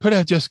could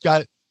have just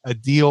got a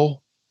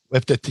deal,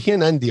 if the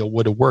TNN deal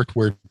would have worked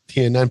where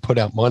TNN put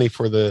out money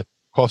for the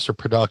cost of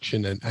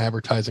production and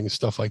advertising and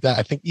stuff like that,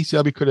 I think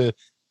ECW could have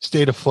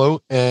stayed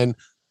afloat. And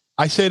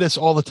I say this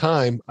all the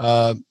time,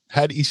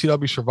 had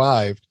ECW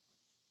survived,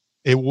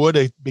 it would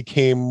have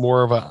became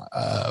more of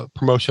a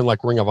promotion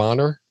like Ring of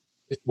Honor.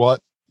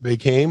 What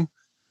became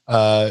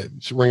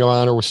Ring of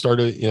Honor was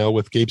started,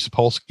 with Gabe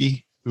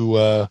Sapolsky,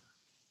 who,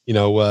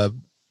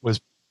 was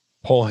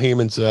Paul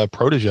Heyman's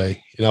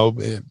protege.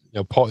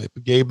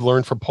 Gabe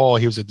learned from Paul.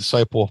 He was a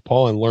disciple of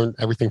Paul and learned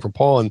everything from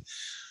Paul. And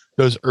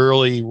those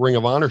early Ring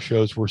of Honor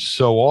shows were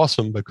so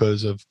awesome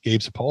because of Gabe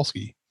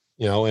Sapolsky,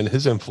 and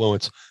his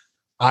influence.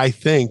 I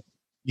think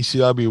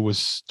ECW was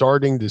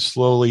starting to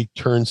slowly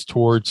turns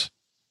towards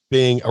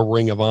being a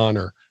Ring of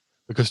Honor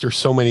because there's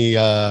so many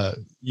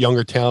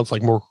younger talents,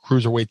 like more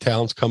cruiserweight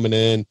talents coming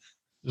in.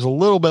 There's a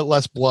little bit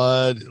less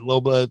blood, a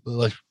little bit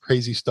less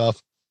crazy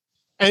stuff.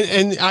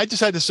 And I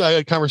just had this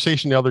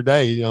conversation the other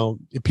day,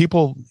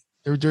 people,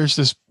 there's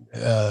this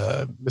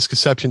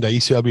misconception that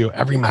ECW,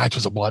 every match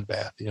was a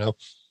bloodbath,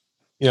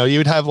 you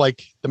would have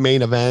like the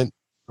main event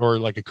or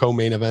like a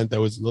co-main event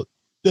that was a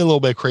little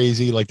bit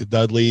crazy, like the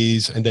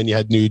Dudleys. And then you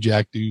had New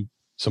Jack do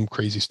some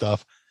crazy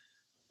stuff.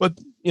 But,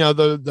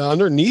 the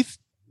underneath,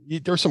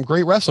 there was some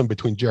great wrestling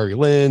between Jerry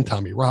Lynn,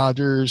 Tommy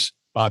Rogers,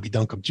 Bobby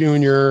Duncombe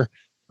Jr.,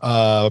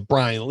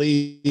 Brian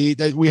Lee.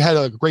 We had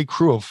a great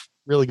crew of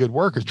really good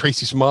workers,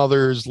 Tracy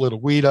Smothers, Little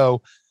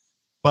Guido.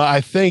 But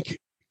I think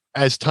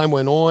as time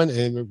went on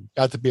and it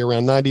got to be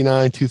around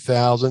 99,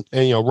 2000,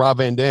 and, Rob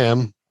Van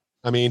Dam,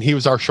 he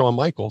was our Shawn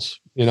Michaels,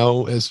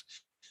 WWE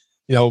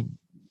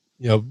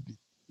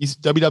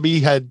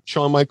had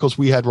Shawn Michaels.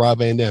 We had Rob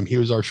Van Dam. He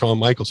was our Shawn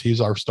Michaels. He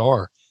was our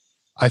star.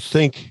 I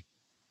think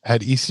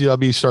had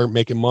ECW started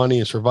making money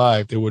and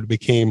survived, it would have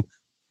became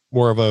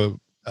more of a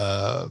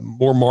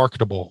more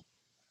marketable,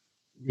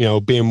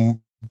 being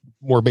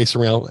more based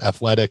around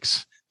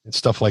athletics and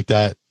stuff like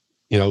that,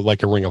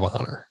 like a Ring of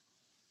Honor.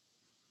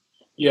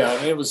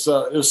 Yeah, it was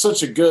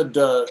such a good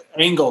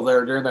angle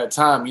there during that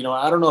time.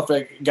 I don't know if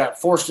they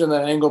got forced in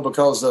that angle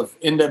because of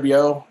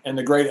NWO and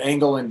the great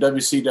angle in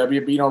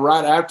WCW, but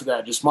right after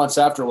that, just months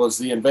after, was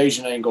the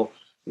invasion angle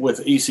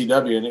with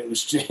ECW, and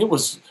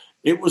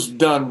it was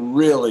done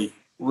really,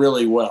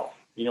 really well.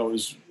 It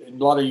was a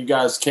lot of you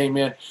guys came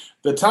in.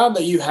 The time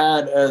that you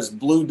had as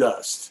Blue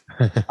Dust,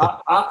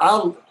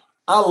 I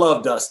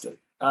love Dustin.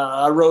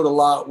 I wrote a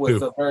lot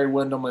with Barry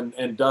Windham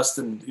and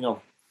Dustin,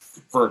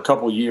 for a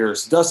couple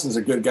years. Dustin's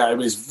a good guy.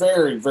 He's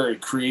very, very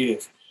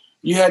creative.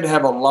 You had to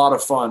have a lot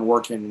of fun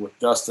working with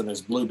Dustin as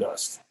Blue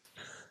Dust.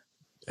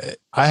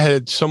 I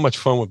had so much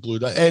fun with Blue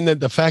Dust. And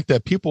the fact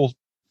that people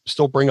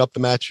still bring up the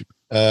match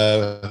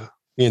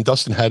me and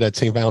Dustin had at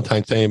St.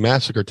 Valentine's Day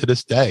Massacre to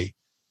this day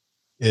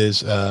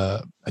is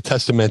a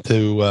testament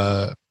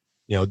to,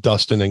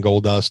 Dustin and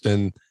Goldust.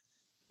 And,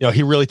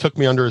 he really took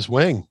me under his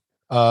wing.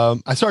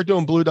 I started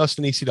doing Blue Dust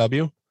in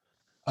ECW.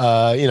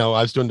 I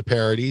was doing the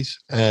parodies,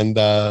 and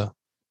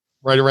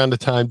right around the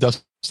time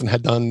Dustin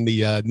had done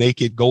the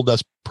naked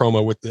Goldust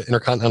promo with the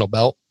Intercontinental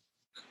Belt,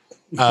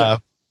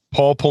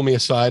 Paul pulled me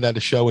aside at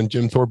a show, and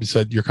Jim Thorpe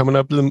said, "You're coming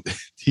up to the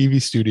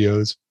TV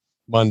studios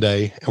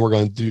Monday, and we're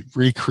going to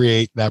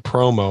recreate that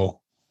promo.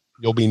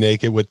 You'll be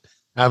naked with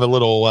have a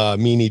little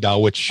meanie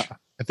doll, which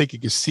I think you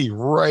can see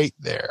right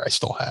there. I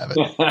still have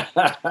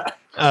it.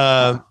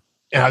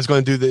 And I was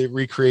going to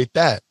recreate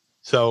that.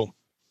 So,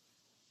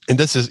 and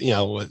this is,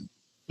 the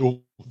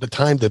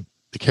time that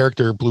the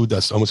character Blue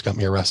Dust almost got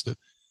me arrested.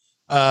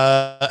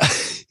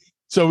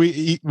 So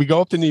we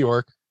go up to New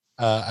York.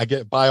 I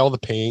buy all the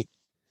paint,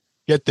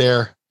 get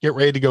there, get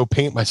ready to go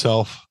paint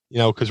myself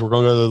because we're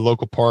going to go to the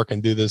local park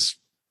and do this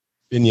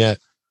vignette.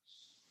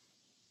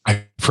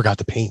 I forgot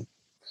to paint.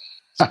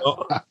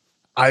 So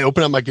I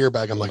open up my gear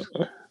bag. I'm like,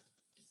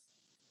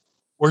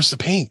 where's the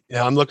paint?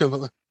 Yeah, I'm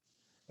looking.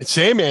 It's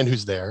Sandman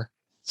who's there.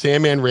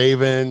 Sandman,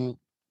 Raven,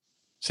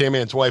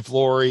 Sandman's wife,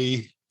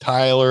 Lori,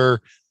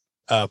 Tyler,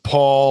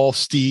 Paul,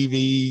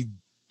 Stevie,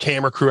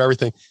 camera crew,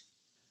 everything.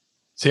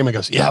 Sandman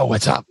goes, yo,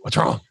 what's up? What's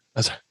wrong? I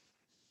was like,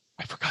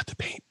 I forgot to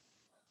paint.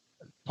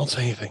 Don't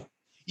say anything.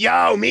 Yo,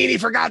 Meanie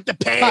forgot to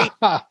paint.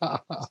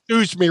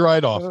 Stooshed me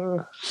right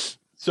off.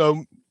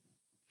 So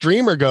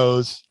Dreamer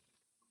goes,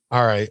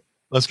 all right,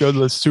 let's go to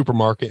the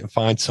supermarket and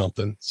find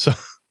something. So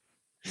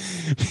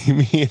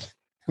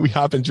we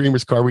hop in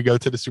Dreamer's car. We go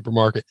to the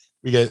supermarket.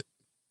 We get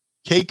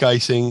cake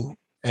icing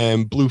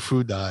and blue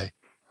food dye.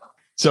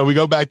 So we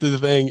go back to the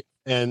thing,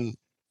 and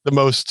the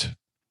most,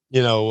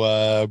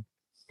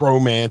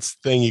 bromance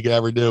thing you could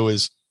ever do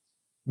is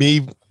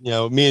me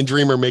and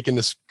Dreamer making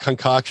this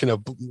concoction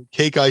of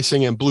cake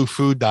icing and blue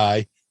food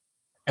dye.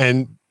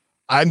 And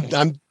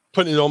I'm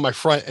putting it on my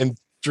front, and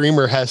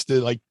Dreamer has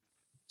to like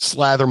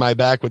slather my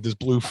back with this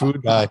blue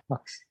food dye.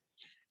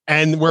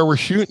 And where we're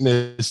shooting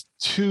is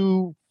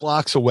 2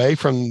 blocks away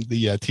from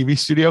the TV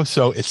studio.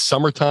 So it's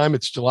summertime.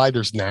 It's July.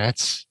 There's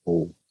gnats.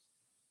 Oh.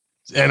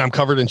 And I'm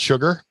covered in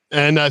sugar.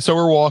 And so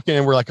we're walking,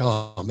 and we're like,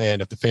 oh,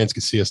 man, if the fans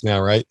could see us now,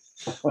 right?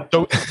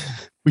 So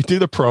we do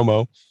the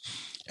promo.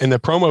 And the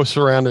promo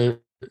surrounded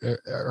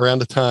around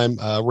the time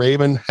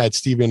Raven had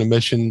Stevie on a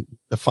mission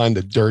to find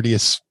the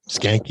dirtiest,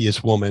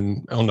 skankiest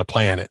woman on the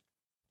planet.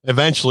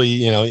 Eventually,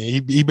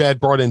 he had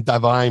brought in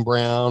Divine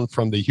Brown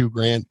from the Hugh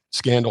Grant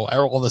scandal,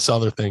 all this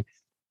other thing.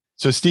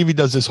 So Stevie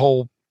does this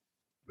whole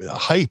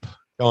hype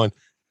going,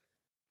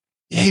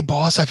 hey,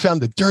 boss, I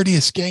found the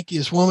dirtiest,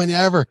 skankiest woman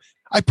ever.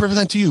 I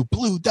present to you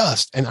Blue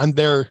Dust. And I'm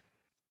there.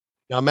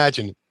 Now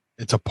imagine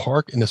it's a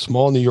park in a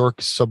small New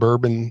York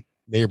suburban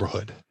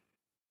neighborhood.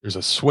 There's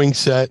a swing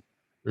set.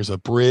 There's a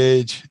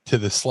bridge to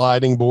the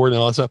sliding board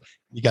and all that stuff.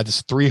 You got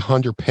this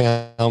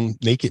 300-pound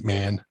naked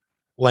man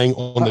laying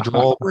on the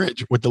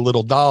drawbridge with the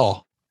little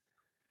doll.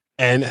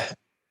 And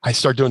I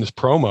start doing this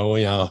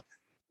promo,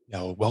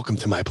 welcome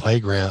to my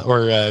playground.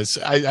 Or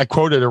I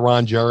quoted a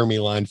Ron Jeremy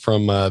line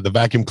from the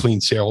Vacuum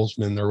Clean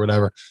Salesman or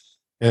whatever.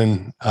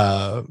 And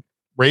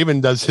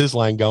Raven does his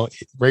line going,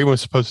 Raven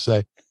was supposed to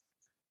say,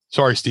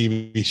 sorry,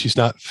 Stevie, she's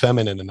not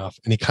feminine enough.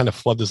 And he kind of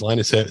flubbed his line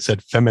and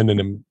said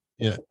feminine.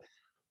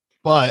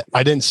 But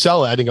I didn't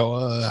sell it. I didn't go,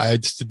 I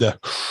just did the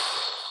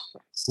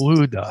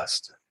Blue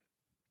Dust.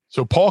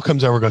 So Paul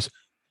comes over and goes,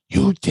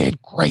 you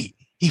did great.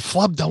 He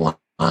flubbed the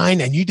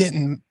line and you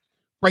didn't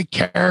break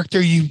character.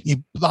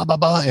 You blah, blah,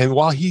 blah. And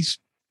while he's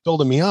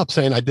building me up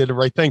saying I did the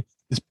right thing,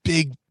 this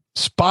big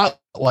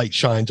spotlight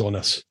shines on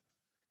us.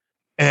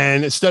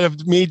 And instead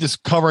of me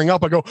just covering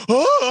up, I go,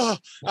 oh,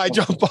 I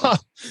jump up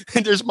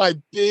and there's my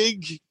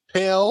big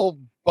pale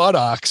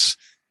buttocks.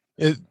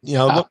 It,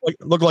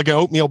 look like an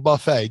oatmeal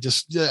buffet,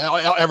 just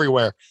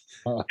everywhere.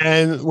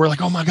 And we're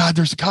like, oh my God,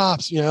 there's the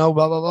cops, blah,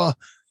 blah, blah.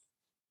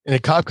 And a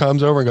cop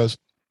comes over and goes,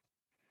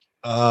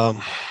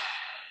 I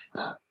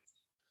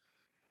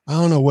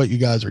don't know what you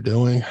guys are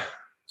doing,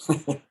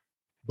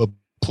 but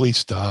please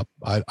stop.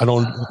 I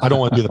don't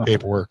want to do the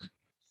paperwork.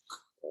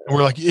 And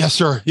we're like, yes,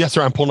 sir. Yes,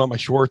 sir. I'm pulling up my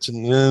shorts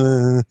and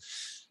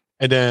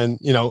then,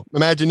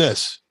 imagine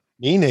this,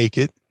 me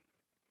naked,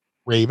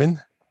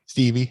 Raven,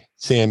 Stevie,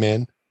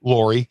 Sandman,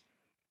 Lori,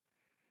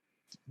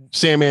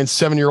 Sandman's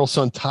 7-year-old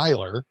son,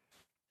 Tyler,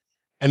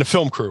 and a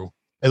film crew.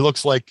 It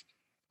looks like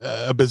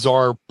a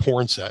bizarre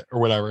porn set or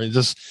whatever.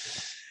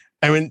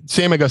 And when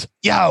Sandman goes,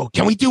 yo,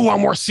 can we do one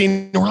more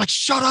scene? And we're like,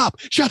 shut up.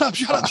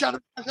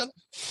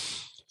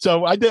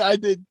 So I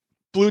did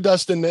Blue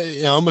Dust, and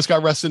almost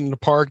got arrested in the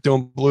park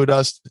doing Blue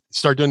Dust,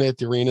 start doing it at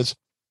the arenas,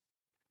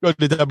 go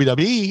to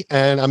WWE,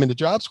 and I'm in the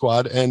Job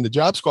Squad, and the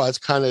Job Squad's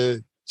kind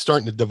of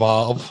starting to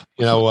devolve.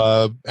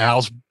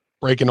 Al's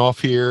breaking off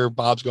here,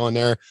 Bob's going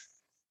there.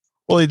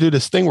 Well, they do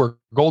this thing where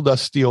Goldust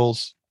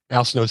steals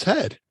Al Snow's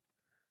head.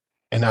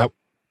 And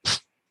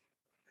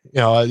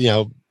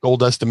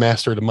Goldust, the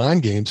master of the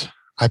mind games,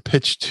 I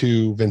pitched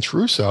to Vince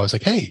Russo. I was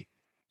like, hey,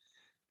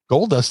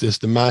 Goldust is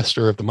the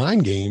master of the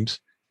mind games,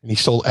 and he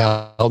stole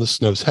Al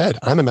Snow's head.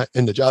 I'm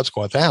in the Job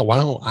Squad now. Why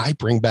don't I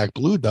bring back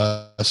Blue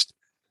Dust?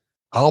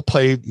 I'll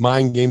play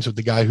mind games with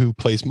the guy who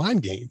plays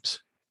mind games.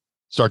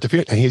 Start to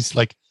feel. And he's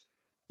like,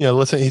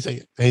 listen,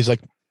 he's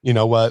like, you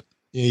know what?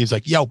 He's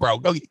like, yo, bro,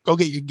 go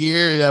get your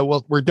gear. Yeah,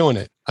 well, we're doing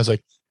it. I was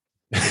like,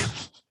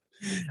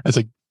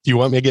 do you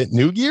want me to get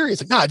new gear?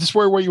 He's like, nah, just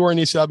wear what you wore in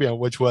ECW,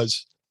 which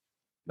was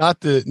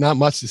not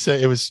much to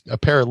say. It was a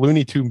pair of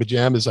Looney Tune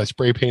pajamas I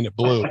spray painted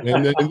blue.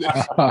 And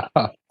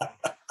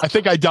I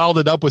think I dialed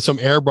it up with some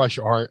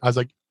airbrush art. I was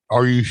like,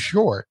 are you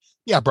sure?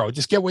 Yeah, bro,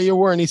 just get what you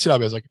wore in ECW. I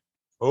was like,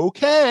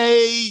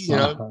 okay.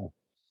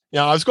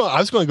 I was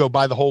going to go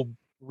buy the whole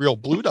real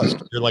Blue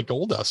Dust, like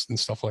Goldust and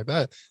stuff like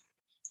that.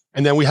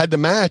 And then we had the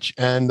match,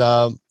 and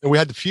we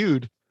had the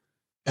feud,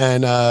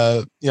 and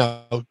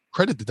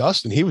credit to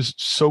Dustin. He was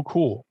so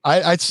cool.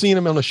 I'd seen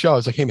him on the show. I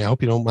was like, hey man, I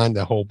hope you don't mind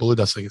that whole Blue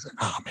Dust thing. He's like,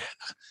 oh man,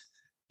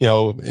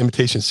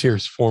 imitation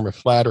serious form of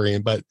flattery,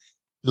 but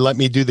let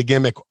me do the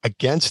gimmick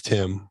against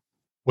him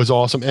was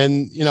awesome.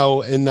 And,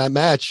 in that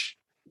match,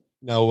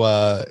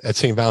 at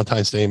St.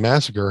 Valentine's Day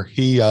Massacre,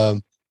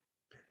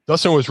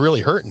 Dustin was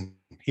really hurting.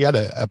 He had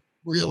a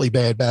really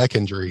bad back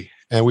injury,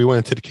 and we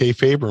went into the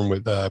kayfabe room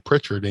with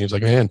Pritchard, and he was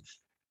like, man,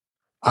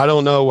 I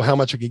don't know how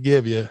much I could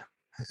give you.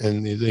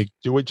 And he's like,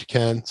 do what you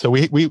can. So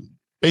we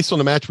based on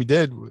the match we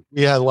did,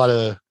 we had a lot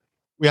of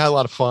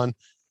fun.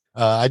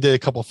 I did a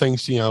couple of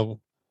things,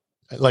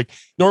 like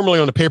normally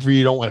on the pay-per-view,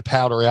 you don't want to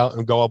powder out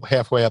and go up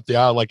halfway up the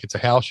aisle like it's a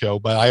house show,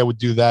 but I would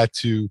do that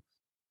to,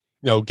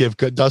 give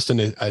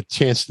Dustin a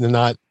chance to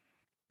not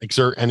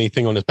exert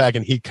anything on his back.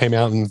 And he came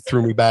out and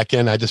threw me back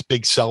in. I just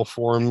big sell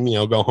for him,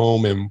 go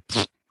home and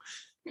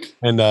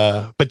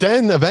but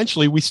then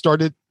eventually we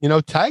started,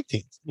 tag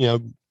teams,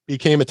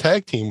 became a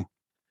tag team.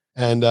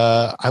 And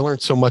I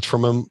learned so much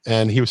from him,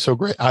 and he was so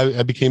great.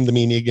 I became the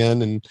Meanie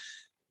again, and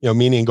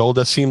Meanie and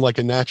Goldust seemed like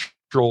a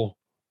natural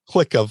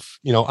clique of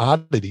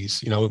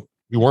oddities.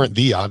 We weren't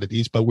the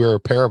oddities, but we were a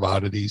pair of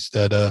oddities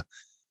that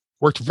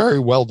worked very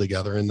well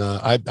together. And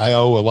I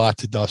owe a lot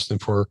to Dustin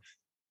for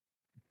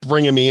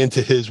bringing me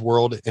into his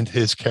world, into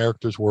his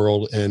character's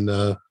world, and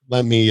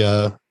let me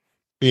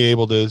be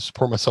able to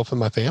support myself and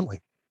my family.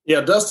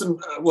 Yeah, Dustin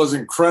was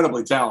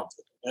incredibly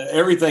talented.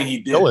 Everything he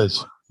did. Still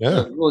is.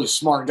 Yeah, really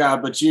smart guy.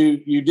 But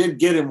you did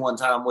get him one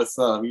time with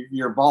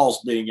your balls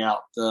being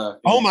out.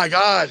 Oh my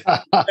God!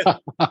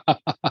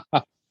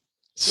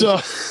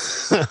 So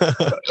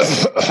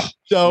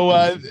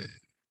I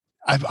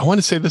want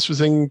to say this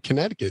was in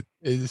Connecticut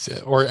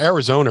or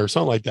Arizona or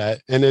something like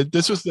that, and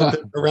this was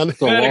around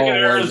Connecticut,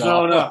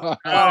 Arizona,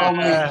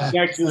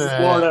 Texas,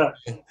 Florida.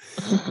 As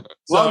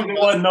long as it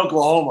wasn't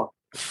Oklahoma.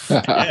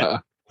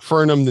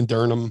 Fernham and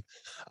Durham.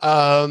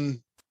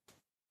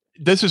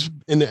 This is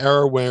in the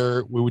era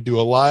where we would do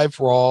a live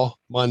Raw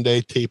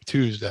Monday, tape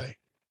Tuesday.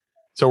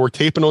 So we're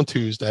taping on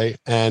Tuesday,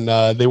 and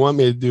they want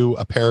me to do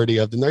a parody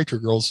of the Nitro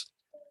Girls,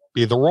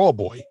 be the Raw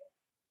Boy.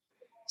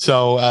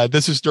 So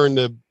this is during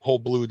the whole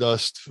Blue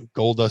Dust,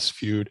 Gold Dust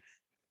feud.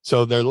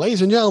 So they're,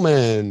 ladies and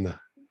gentlemen,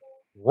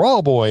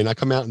 Raw Boy. And I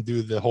come out and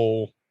do the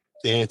whole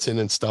dancing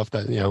and stuff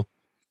that,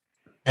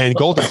 and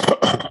Gold Dust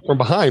from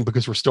behind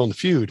because we're still in the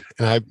feud.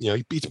 And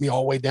he beats me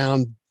all the way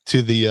down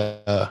to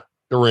the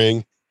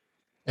ring.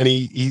 And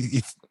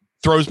he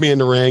throws me in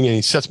the ring, and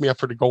he sets me up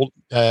for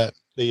the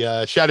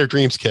Shattered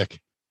Dreams kick.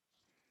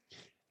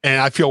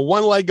 And I feel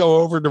one leg go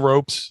over the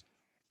ropes.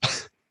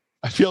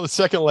 I feel the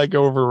second leg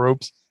go over the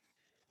ropes.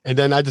 And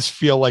then I just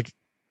feel like,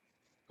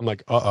 I'm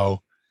like,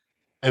 uh-oh.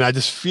 And I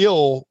just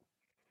feel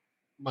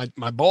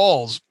my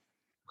balls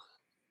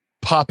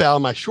pop out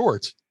of my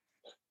shorts.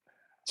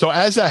 So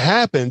as that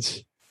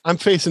happens, I'm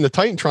facing the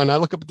Titantron. I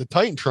look up at the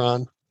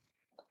Titantron,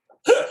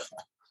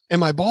 and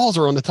my balls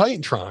are on the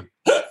Titantron.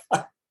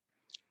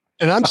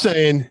 And I'm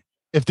saying,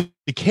 if the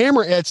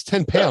camera adds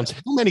 10 pounds,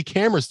 how many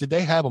cameras did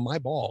they have on my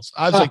balls?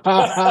 I was like,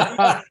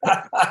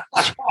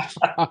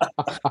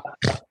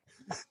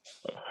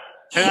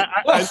 and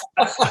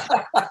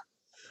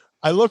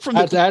I look from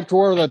that's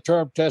where the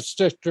term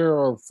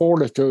testicular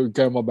fortitude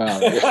came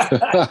about.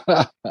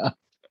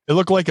 It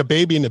looked like a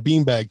baby in a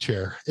beanbag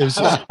chair. It was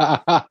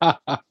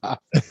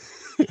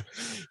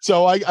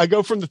so I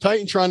go from the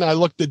Titantron, and I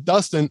looked at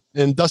Dustin,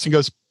 and Dustin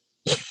goes,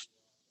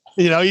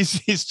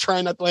 he's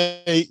trying not to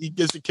play. He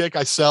gives the kick.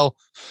 I sell.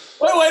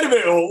 Wait a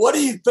minute. What are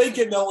you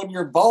thinking though when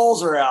your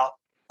balls are out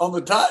on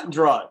the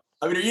Titantron?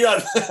 I mean, are you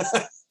not?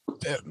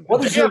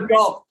 What is your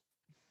goal?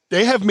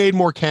 They have made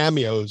more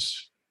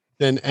cameos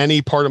than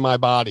any part of my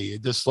body.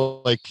 It just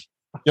like,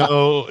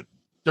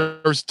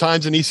 there's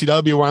times in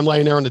ECW where I'm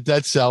laying there on the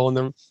dead cell, and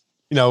then,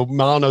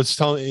 Malino's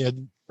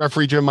telling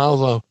referee Jim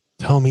Malino,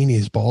 tell Meanie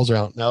his balls are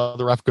out. Now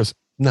the ref goes,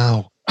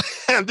 no.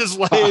 I'm just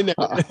laying there.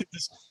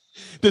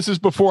 This is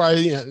before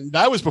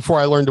that was before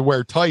I learned to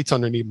wear tights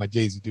underneath my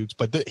Daisy Dukes.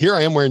 But here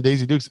I am wearing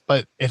Daisy Dukes.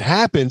 But it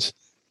happens.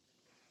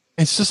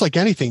 It's just like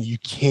anything. You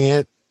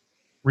can't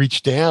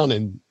reach down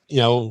and,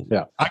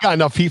 I got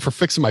enough heat for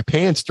fixing my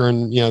pants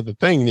during, the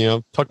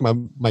thing, tuck my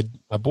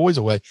boys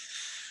away.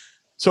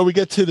 So we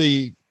get to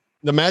the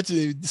match,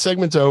 the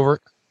segment's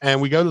over,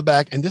 and we go to the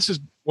back. And this is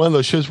one of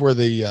those shows where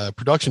the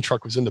production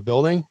truck was in the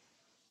building,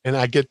 and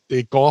I get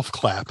the golf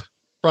clap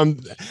from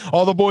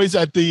all the boys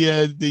at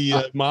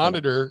the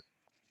monitor.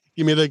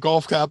 Give me the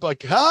golf clap,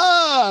 like,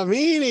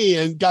 Meanie.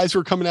 And guys who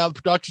are coming out of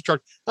the production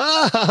truck,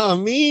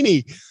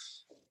 Meanie.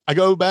 I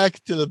go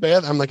back to the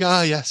bath. I'm like,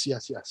 yes.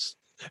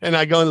 And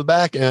I go in the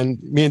back,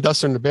 and me and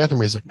Dustin in the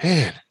bathroom. He's like,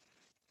 man,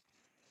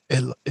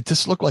 it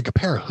just looked like a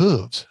pair of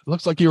hooves. It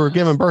looks like you were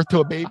giving birth to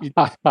a baby.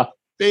 I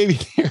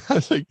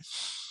was like,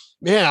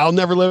 man, I'll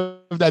never live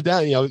that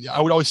down.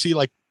 I would always see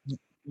like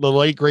the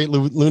late great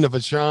Luna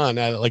Vachon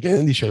at like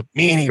an indie show.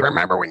 Meanie,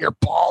 remember when your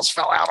balls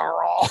fell out on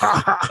Raw?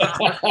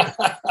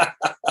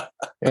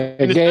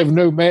 It gave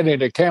new meaning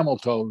to camel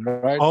toes,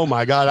 right? Oh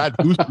my God, I had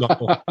goose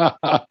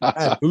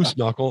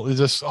knuckle. It's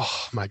just,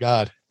 oh my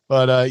God.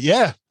 But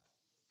these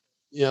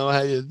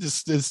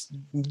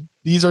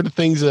are the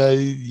things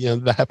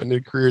that happened in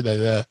a career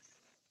that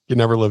can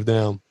never live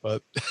down.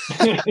 But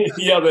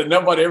yeah, that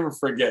nobody ever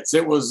forgets.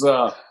 It was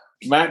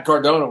Matt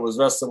Cardona was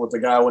wrestling with the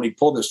guy when he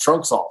pulled his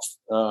trunks off.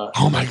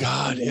 Oh my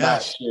God!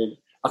 Yes,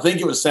 I think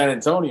it was San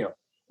Antonio.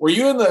 Were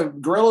you in the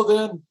Gorilla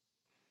then?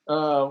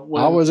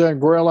 I was in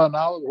Gorilla, and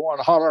I was one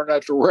hollering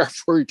at the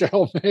referee,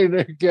 tell me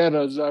to get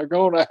his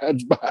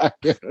gonads back.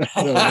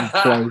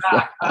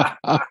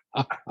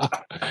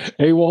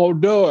 He won't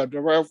do it. The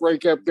referee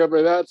kept giving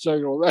me that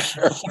signal there.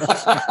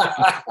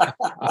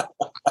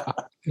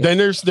 Then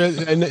there's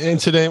an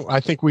incident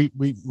I think we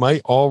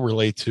might all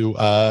relate to.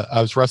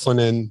 I was wrestling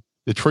in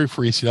Detroit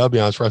for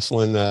ECW. I was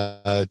wrestling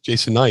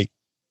Jason Knight.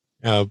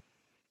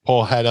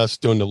 Paul had us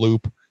doing the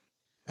loop,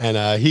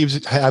 and he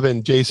was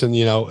having Jason,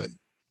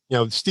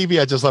 Stevie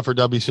had just left for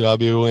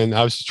WCW, and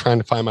I was just trying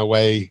to find my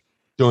way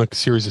doing a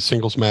series of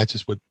singles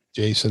matches with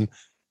Jason.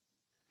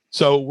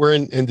 So we're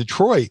in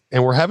Detroit,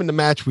 and we're having the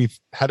match we've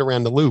had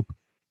around the loop.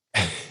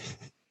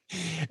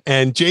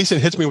 And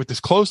Jason hits me with this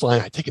clothesline.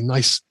 I take a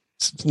nice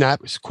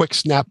quick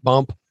snap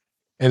bump,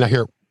 and I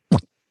hear,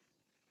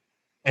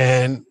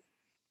 and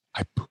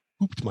I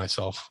pooped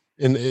myself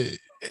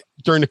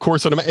during the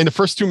course of in the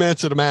first 2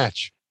 minutes of the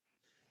match.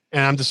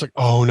 And I'm just like,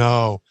 oh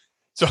no.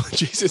 So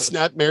Jason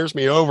snap-mares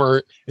me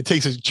over and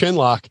takes his chin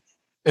lock,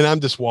 and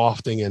I'm just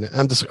wafting in it.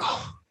 I'm just like,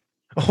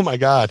 oh my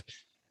God.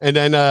 And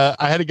then I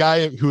had a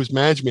guy who was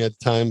managing me at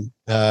the time,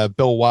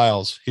 Bill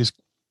Wiles. He's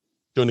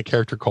doing a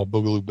character called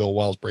Boogaloo Bill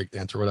Wiles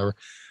Breakdance or whatever.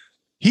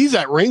 He's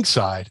at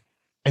ringside,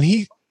 and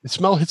the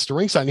smell hits the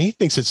ringside, and he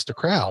thinks it's the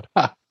crowd.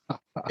 And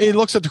he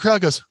looks at the crowd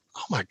and goes,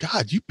 oh my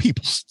God, you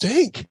people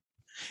stink. And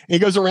he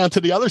goes around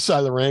to the other side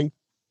of the ring,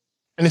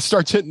 and it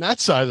starts hitting that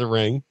side of the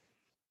ring.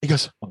 He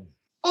goes,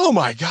 oh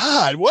my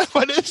God,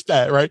 what is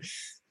that? Right.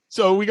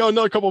 So we go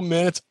another couple of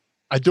minutes.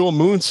 I do a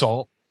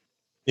moonsault.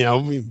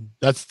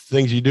 That's the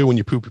things you do when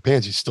you poop your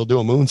pants. You still do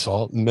a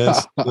moonsault and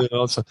miss.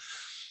 So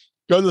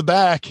go to the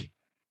back.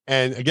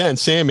 And again,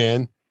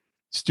 Sandman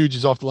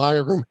stooges off the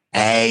locker room.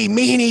 Hey,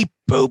 Meanie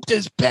pooped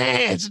his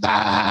pants.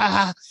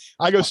 Ah.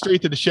 I go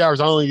straight to the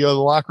showers. I only go to the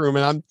locker room,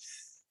 and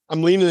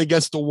I'm leaning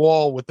against the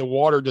wall with the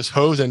water just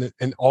hosing it,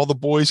 and all the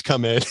boys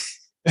come in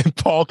and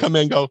Paul come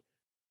in and go,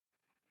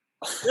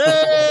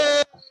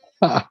 yeah.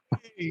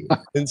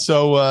 And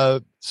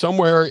so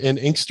somewhere in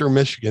Inkster,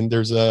 Michigan,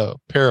 there's a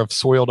pair of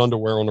soiled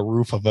underwear on the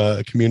roof of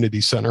a community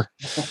center.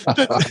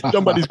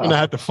 Somebody's going to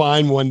have to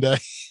find one day.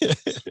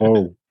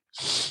 Oh,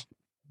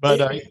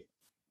 but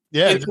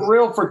it's a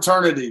real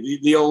fraternity.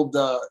 The old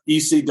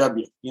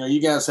ECW.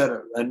 You guys had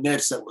a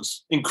niche that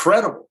was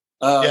incredible.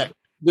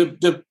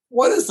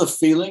 What is the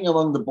feeling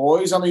among the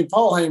boys? I mean,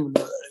 Paul Heyman,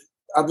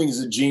 I think, is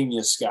a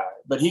genius guy,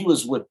 but he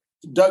was with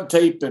duct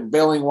tape and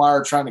baling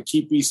wire trying to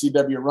keep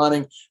ECW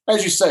running.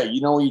 As you say,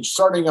 you're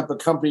starting up a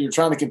company, you're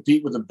trying to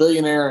compete with a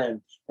billionaire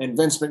and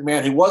Vince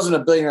McMahon, who wasn't a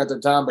billionaire at the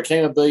time,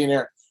 became a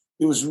billionaire.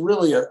 It was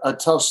really a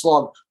tough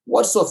slog.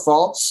 What's the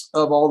thoughts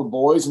of all the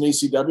boys in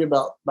ECW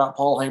about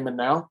Paul Heyman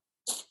now?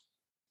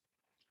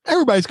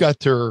 Everybody's got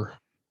their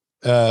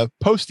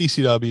post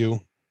ECW,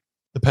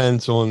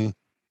 depends on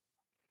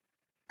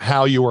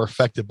how you were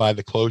affected by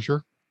the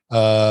closure.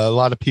 A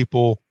lot of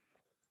people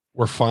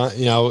were fine.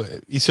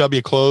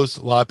 ECW closed.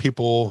 There's a lot of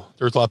people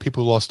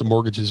who lost the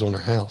mortgages on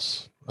their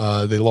house.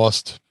 They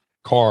lost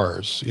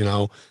cars,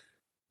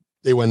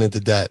 they went into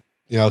debt.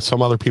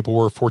 Some other people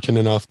were fortunate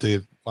enough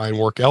to find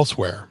work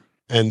elsewhere,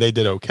 and they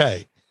did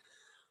okay.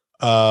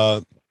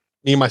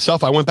 Me,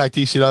 myself, I went back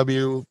to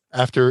ECW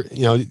after,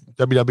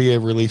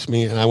 WWE released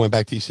me, and I went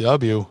back to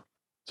ECW.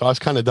 So I was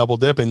kind of double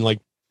dipping. Like,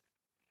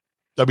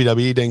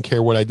 WWE didn't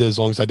care what I did as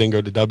long as I didn't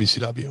go to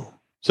WCW.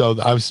 So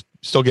I was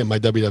still getting my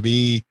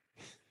WWE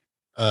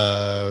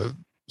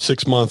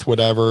 6 month,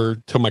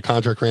 whatever, till my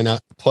contract ran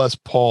out, plus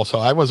Paul. So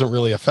I wasn't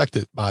really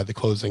affected by the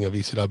closing of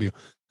ECW.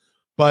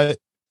 But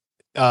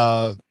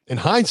in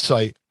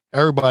hindsight,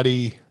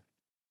 everybody,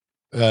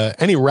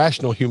 any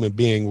rational human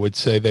being would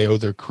say they owe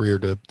their career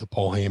to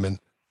Paul Heyman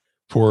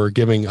for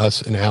giving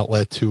us an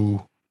outlet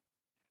to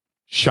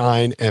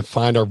shine and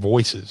find our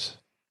voices.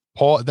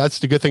 Paul, that's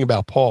the good thing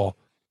about Paul.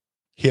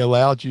 He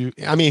allowed you,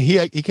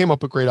 he came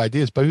up with great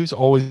ideas, but he was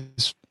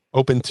always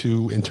open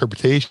to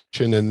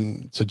interpretation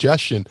and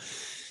suggestion.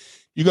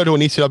 You go to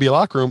an ECW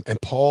locker room,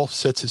 and Paul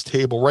sets his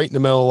table right in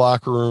the middle of the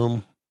locker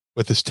room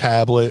with his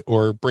tablet,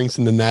 or brings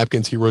in the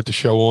napkins he wrote the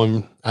show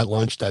on at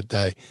lunch that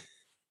day.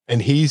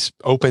 And he's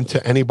open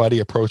to anybody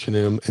approaching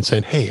him and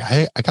saying,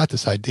 hey, I got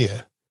this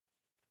idea.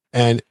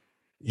 And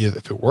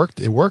if it worked,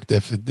 it worked.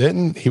 If it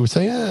didn't, he would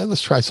say,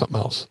 let's try something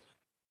else.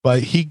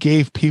 But he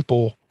gave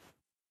people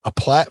a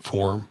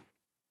platform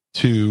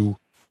to,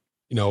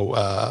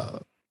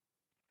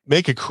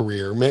 make a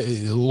career,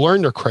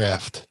 learn their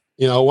craft.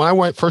 When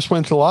I first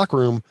went to the locker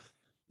room,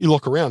 you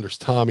look around, there's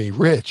Tommy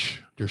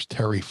Rich, there's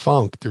Terry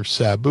Funk, there's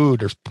Sabu,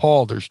 there's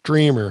Paul, there's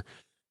Dreamer,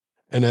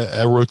 and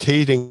a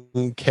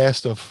rotating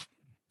cast of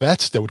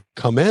vets that would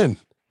come in.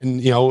 And,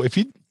 if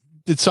you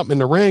did something in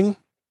the ring,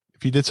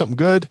 if you did something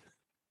good,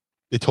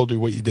 they told you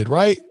what you did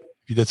right.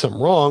 If you did something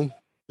wrong,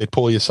 they'd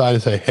pull you aside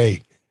and say,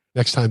 hey,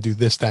 next time do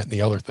this, that, and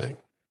the other thing.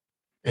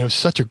 And it was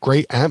such a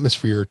great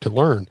atmosphere to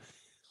learn.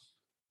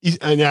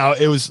 And now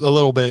it was a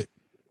little bit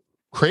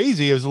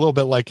crazy. It was a little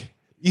bit like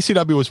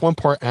ECW was one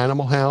part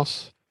Animal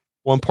House,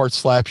 one part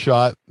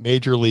Slapshot,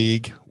 Major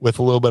League, with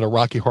a little bit of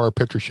Rocky Horror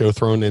Picture Show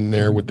thrown in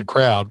there with the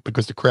crowd,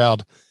 because the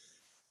crowd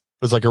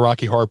was like a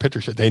Rocky Horror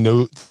Picture Show. They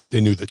knew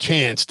the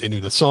chants, they knew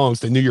the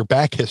songs, they knew your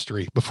back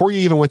history before you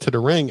even went to the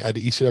ring at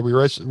the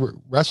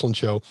ECW wrestling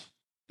show.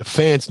 The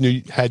fans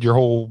had your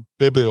whole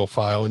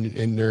bibliophile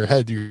in their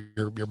head,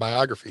 your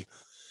biography.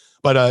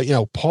 But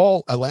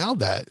Paul allowed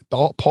that.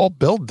 Paul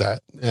built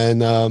that,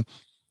 and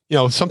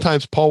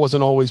sometimes Paul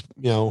wasn't always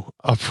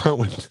upfront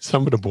with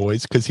some of the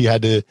boys, because he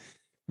had to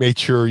make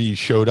sure you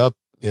showed up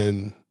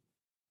and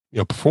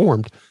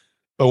performed.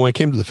 But when it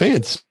came to the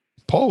fans,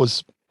 Paul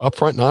was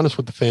upfront and honest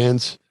with the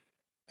fans,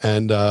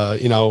 and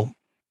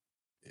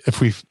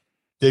if we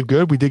did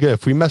good, we did good.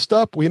 If we messed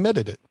up, we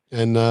admitted it,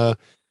 and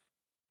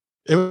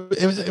it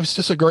was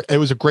just a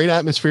great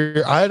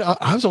atmosphere.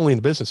 I was only in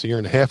the business a year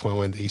and a half when I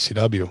went to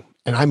ECW,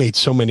 and I made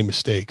so many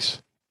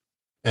mistakes,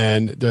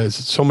 and there's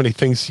so many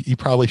things he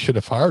probably should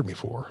have fired me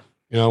for.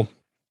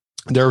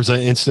 There was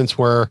an instance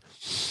where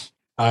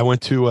I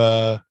went to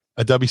a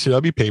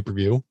WCW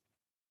pay-per-view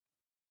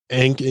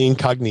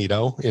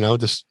incognito,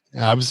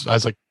 I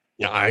was like,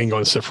 I ain't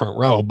going to sit front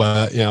row,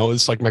 but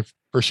it's like my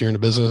first year in the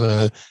business,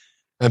 and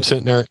I'm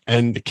sitting there,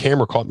 and the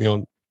camera caught me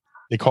on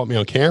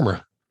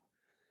camera.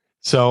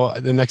 So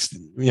the next,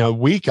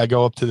 week, I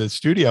go up to the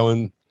studio,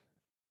 and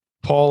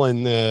Paul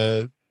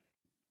and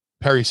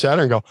Perry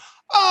Saturn go,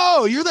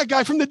 "Oh, you're that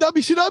guy from the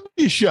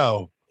WCW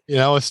show,"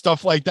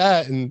 stuff like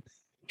that. And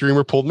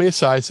Dreamer pulled me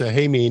aside and said,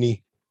 "Hey,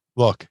 Meanie,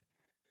 look,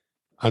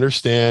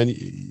 understand,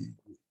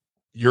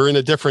 you're in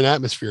a different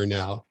atmosphere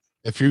now.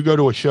 If you go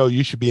to a show,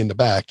 you should be in the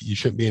back. You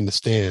shouldn't be in the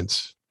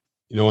stands."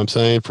 You know what I'm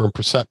saying? From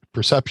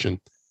perception.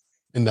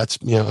 And that's,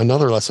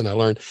 another lesson I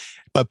learned.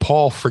 But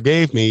Paul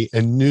forgave me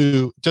and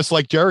knew, just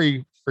like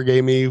Jerry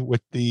forgave me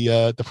with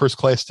the first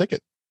class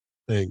ticket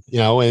thing,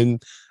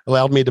 and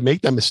allowed me to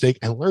make that mistake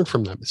and learn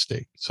from that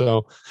mistake.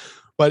 So,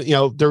 but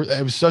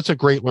it was such a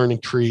great learning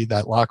tree,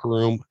 that locker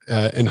room.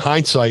 In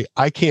hindsight,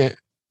 I can't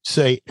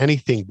say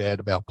anything bad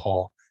about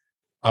Paul.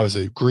 I was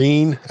a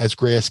green as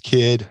grass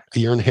kid, a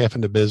year and a half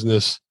into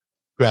business,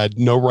 who had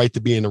no right to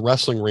be in a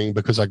wrestling ring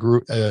because I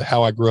grew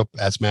up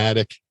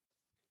asthmatic.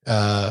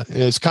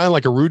 It's kind of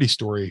like a Rudy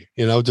story,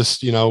 I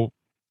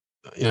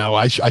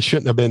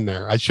shouldn't have been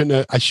there. I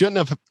shouldn't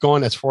have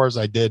gone as far as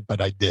I did,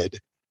 but I did.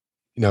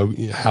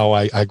 How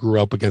I grew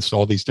up against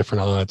all these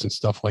different odds and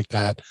stuff like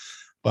that.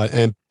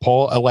 And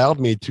Paul allowed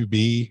me to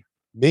be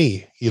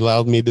me. He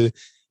allowed me to,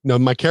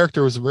 my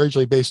character was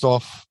originally based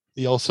off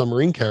the El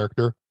Submarine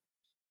character,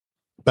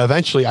 but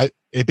eventually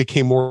it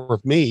became more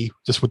of me,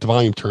 just with the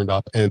volume turned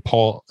up, and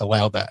Paul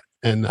allowed that.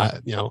 And I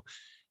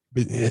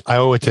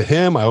owe it to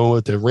him. I owe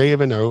it to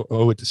Raven. I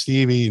owe it to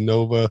Stevie,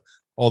 Nova,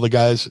 all the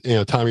guys,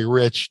 Tommy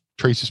Rich,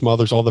 Tracy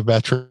Smothers, all the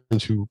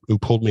veterans who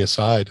pulled me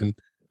aside. And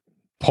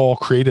Paul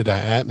created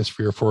that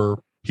atmosphere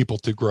for people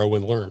to grow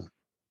and learn.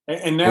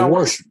 And now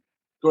go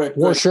ahead.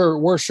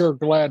 We're sure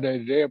glad they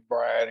did,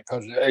 Brad,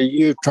 because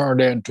you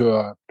turned into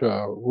a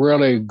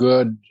really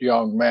good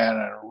young man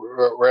and a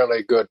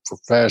really good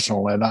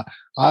professional. And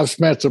I've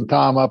spent some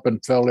time up in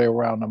Philly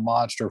around the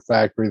Monster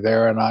Factory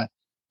there, and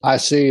I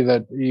see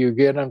that you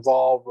get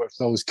involved with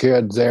those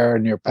kids there,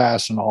 and you're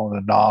passing on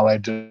the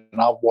knowledge. And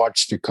I've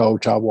watched you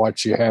coach. I've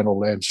watched you handle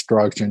the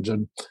instructions,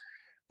 and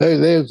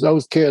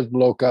those kids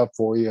look up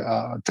for you,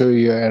 to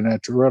you. And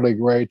it's really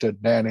great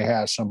that Danny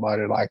has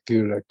somebody like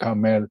you to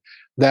come in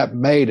that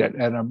made it,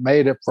 and it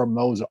made it from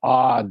those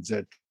odds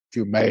that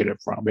you made it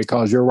from.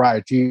 Because you're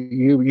right,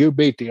 you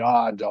beat the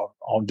odds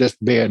on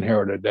just being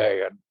here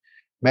today. And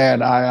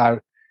man,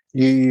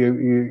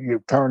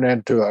 you turned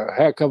into a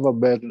heck of a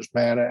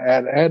businessman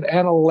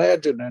and a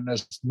legend in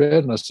this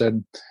business,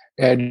 and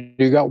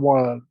you got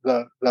one of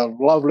the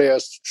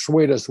loveliest,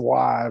 sweetest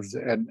wives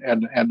in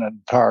the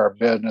entire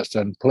business.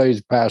 And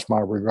please pass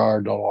my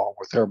regard along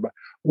with her. But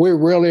we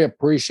really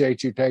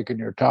appreciate you taking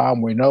your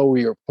time. We know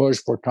you're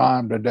pushed for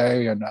time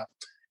today,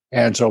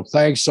 and so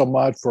thanks so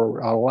much for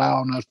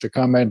allowing us to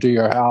come into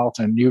your house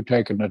and you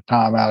taking the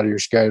time out of your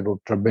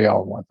schedule to be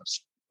on with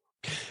us.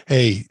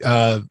 Hey,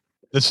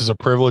 this is a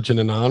privilege and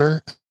an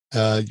honor.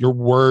 Your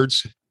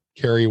words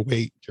carry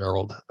weight,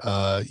 Gerald.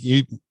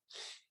 When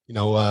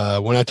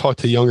I talk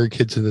to younger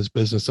kids in this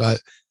business, I'm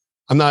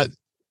not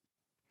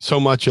so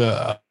much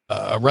a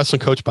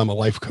wrestling coach, but I'm a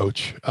life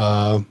coach.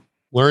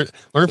 Learn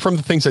from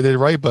the things I did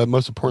right, but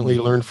most importantly,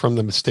 learn from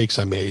the mistakes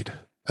I made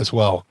as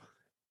well,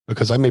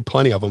 because I made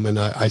plenty of them, and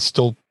I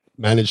still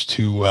managed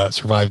to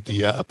survive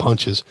the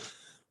punches.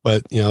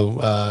 But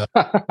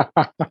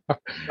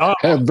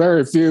and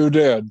very few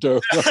did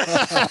too.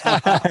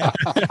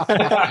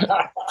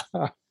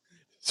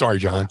 Sorry,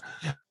 John.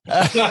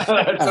 It's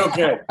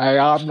okay. Hey,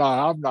 I'm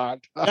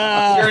not.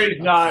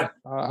 Jerry's not.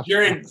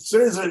 Jerry, as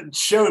soon as the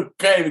show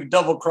came, he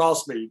double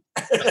crossed me.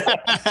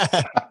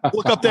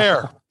 Look up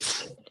there.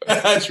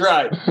 That's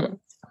right.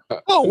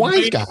 Oh,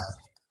 wise guy.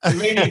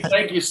 Manny,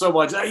 thank you so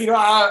much.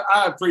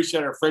 I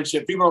appreciate our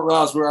friendship. People don't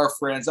realize we're our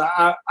friends.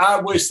 I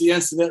wish the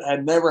incident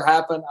had never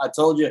happened. I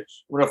told you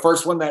when I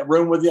first went in that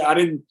room with you, I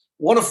didn't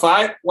want to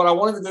fight. What I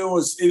wanted to do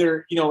was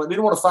either, I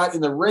didn't want to fight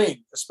in the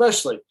ring,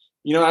 especially.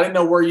 I didn't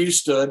know where you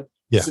stood.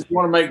 Yeah. Since you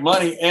want to make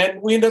money.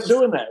 And we ended up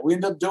doing that. We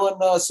ended up doing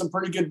some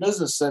pretty good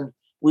business. And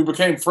we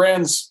became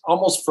friends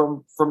almost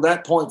from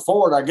that point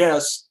forward, I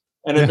guess,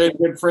 and have been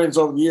good friends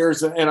over the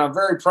years. And I'm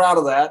very proud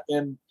of that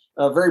and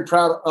very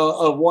proud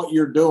of what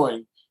you're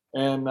doing.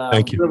 And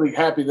I'm really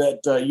happy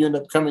that you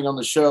ended up coming on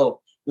the show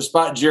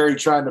despite Jerry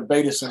trying to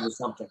bait us into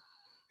something.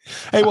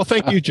 Hey, well,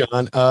 thank you,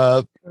 John.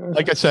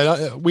 Like I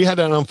said, we had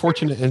an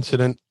unfortunate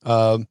incident,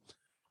 but,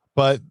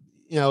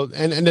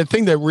 and the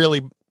thing that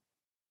really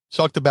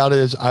sucked about it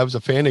is I was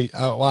a fan of,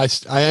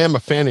 I am a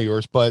fan of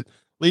yours, but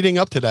leading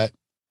up to that,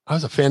 I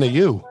was a fan of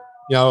you,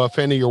 a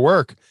fan of your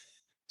work.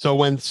 So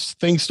when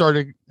things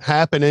started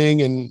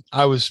happening and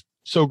I was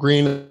so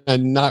green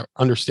and not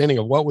understanding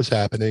of what was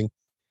happening,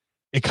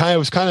 it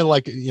was kind of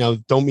like,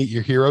 don't meet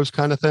your heroes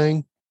kind of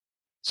thing.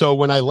 So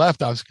when I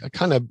left, I was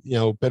kind of,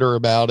 bitter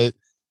about it.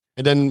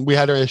 And then we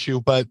had our issue,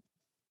 but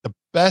the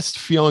best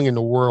feeling in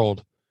the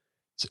world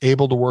is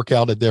able to work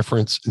out a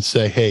difference and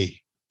say, hey,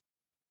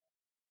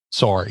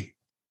 sorry,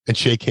 and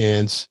shake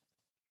hands,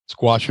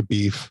 squash a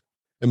beef,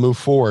 and move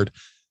forward.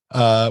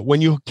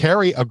 When you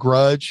carry a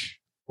grudge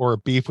or a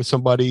beef with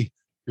somebody,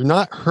 you're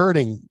not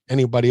hurting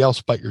anybody else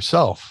but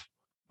yourself.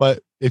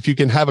 But if you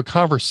can have a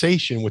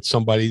conversation with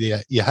somebody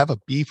that you have a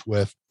beef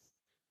with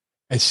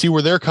and see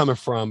where they're coming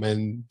from,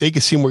 and they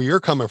can see where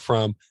you're coming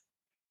from,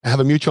 and have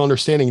a mutual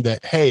understanding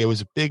that, hey, it was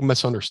a big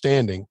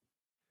misunderstanding.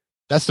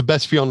 That's the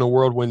best feeling in the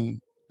world.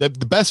 When the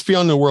best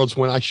feeling in the world is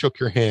when I shook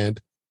your hand,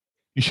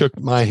 you shook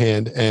my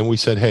hand, and we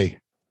said, hey,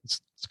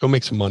 let's go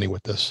make some money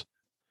with this.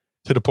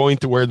 To the point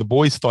to where the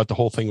boys thought the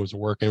whole thing was a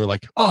work, and we're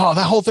like, oh,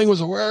 that whole thing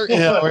was a work.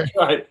 Right.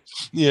 Right.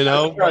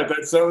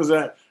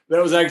 That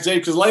was actually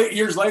because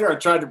years later I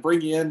tried to bring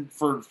you in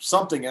for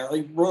something,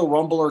 like Royal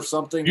Rumble or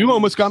something. You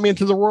almost got me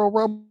into the Royal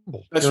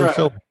Rumble. That's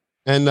right.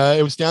 And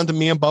it was down to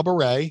me and Bubba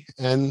Ray,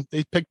 and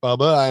they picked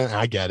Bubba.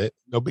 I get it.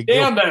 No big deal.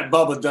 Damn that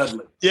Bubba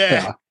Dudley.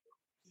 Yeah.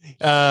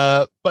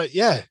 But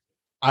yeah,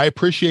 I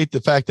appreciate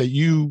the fact that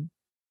you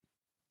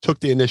took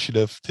the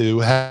initiative to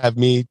have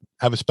me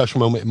have a special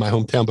moment in my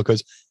hometown,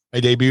 because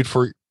I debuted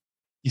for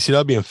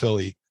ECW in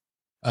Philly,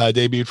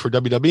 debuted for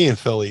WWE in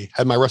Philly,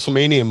 had my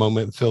WrestleMania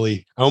moment in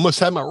Philly. I almost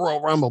had my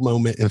Royal Rumble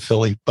moment in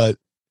Philly, but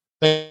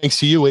thanks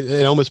to you,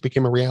 it almost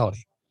became a reality.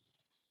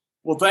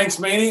 Well, thanks,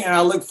 Manny, and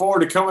I look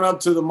forward to coming up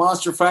to the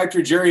Monster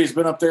Factory. Jerry has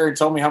been up there and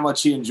told me how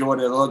much he enjoyed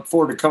it. I look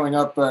forward to coming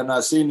up and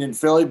seeing you in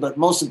Philly, but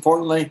most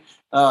importantly,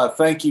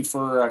 thank you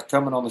for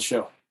coming on the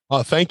show.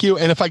 Thank you.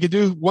 And if I could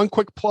do one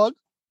quick plug.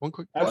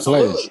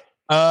 Absolutely.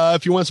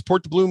 If you want to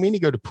support the Blue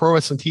Meanie, go to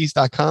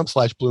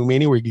prowrestlingtees.com/Blue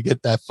Meanie, where you can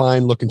get that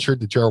fine looking shirt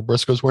that Gerald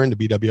Briscoe's wearing, the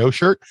BWO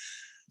shirt.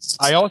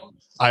 I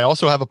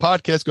also have a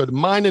podcast. Go to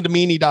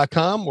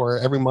mindofthemeanie.com, where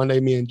every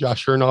Monday me and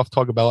Josh Chernoff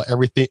talk about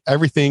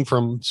everything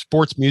from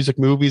sports, music,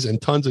 movies,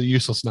 and tons of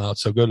useless knowledge.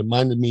 So go to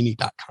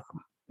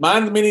mindofthemeanie.com.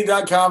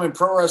 Mindofthemeanie.com and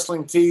Pro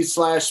Wrestling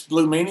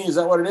Tees/Blue Meanie. Is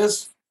that what it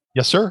is?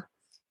 Yes, sir.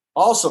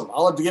 Awesome.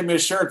 I'll have to get me a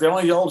shirt. The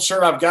only old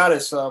shirt I've got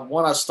is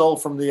one I stole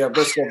from the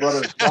Briscoe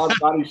Brothers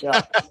Body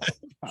Shop.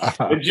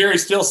 And Jerry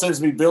still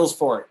sends me bills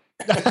for it.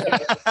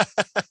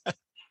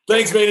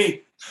 Thanks,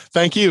 Manny.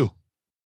 Thank you.